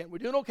fast as I can. We're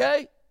doing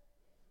okay?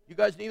 You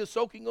guys need a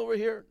soaking over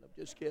here? I'm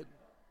just kidding.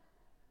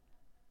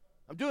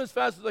 I'm doing as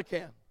fast as I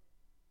can.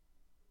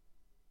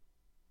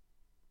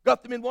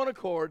 Got them in one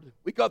accord.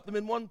 We got them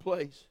in one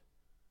place.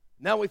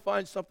 Now we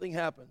find something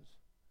happens.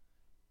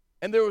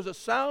 And there was a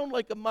sound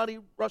like a mighty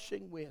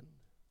rushing wind.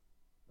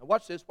 Now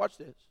watch this, watch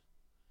this.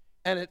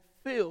 And it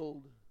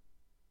filled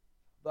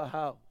the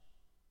house.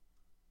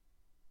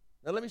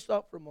 Now let me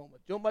stop for a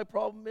moment. Do you know what my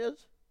problem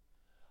is?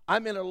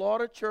 I'm in a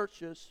lot of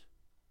churches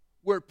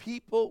where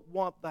people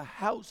want the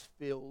house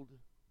filled,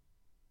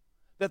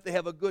 that they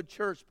have a good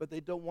church, but they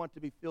don't want to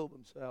be filled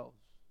themselves.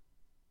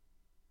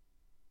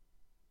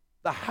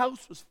 The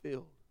house was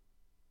filled.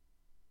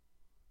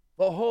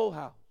 The whole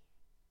house.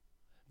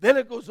 Then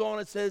it goes on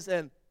and says,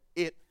 and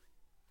it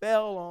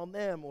fell on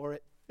them, or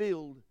it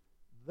filled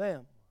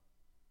them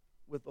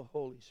with the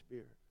Holy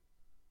Spirit.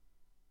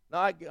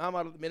 Now, I'm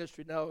out of the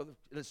ministry now,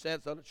 in a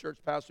sense, out of church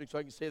pastoring, so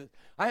I can say this.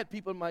 I had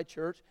people in my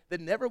church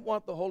that never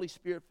want the Holy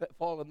Spirit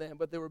fall on them,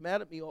 but they were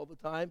mad at me all the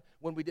time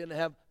when we didn't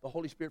have the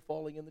Holy Spirit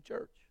falling in the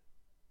church.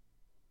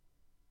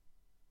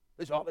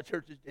 They said, oh, the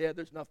church is dead,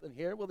 there's nothing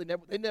here. Well,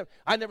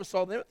 I never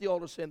saw them at the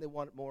altar saying they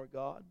wanted more of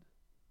God.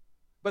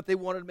 But they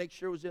wanted to make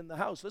sure it was in the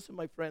house. Listen,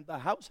 my friend, the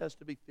house has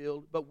to be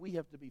filled, but we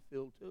have to be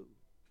filled too.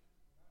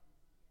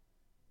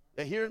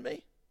 You hearing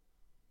me?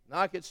 Now,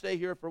 I could stay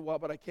here for a while,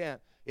 but I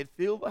can't. It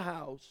filled the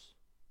house,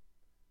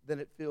 then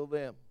it filled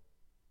them.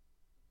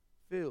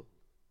 Fill.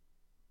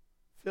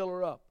 Fill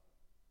her up.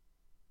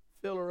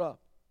 Fill her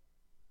up.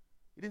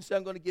 He didn't say,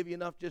 I'm going to give you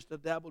enough just to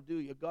dabble do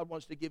you. God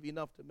wants to give you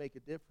enough to make a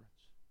difference.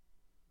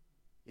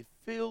 It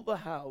filled the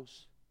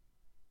house,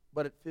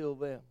 but it filled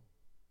them.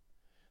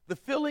 The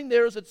filling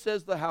there, as it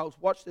says the house,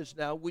 watch this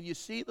now. When you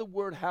see the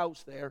word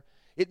house there,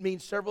 it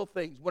means several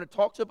things. When it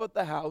talks about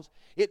the house,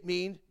 it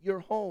means your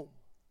home.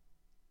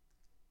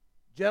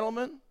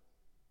 Gentlemen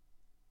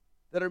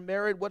that are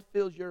married, what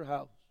fills your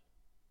house?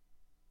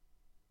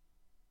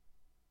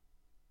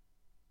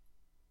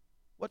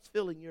 What's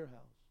filling your house?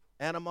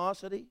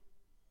 animosity,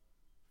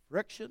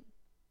 friction,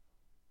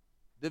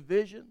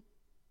 division?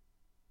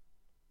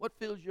 What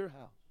fills your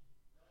house?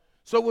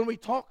 So when we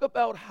talk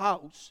about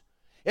house,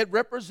 it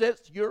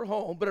represents your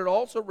home, but it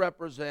also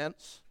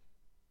represents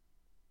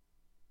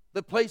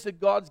the place that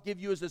God's give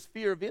you as a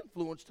sphere of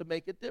influence to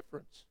make a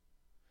difference.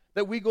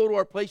 That we go to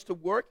our place to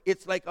work,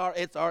 it's like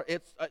it's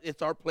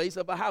our place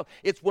of a house.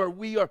 It's where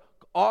we are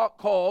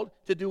called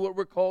to do what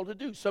we're called to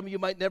do. Some of you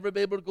might never be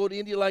able to go to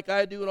India like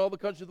I do in all the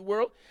countries of the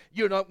world.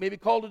 You're not maybe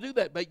called to do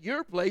that. But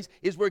your place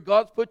is where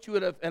God's put you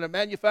in a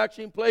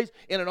manufacturing place,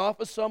 in an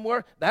office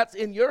somewhere. That's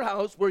in your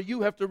house where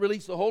you have to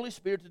release the Holy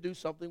Spirit to do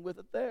something with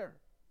it there.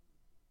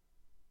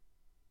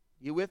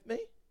 You with me?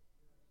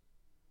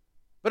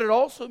 But it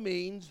also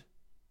means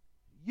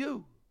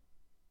you're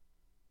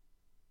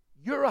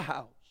a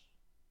house.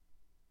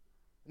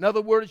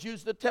 Another word is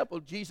used in the temple.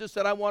 Jesus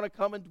said, I want to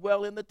come and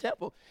dwell in the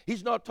temple.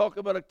 He's not talking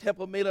about a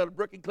temple made out of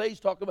brick and clay. He's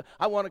talking about,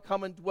 I want to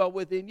come and dwell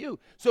within you.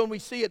 So when we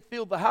see it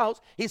fill the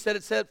house, he said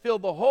it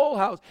filled the whole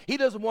house. He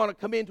doesn't want to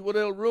come into a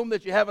little room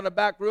that you have in a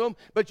back room,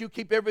 but you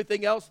keep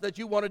everything else that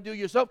you want to do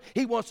yourself.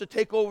 He wants to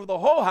take over the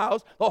whole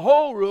house, the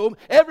whole room,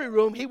 every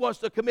room. He wants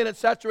to come in and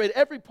saturate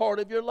every part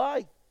of your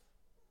life.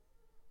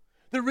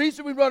 The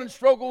reason we run and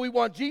struggle, we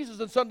want Jesus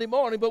on Sunday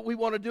morning, but we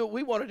want to do what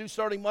we want to do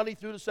starting Monday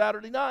through to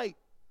Saturday night.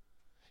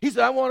 He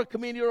said, I want to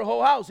come into your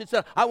whole house. He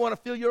said, I want to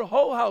fill your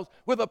whole house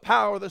with the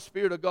power of the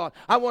Spirit of God.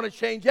 I want to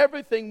change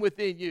everything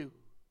within you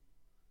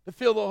to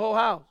fill the whole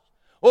house.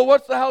 Well,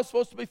 what's the house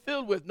supposed to be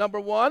filled with?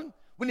 Number one,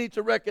 we need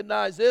to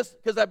recognize this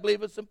because I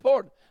believe it's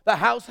important. The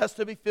house has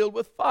to be filled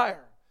with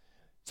fire.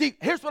 See,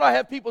 here's what I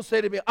have people say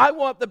to me. I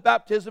want the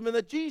baptism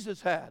that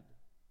Jesus had.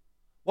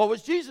 What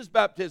was Jesus'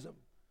 baptism?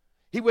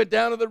 He went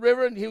down to the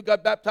river and he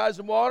got baptized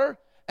in water,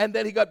 and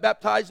then he got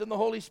baptized in the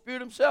Holy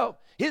Spirit himself.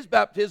 His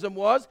baptism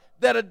was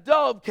that a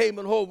dove came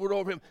and hovered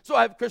over him. So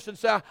I have Christians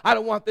say, I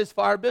don't want this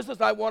fire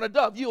business, I want a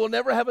dove. You will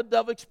never have a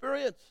dove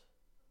experience.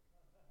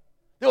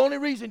 The only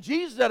reason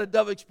Jesus had a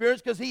dove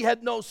experience because he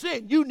had no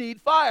sin. You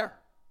need fire.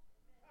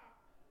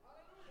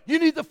 You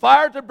need the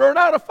fire to burn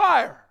out a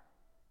fire.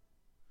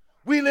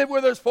 We live where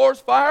there's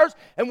forest fires,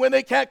 and when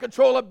they can't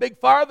control a big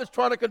fire that's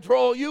trying to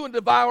control you and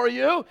devour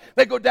you,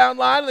 they go down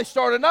line and they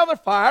start another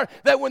fire.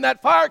 That when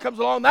that fire comes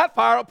along, that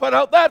fire will put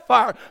out that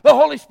fire. The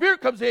Holy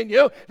Spirit comes in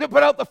you to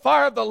put out the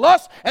fire of the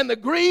lust and the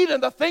greed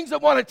and the things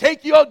that want to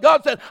take you out.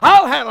 God said,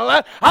 I'll handle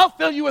that. I'll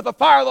fill you with the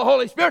fire of the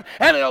Holy Spirit,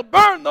 and it'll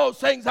burn those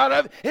things out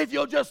of you if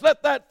you'll just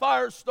let that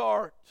fire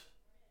start.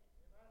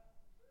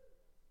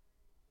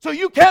 So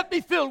you can't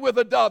be filled with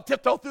a dove.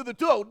 Tiptoe through the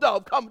door,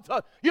 dove, come.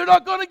 You're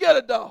not going to get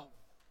a dove.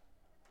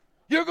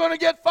 You're going to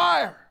get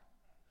fire.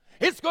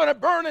 It's going to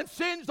burn and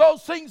singe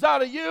those things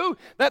out of you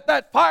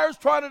that fire's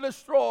trying to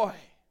destroy.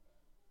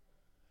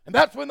 And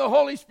that's when the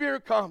Holy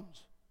Spirit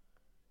comes.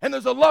 And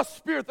there's a lust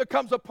spirit that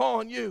comes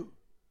upon you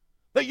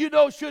that you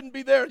know shouldn't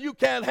be there. You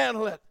can't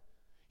handle it.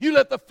 You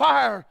let the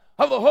fire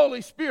of the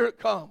Holy Spirit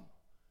come.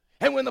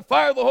 And when the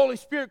fire of the Holy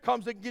Spirit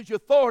comes, it gives you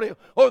authority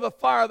over the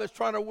fire that's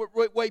trying to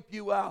wipe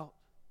you out.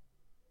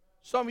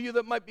 Some of you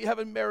that might be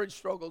having marriage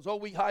struggles,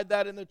 we hide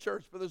that in the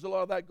church, but there's a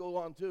lot of that goes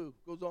on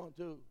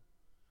too.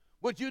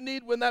 What you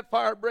need when that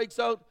fire breaks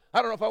out, I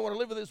don't know if I want to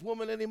live with this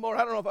woman anymore. I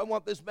don't know if I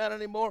want this man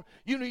anymore.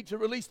 You need to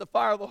release the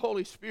fire of the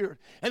Holy Spirit.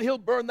 And he'll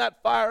burn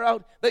that fire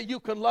out that you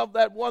can love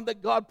that one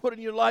that God put in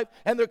your life.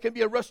 And there can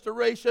be a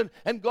restoration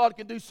and God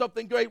can do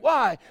something great.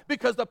 Why?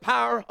 Because the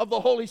power of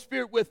the Holy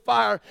Spirit with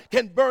fire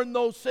can burn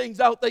those things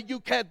out that you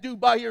can't do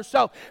by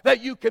yourself.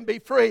 That you can be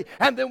free.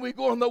 And then we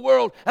go in the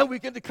world and we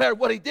can declare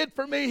what he did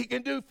for me, he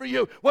can do for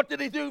you. What did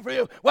he do for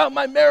you? Well,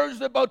 my marriage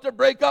is about to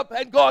break up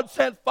and God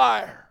sent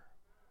fire.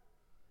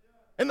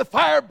 And the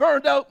fire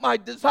burned out my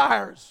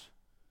desires.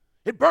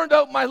 It burned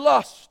out my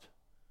lust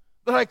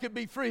that I could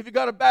be free. If you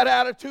got a bad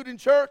attitude in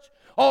church,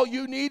 all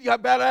you need, you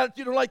have a bad attitude,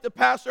 you don't like the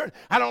pastor,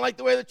 I don't like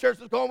the way the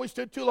church is going, we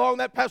stood too long,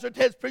 that pastor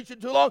Ted's preaching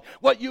too long.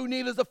 What you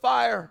need is a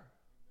fire.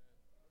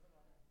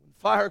 When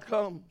fire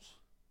comes,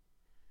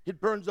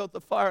 it burns out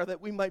the fire that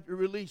we might be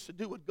released to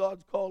do what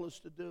God's called us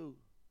to do.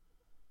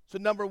 So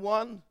number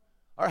one,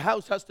 our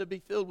house has to be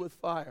filled with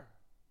fire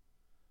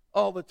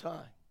all the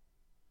time.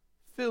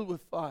 Filled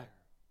with fire.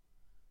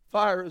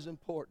 Fire is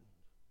important.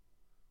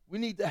 We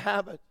need to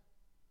have it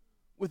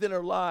within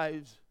our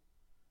lives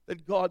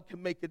that God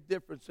can make a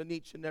difference in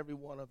each and every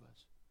one of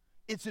us.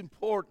 It's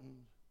important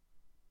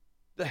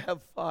to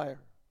have fire.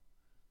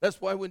 That's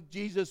why when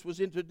Jesus was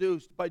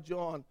introduced by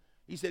John,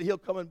 he said he'll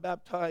come and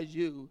baptize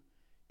you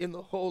in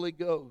the Holy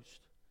Ghost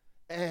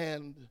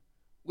and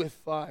with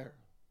fire.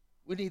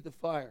 We need the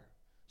fire.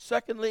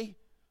 Secondly,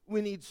 we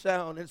need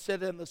sound. It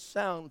said, and the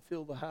sound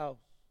filled the house.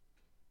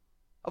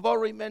 I've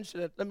already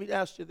mentioned it. Let me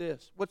ask you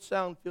this. What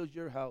sound fills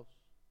your house?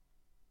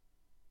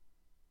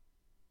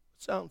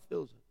 What sound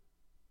fills it?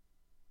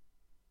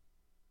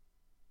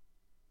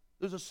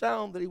 There's a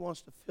sound that he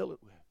wants to fill it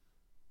with.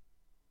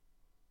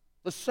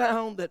 The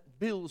sound that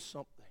builds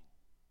something.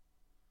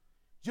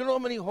 Do you know how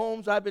many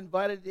homes I've been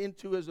invited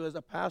into as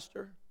a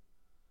pastor?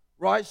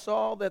 Where I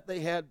saw that they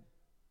had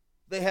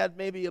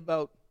maybe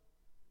about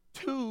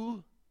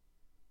 2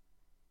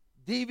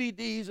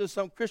 DVDs of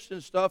some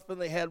Christian stuff,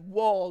 and they had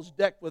walls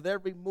decked with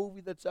every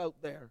movie that's out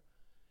there.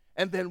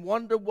 And then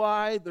wonder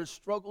why there's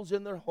struggles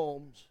in their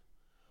homes.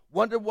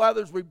 Wonder why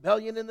there's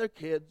rebellion in their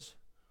kids.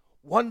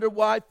 Wonder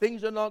why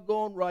things are not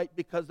going right,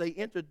 because they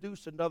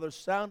introduced another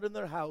sound in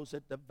their house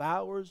that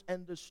devours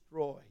and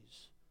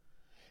destroys.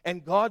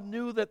 And God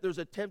knew that there's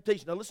a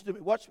temptation. Now listen to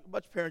me. Watch,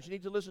 parents, you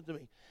need to listen to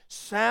me.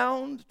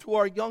 Sound to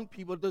our young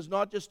people does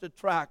not just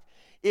attract.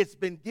 It's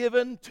been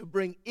given to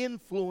bring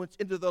influence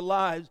into the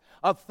lives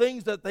of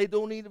things that they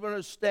don't even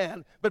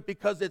understand. But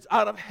because it's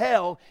out of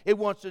hell, it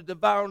wants to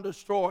devour and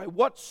destroy.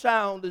 What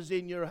sound is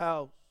in your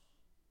house?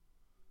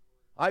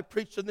 I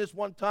preached on this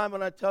one time,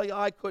 and I tell you,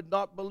 I could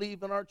not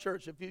believe in our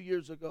church a few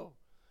years ago.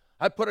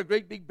 I put a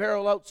great big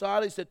barrel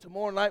outside. I said,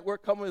 tomorrow night we're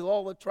coming with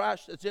all the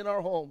trash that's in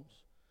our homes.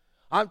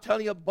 I'm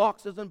telling you,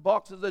 boxes and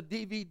boxes of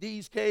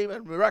DVDs came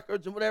and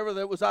records and whatever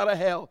that was out of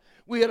hell.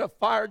 We had a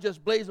fire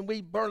just blazing.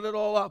 We burned it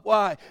all up.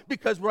 Why?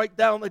 Because right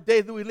down the day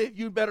that we live,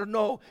 you better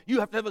know you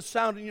have to have a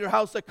sound in your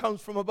house that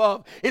comes from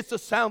above. It's a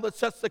sound that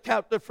sets the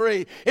captive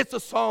free. It's a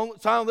sound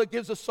that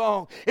gives a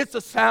song. It's a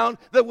sound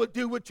that will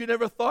do what you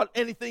never thought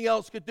anything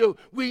else could do.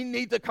 We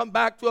need to come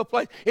back to a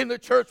place. In the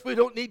church, we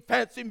don't need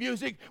fancy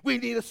music. We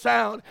need a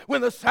sound. When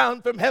the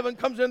sound from heaven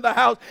comes into the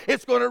house,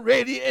 it's going to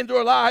radiate into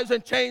our lives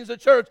and change the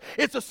church.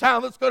 It's a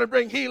sound that's going to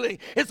bring healing.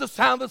 It's a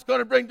sound that's going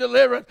to bring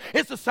deliverance.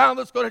 It's a sound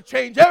that's going to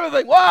change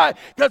everything. Why?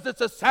 Because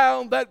it's a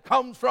sound that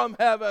comes from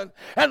heaven.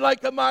 And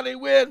like a mighty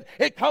wind,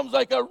 it comes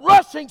like a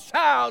rushing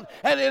sound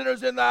and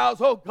enters in the house.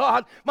 Oh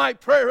God, my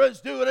prayer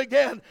is do it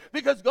again.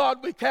 Because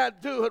God, we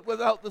can't do it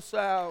without the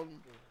sound.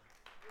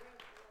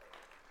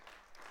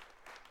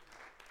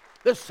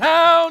 The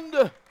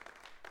sound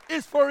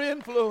is for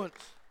influence.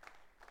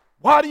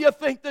 Why do you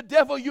think the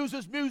devil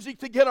uses music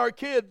to get our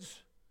kids?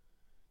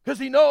 Because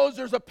he knows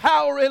there's a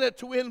power in it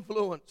to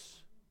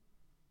influence.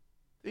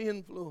 The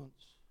influence.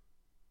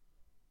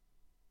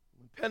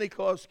 When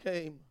Pentecost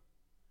came,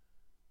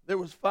 there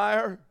was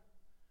fire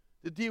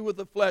to deal with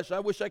the flesh. I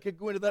wish I could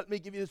go into that. Let me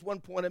give you this one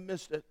point. I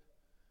missed it.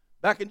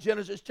 Back in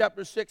Genesis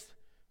chapter 6,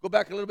 go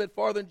back a little bit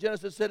farther in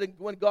Genesis, said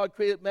when God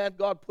created man,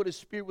 God put his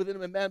spirit within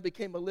him and man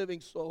became a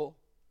living soul.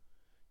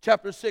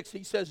 Chapter 6,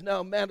 he says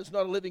now man is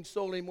not a living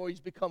soul anymore. He's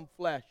become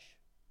flesh.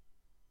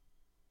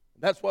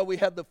 And that's why we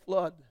had the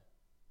flood.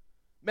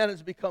 Man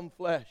has become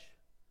flesh.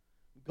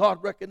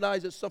 God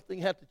recognized that something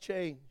had to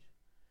change.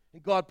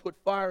 And God put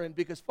fire in,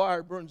 because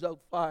fire burns out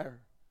fire.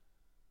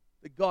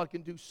 That God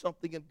can do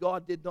something, and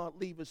God did not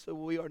leave us so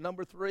we are.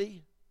 Number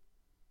 3,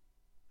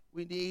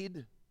 we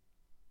need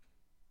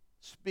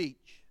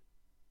speech.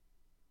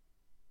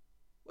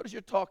 What does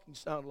your talking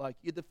sound like?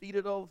 You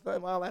defeated all the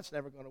time? Well, that's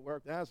never going to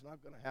work. That's not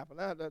going to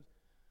happen.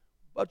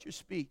 But your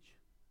speech.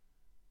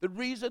 The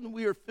reason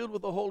we are filled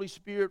with the Holy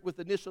Spirit with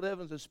initial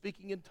evidence of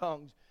speaking in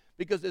tongues,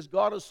 because this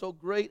God is so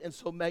great and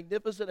so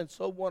magnificent and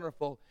so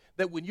wonderful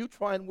that when you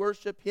try and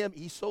worship Him,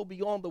 He's so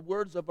beyond the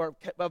words of our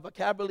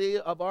vocabulary,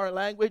 of our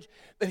language,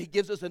 that He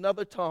gives us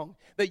another tongue.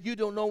 That you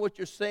don't know what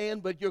you're saying,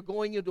 but you're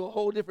going into a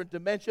whole different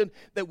dimension.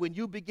 That when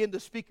you begin to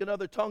speak in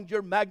other tongues,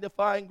 you're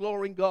magnifying,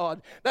 glorying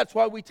God. That's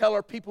why we tell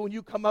our people, when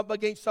you come up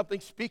against something,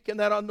 speak in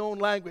that unknown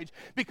language.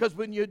 Because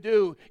when you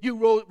do,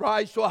 you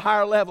rise to a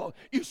higher level.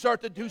 You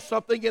start to do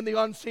something in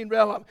the unseen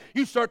realm.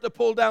 You start to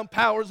pull down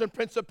powers and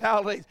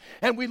principalities.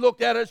 And we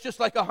looked at it as just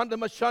like a Honda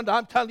Mashunda.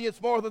 I'm telling you,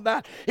 it's more than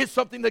that. It's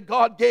something that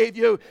God gave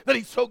you, that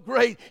He's so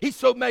great, He's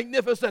so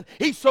magnificent,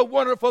 He's so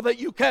wonderful that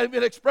you can't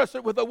even express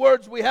it with the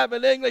words we have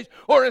in English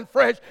or in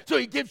French. So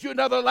He gives you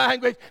another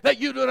language that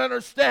you don't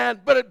understand,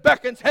 but it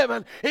beckons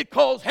heaven. It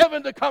calls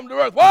heaven to come to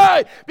earth.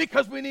 Why?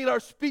 Because we need our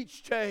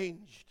speech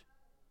changed.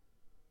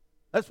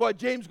 That's why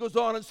James goes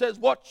on and says,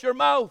 watch your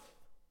mouth.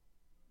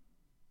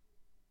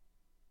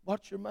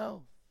 Watch your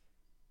mouth.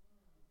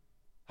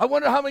 I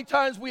wonder how many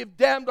times we have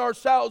damned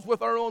ourselves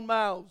with our own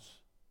mouths.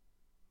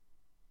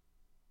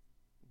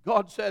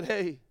 God said,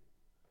 hey,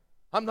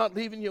 I'm not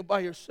leaving you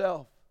by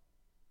yourself.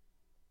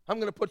 I'm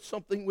going to put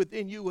something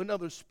within you,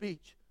 another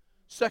speech.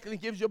 Secondly,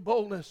 it gives you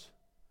boldness.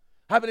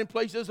 I've been in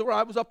places where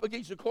I was up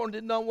against the corner and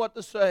didn't know what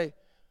to say.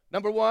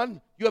 Number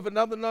 1, you have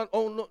another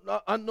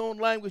unknown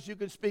language you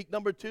can speak.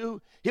 Number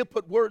 2, He'll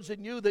put words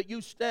in you that you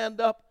stand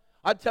up.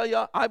 I tell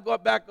you, I've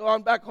gone back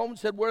home and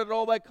said, where did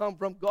all that come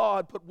from?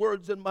 God put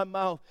words in my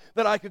mouth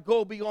that I could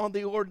go beyond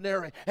the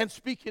ordinary and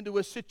speak into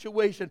a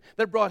situation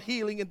that brought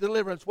healing and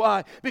deliverance.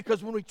 Why?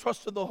 Because when we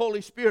trust in the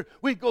Holy Spirit,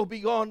 we go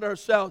beyond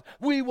ourselves.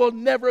 We will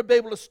never be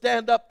able to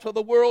stand up to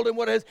the world and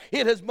what it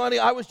has money.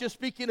 I was just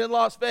speaking in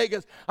Las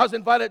Vegas. I was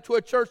invited to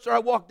a church there. I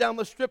walked down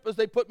the strip as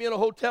they put me in a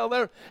hotel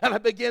there, and I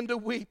began to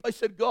weep. I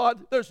said,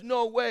 God, there's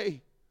no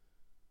way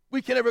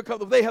we can ever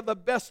come. They have the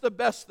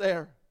best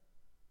there.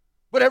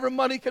 Whatever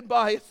money can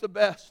buy, it's the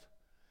best.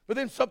 But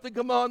then something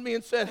come on me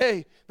and said,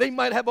 hey, they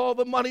might have all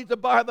the money to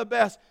buy the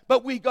best,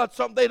 but we got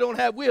something they don't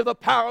have. We have the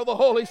power of the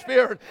Holy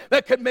Spirit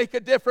that can make a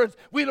difference.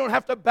 We don't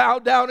have to bow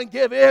down and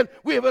give in.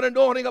 We have an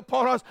anointing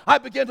upon us. I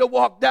begin to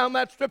walk down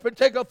that strip and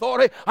take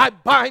authority. I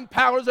bind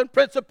powers and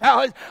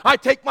principalities. I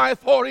take my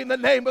authority in the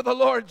name of the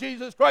Lord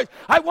Jesus Christ.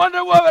 I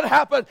wonder what would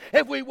happen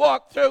if we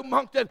walked through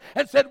Moncton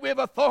and said we have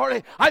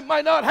authority. I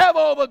might not have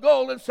all the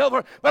gold and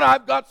silver, but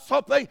I've got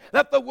something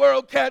that the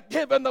world can't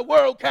give and the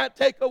world can't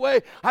take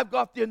away. I've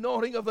got the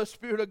anointing of the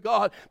Spirit of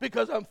God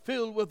because I'm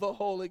filled with the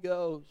Holy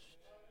Ghost.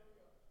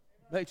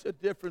 Makes a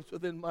difference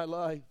within my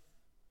life.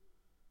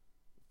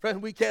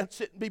 Friend, we can't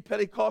sit and be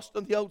Pentecost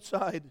on the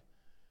outside,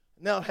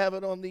 now have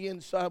it on the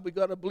inside. We've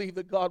got to believe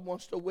that God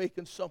wants to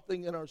awaken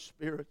something in our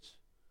spirits.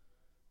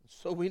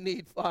 So we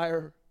need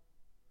fire.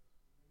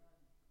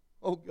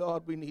 Oh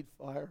God, we need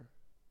fire.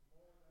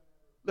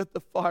 Let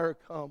the fire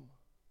come.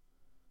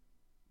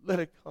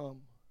 Let it come.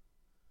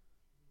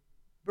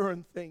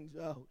 Burn things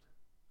out.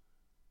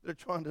 They're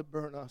trying to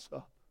burn us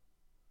up,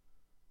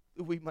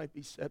 that we might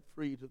be set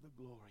free to the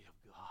glory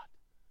of God,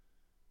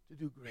 to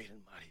do great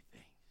and mighty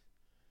things.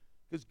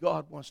 Because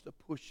God wants to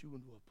push you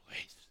into a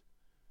place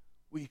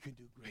where you can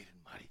do great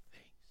and mighty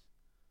things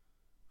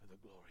for the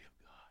glory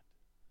of God.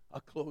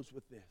 I'll close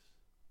with this.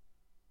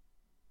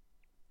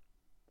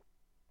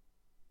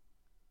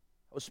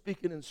 I was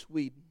speaking in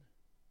Sweden.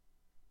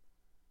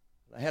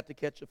 I had to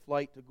catch a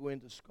flight to go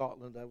into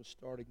Scotland. I was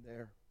starting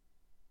there.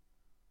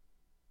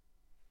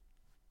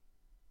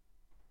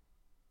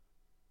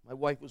 My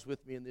wife was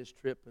with me in this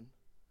trip, and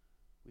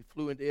we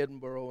flew into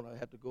Edinburgh, and I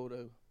had to go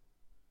to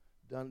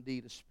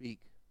Dundee to speak.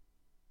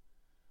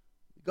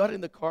 We got in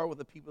the car with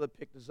the people that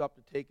picked us up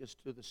to take us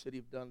to the city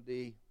of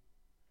Dundee.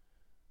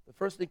 The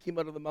first thing came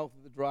out of the mouth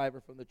of the driver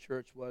from the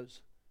church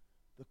was,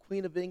 the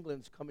Queen of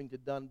England's coming to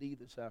Dundee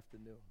this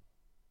afternoon.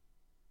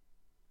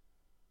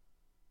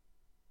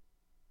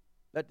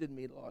 That didn't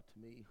mean a lot to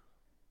me.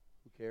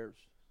 Who cares?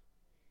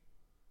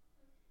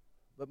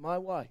 But my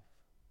wife,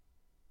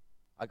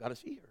 I got to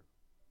see her.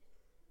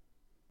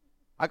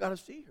 I got to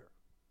see her.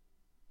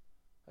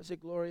 I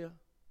said, Gloria,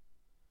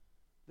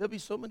 there'll be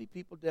so many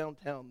people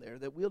downtown there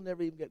that we'll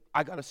never even get.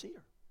 I got to see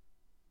her.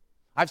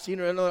 I've seen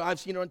her on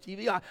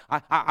TV.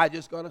 I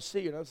just got to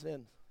see her. And I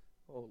said,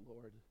 oh,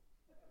 Lord.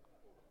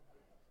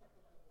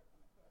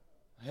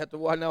 I had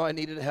to, now I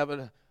needed to have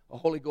a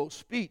Holy Ghost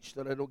speech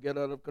that I don't get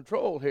out of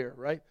control here,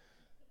 right?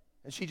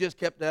 And she just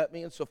kept at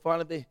me. And so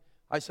finally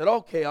I said,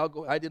 okay, I'll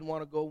go. I didn't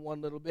want to go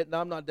one little bit.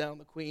 Now, I'm not down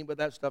the Queen, but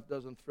that stuff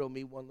doesn't thrill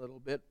me one little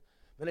bit.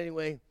 But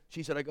anyway,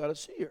 she said, I got to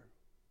see her.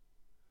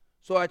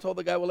 So I told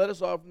the guy, well, let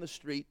us off in the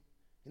street.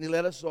 And he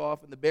let us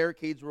off, and the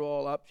barricades were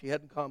all up. She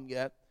hadn't come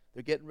yet.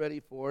 They're getting ready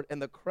for it.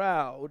 And the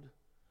crowd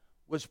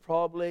was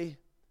probably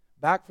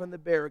back from the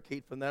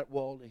barricade from that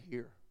wall to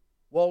here.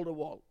 Wall to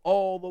wall.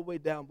 All the way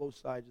down both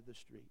sides of the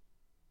street.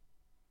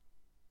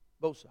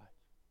 Both sides.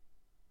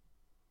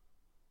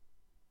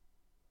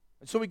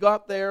 And so we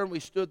got there, and we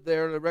stood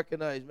there, and I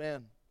recognized,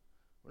 man,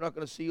 we're not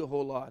going to see a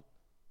whole lot.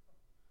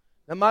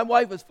 Now, my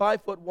wife is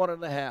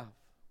 5'1.5".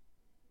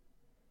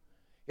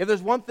 If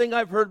there's one thing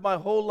I've heard my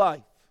whole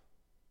life,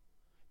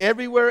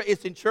 everywhere,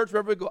 it's in church,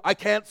 wherever we go, I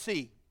can't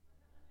see.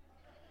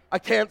 I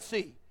can't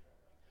see.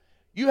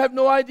 You have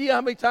no idea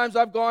how many times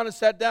I've gone and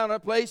sat down in a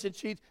place and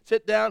she'd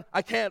sit down,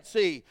 I can't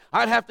see.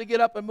 I'd have to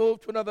get up and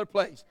move to another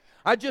place.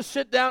 I just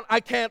sit down,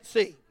 I can't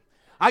see.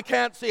 I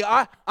can't see.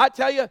 I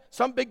tell you,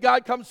 some big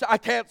guy comes, I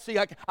can't see.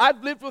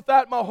 I've lived with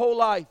that my whole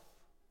life.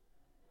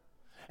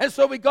 And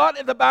so we got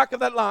in the back of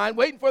that line,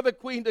 waiting for the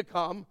Queen to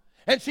come,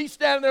 and she's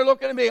standing there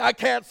looking at me. I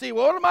can't see.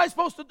 Well, what am I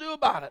supposed to do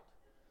about it?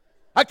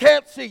 I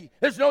can't see.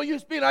 There's no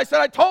use being. I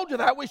said, I told you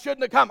that. We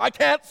shouldn't have come. I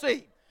can't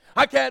see.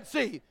 I can't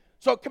see.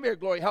 So come here,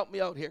 Glory. Help me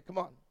out here. Come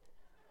on.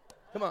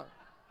 Come on.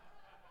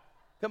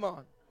 Come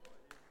on.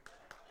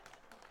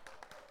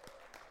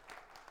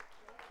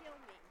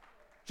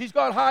 She's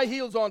got high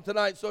heels on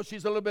tonight, so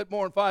she's a little bit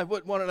more than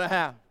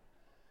 5'1.5".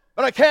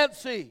 But I can't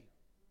see.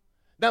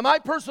 Now, my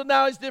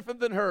personality is different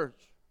than hers.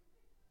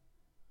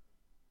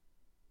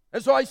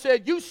 And so I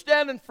said, you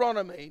stand in front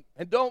of me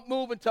and don't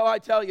move until I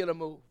tell you to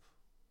move.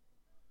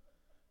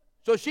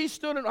 So she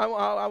stood in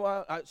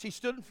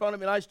front of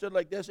me, and I stood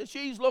like this. And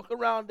she's looking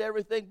around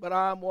everything, but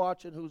I'm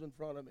watching who's in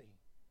front of me.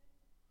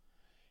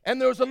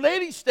 And there was a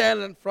lady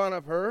standing in front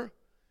of her.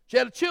 She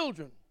had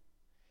children.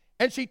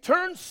 And she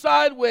turned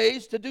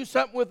sideways to do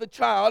something with the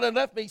child and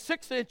left me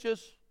 6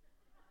 inches,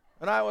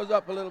 and I was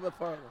up a little bit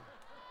farther.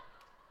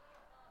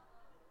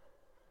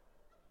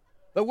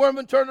 The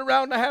woman turned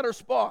around and I had her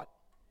spot.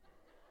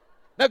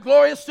 Now,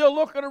 Gloria's still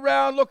looking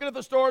around, looking at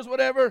the stores,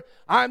 whatever.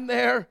 I'm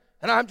there,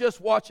 and I'm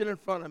just watching in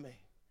front of me.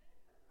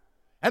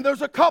 And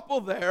there's a couple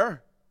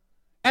there,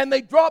 and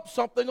they dropped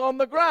something on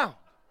the ground.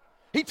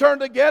 He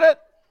turned to get it.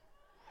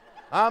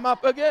 I'm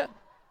up again.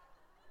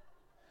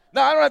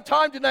 Now, I don't have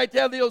time tonight to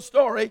tell the old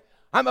story.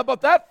 I'm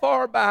about that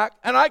far back,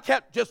 and I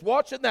kept just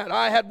watching that.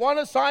 I had one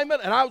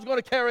assignment, and I was going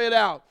to carry it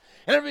out.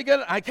 And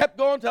I kept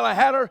going until I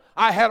had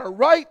her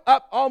right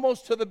up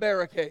almost to the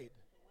barricade.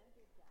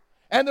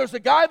 And there's a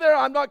guy there,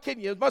 I'm not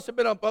kidding you, it must have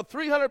been about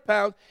 300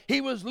 pounds. He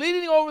was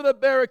leaning over the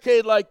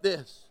barricade like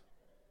this.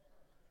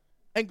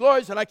 And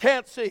Gloria said, I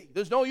can't see.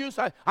 There's no use.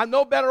 I'm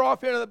no better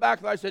off here in the back.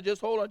 And I said,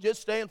 just hold on,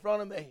 just stay in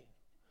front of me.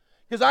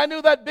 Because I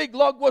knew that big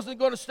lug wasn't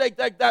going to stay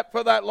like that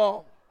for that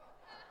long.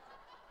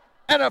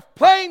 And a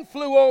plane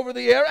flew over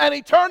the air, and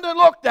he turned and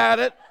looked at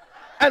it,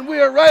 and we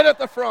were right at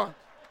the front.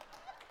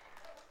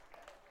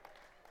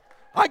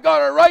 I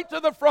got her right to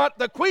the front.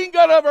 The queen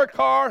got out of her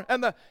car,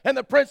 and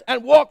the prince,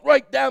 and walked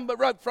right down the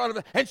right front of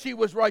it, and she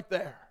was right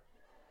there.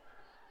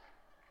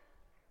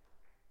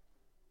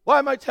 Why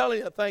am I telling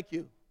you? Thank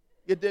you.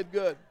 You did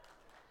good.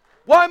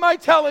 Why am I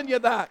telling you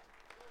that?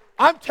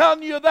 I'm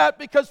telling you that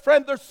because,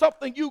 friend, there's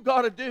something you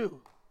got to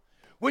do.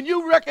 When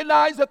you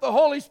recognize that the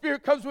Holy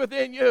Spirit comes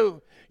within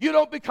you, you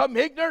don't become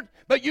ignorant,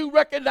 but you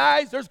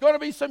recognize there's going to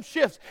be some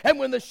shifts. And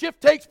when the shift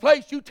takes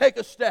place, you take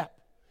a step.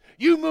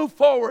 You move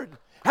forward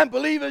and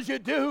believe as you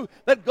do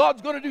that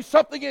God's going to do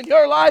something in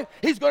your life.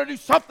 He's going to do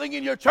something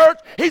in your church.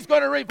 He's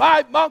going to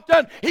revive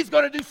Moncton. He's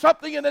going to do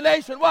something in the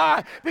nation.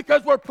 Why?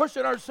 Because we're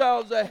pushing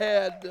ourselves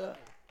ahead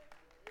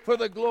for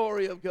the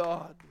glory of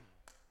God.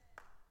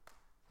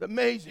 It's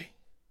amazing.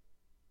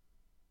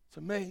 It's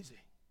amazing.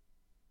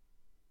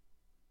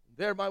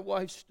 There my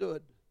wife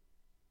stood.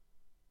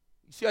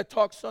 You see, I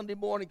talked Sunday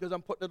morning because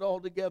I'm putting it all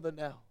together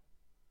now.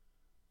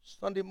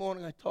 Sunday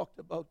morning I talked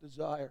about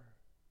desire.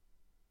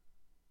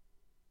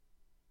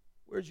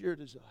 Where's your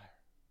desire?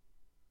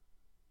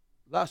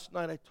 Last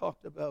night I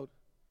talked about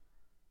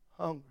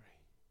hungry.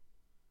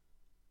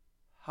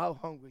 How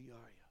hungry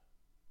are you?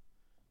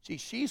 See,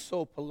 she's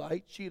so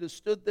polite, she'd have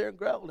stood there and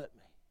growled at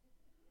me.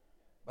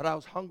 But I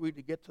was hungry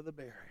to get to the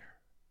barrier.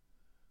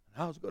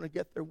 And I was going to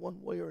get there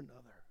one way or another,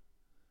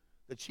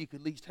 that she could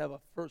at least have a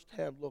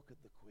first-hand look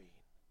at the queen.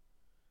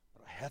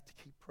 But I had to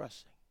keep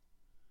pressing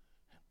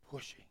and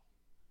pushing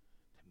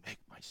to make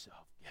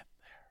myself get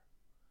there.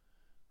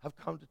 I've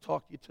come to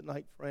talk to you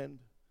tonight, friend.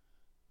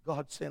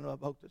 God said, I'm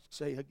about to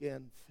say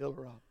again, fill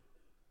her up.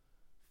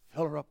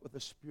 Fill her up with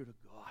the Spirit of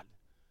God.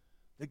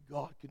 That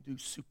God can do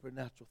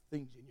supernatural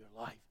things in your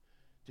life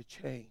to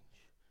change,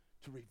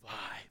 to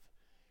revive,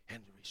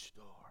 and to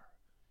restore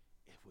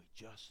if we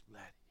just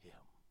let Him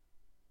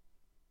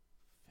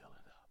fill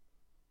it up.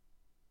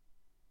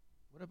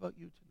 What about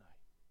you tonight?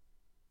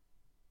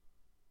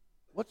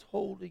 What's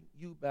holding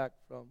you back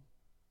from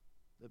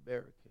the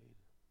barricade?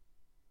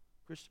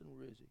 Christian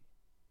Rizzi.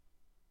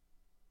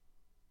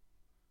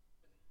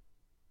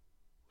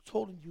 What's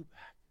holding you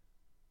back?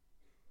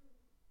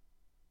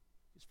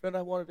 Because, friend,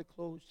 I wanted to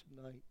close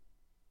tonight.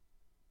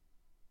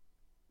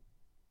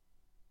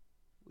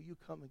 Will you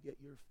come and get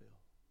your fill?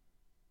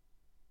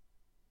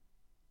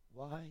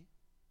 Why?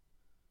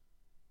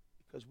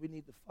 Because we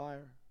need the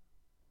fire.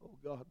 Oh,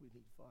 God, we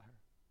need fire.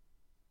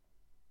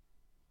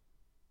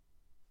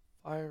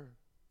 Fire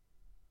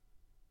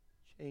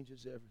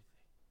changes everything.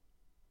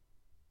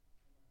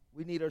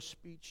 We need our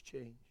speech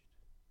changed.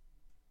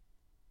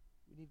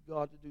 We need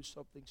God to do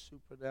something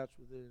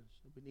supernatural within us.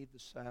 And we need the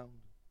sound.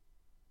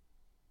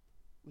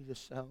 We need a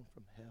sound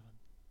from heaven.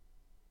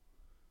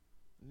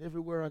 And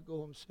everywhere I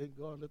go, I'm saying,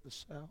 God, let the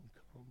sound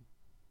come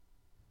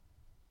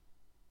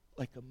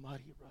like a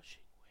mighty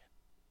rushing wind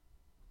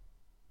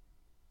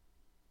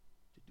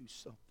to do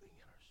something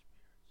in our spirits.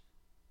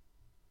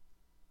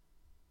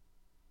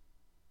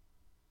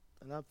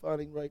 And I'm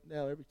finding right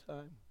now, every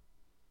time,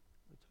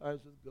 the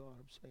times with God,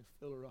 I'm saying,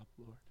 fill her up,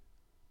 Lord.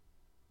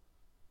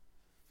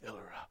 Fill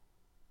her up.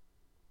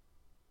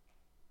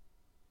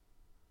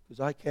 Because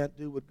I can't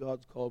do what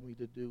God's called me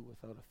to do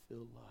without a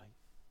filled life.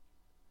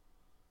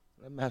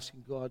 And I'm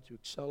asking God to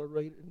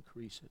accelerate and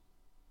increase it.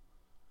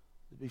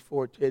 That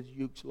before Ted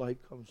Hughes' life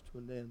comes to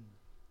an end,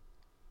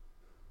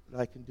 that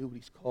I can do what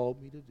He's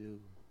called me to do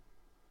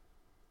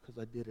because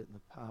I did it in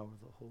the power of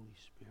the Holy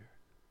Spirit.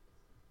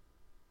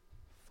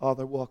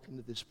 Father, walk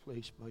into this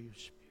place by your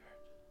Spirit.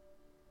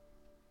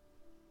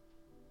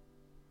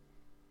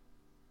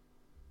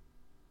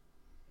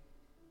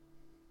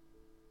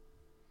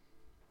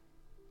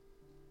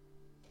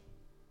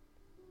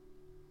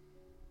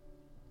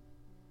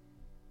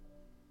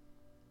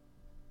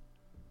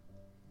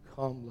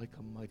 Come like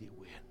a mighty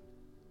wind.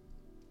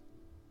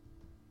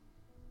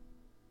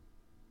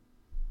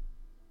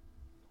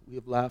 We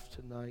have laughed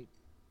tonight.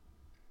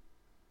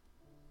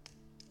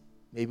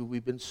 Maybe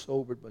we've been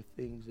sobered by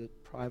things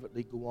that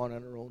privately go on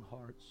in our own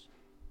hearts.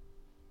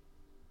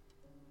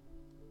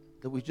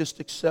 That we just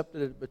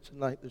accepted it, but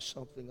tonight there's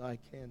something I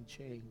can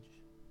change.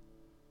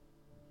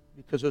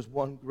 Because there's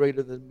one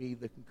greater than me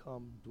that can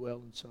come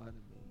dwell inside of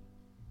me.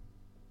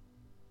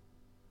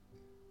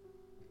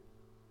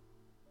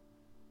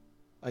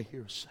 I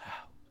hear a sound.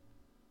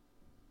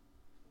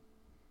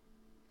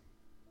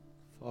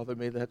 Father,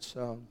 may that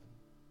sound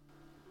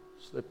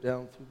slip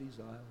down through these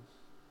aisles,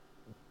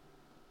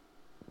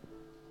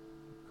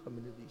 come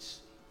into these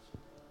seats.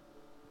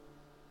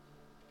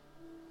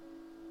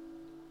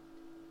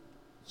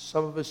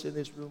 Some of us in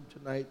this room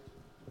tonight,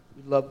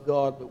 we love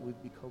God, but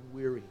we've become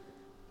weary.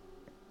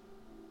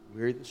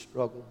 Weary of the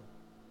struggle.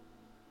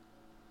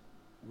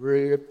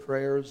 Weary of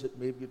prayers that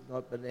maybe have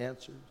not been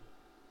answered.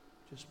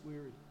 Just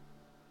weary.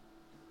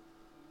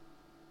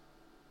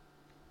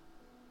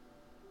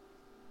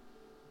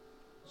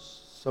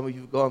 Some of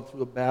you have gone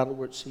through a battle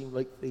where it seemed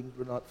like things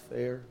were not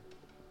fair.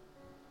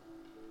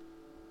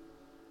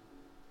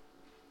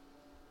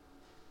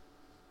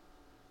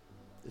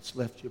 It's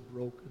left you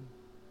broken.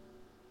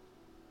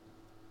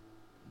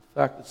 In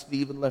fact, it's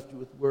even left you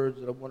with words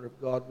that I wonder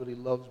if God really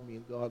loves me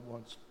and God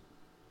wants to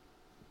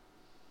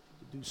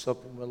do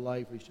something in my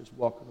life, or He's just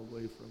walking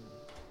away from me.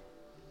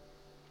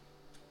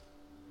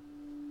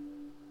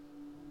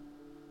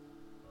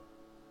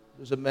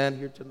 There's a man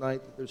here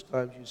tonight that there's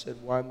times you said,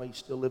 why am I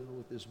still living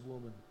with this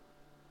woman?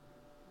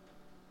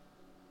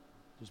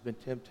 There's been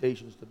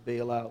temptations to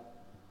bail out.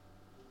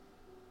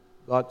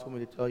 God told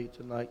me to tell you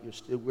tonight you're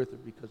still with her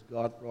because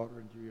God brought her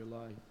into your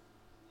life.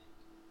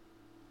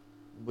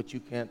 And what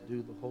you can't do,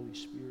 the Holy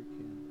Spirit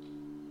can.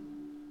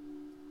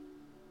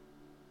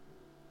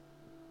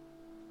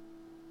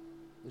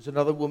 There's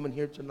another woman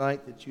here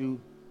tonight that you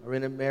are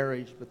in a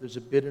marriage, but there's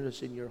a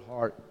bitterness in your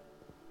heart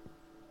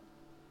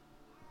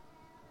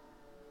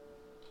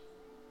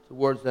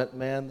towards that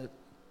man that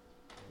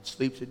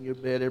sleeps in your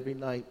bed every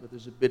night, but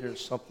there's a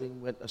bitterness.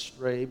 Something went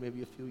astray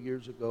maybe a few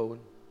years ago,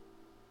 and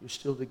you're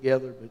still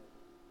together, but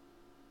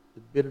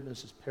the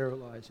bitterness is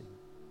paralyzing.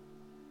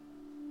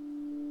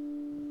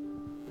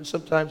 There's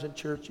sometimes in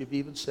church you've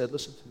even said,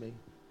 listen to me,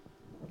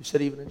 you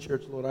said even in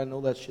church, Lord, I know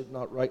that shit's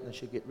not right and I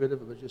should get rid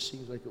of it, but it just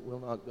seems like it will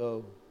not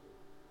go.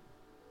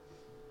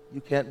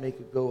 You can't make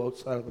it go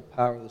outside of the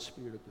power of the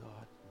Spirit of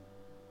God.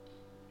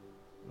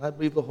 And I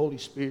believe the Holy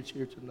Spirit's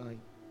here tonight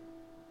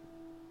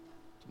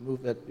to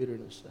move that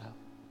bitterness out.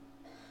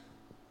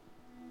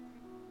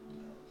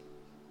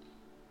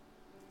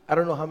 I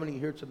don't know how many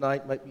here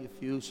tonight, might be a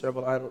few,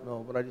 several, I don't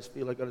know, but I just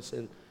feel like I got to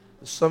say,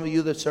 there's some of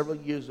you that several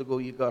years ago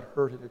you got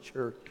hurt in a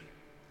church.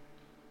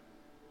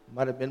 It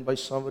might have been by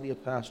somebody, a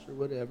pastor,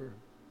 whatever.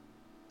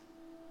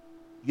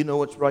 You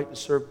know it's right to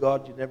serve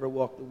God, you never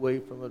walked away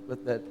from it,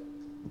 but that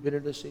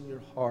bitterness in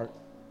your heart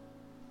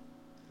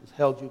has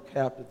held you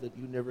captive that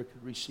you never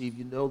could receive.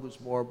 You know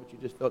there's more, but you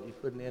just felt you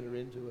couldn't enter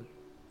into it.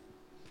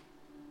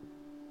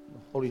 The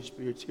Holy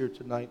Spirit's here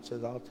tonight and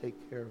says, I'll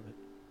take care of it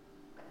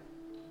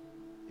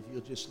if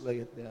you'll just lay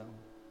it down.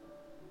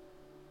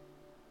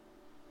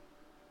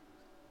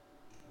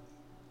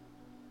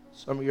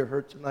 Some of you are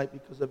hurt tonight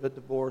because of a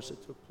divorce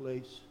that took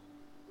place.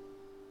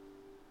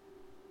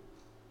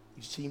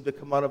 You seem to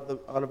come out of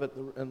it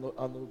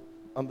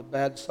on the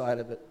bad side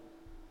of it.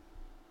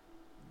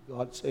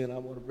 God's saying, I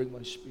want to bring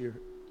my Spirit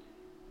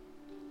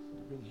to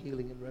bring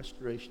healing and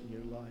restoration in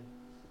your life.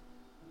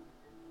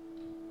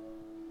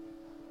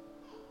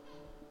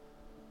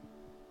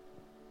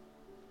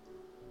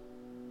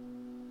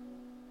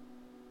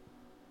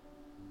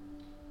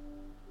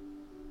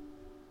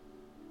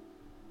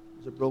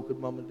 There's a broken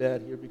mom and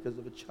dad here because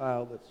of a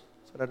child that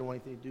said, I don't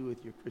want anything to do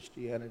with your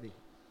Christianity.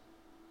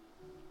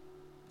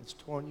 It's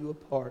torn you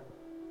apart.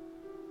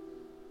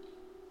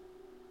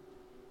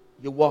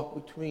 You walk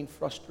between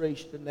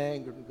frustration and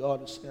anger, and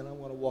God is saying, I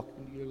want to walk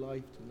into your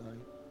life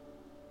tonight.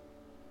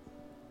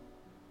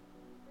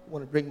 I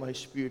want to bring my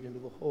Spirit into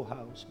the whole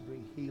house and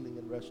bring healing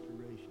and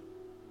restoration.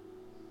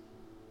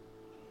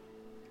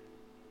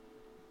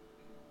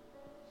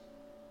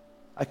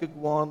 I could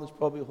go on. There's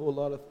probably a whole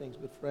lot of things,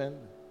 but friend,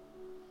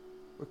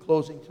 we're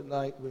closing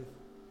tonight with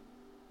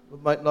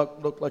what might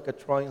not look like a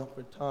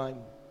triumphant time,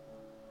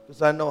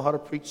 because I know how to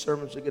preach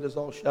sermons that get us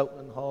all shouting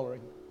and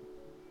hollering.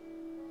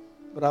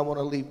 But I want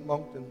to leave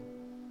Moncton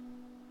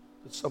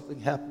that something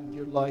happened in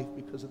your life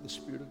because of the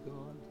Spirit of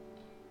God.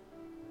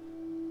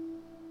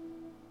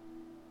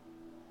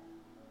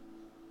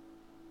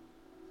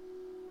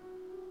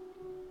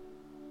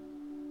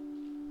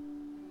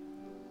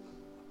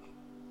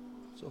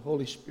 So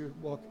Holy Spirit,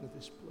 walk into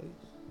this place.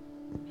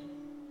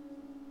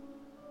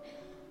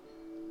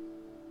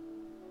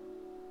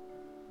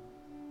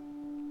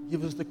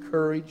 Give us the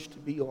courage to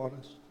be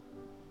honest.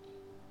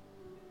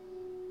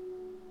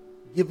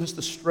 Give us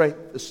the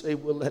strength to say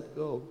we'll let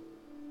go.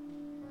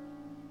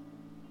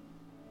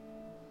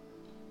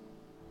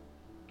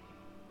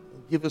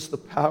 And give us the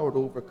power to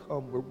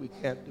overcome where we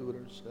can't do it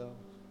ourselves.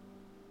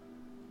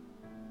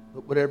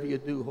 But whatever you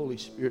do, Holy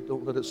Spirit,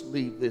 don't let us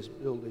leave this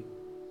building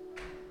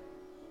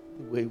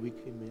the way we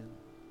came in.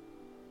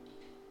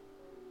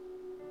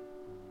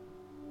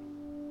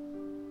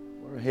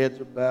 Our heads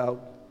are bowed.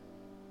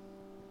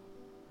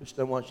 Just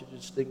I want you to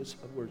just sing us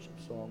a worship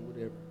song,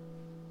 whatever.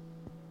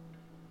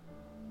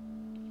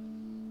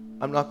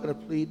 I'm not going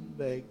to plead and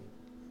beg.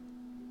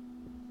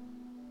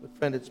 But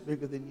friend, it's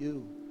bigger than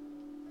you.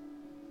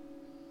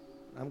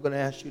 I'm going to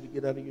ask you to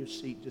get out of your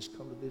seat. Just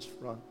come to this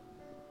front.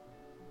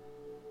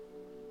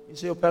 You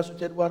say, oh, Pastor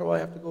Ted, why do I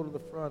have to go to the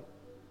front?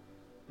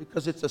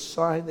 Because it's a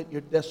sign that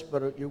you're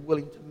desperate, you're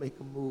willing to make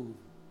a move.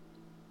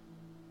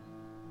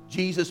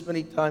 Jesus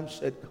many times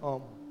said,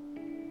 come.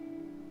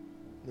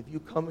 And if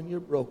you come in your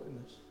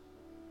brokenness,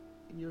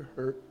 in your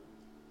hurt,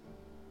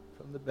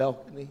 from the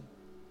balcony,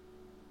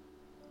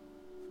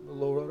 from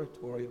the lower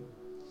auditorium,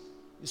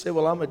 You say,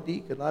 well, I'm a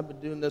deacon. I've been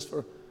doing this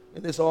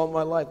in this all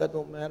my life. That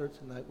don't matter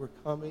tonight. We're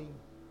coming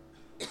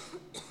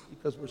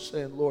because we're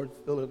saying, Lord,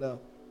 fill it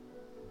up.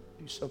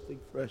 Do something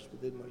fresh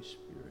within my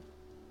spirit.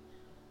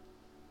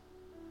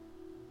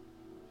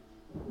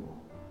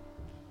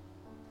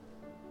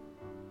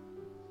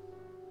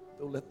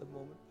 Don't let the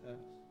moment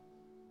pass.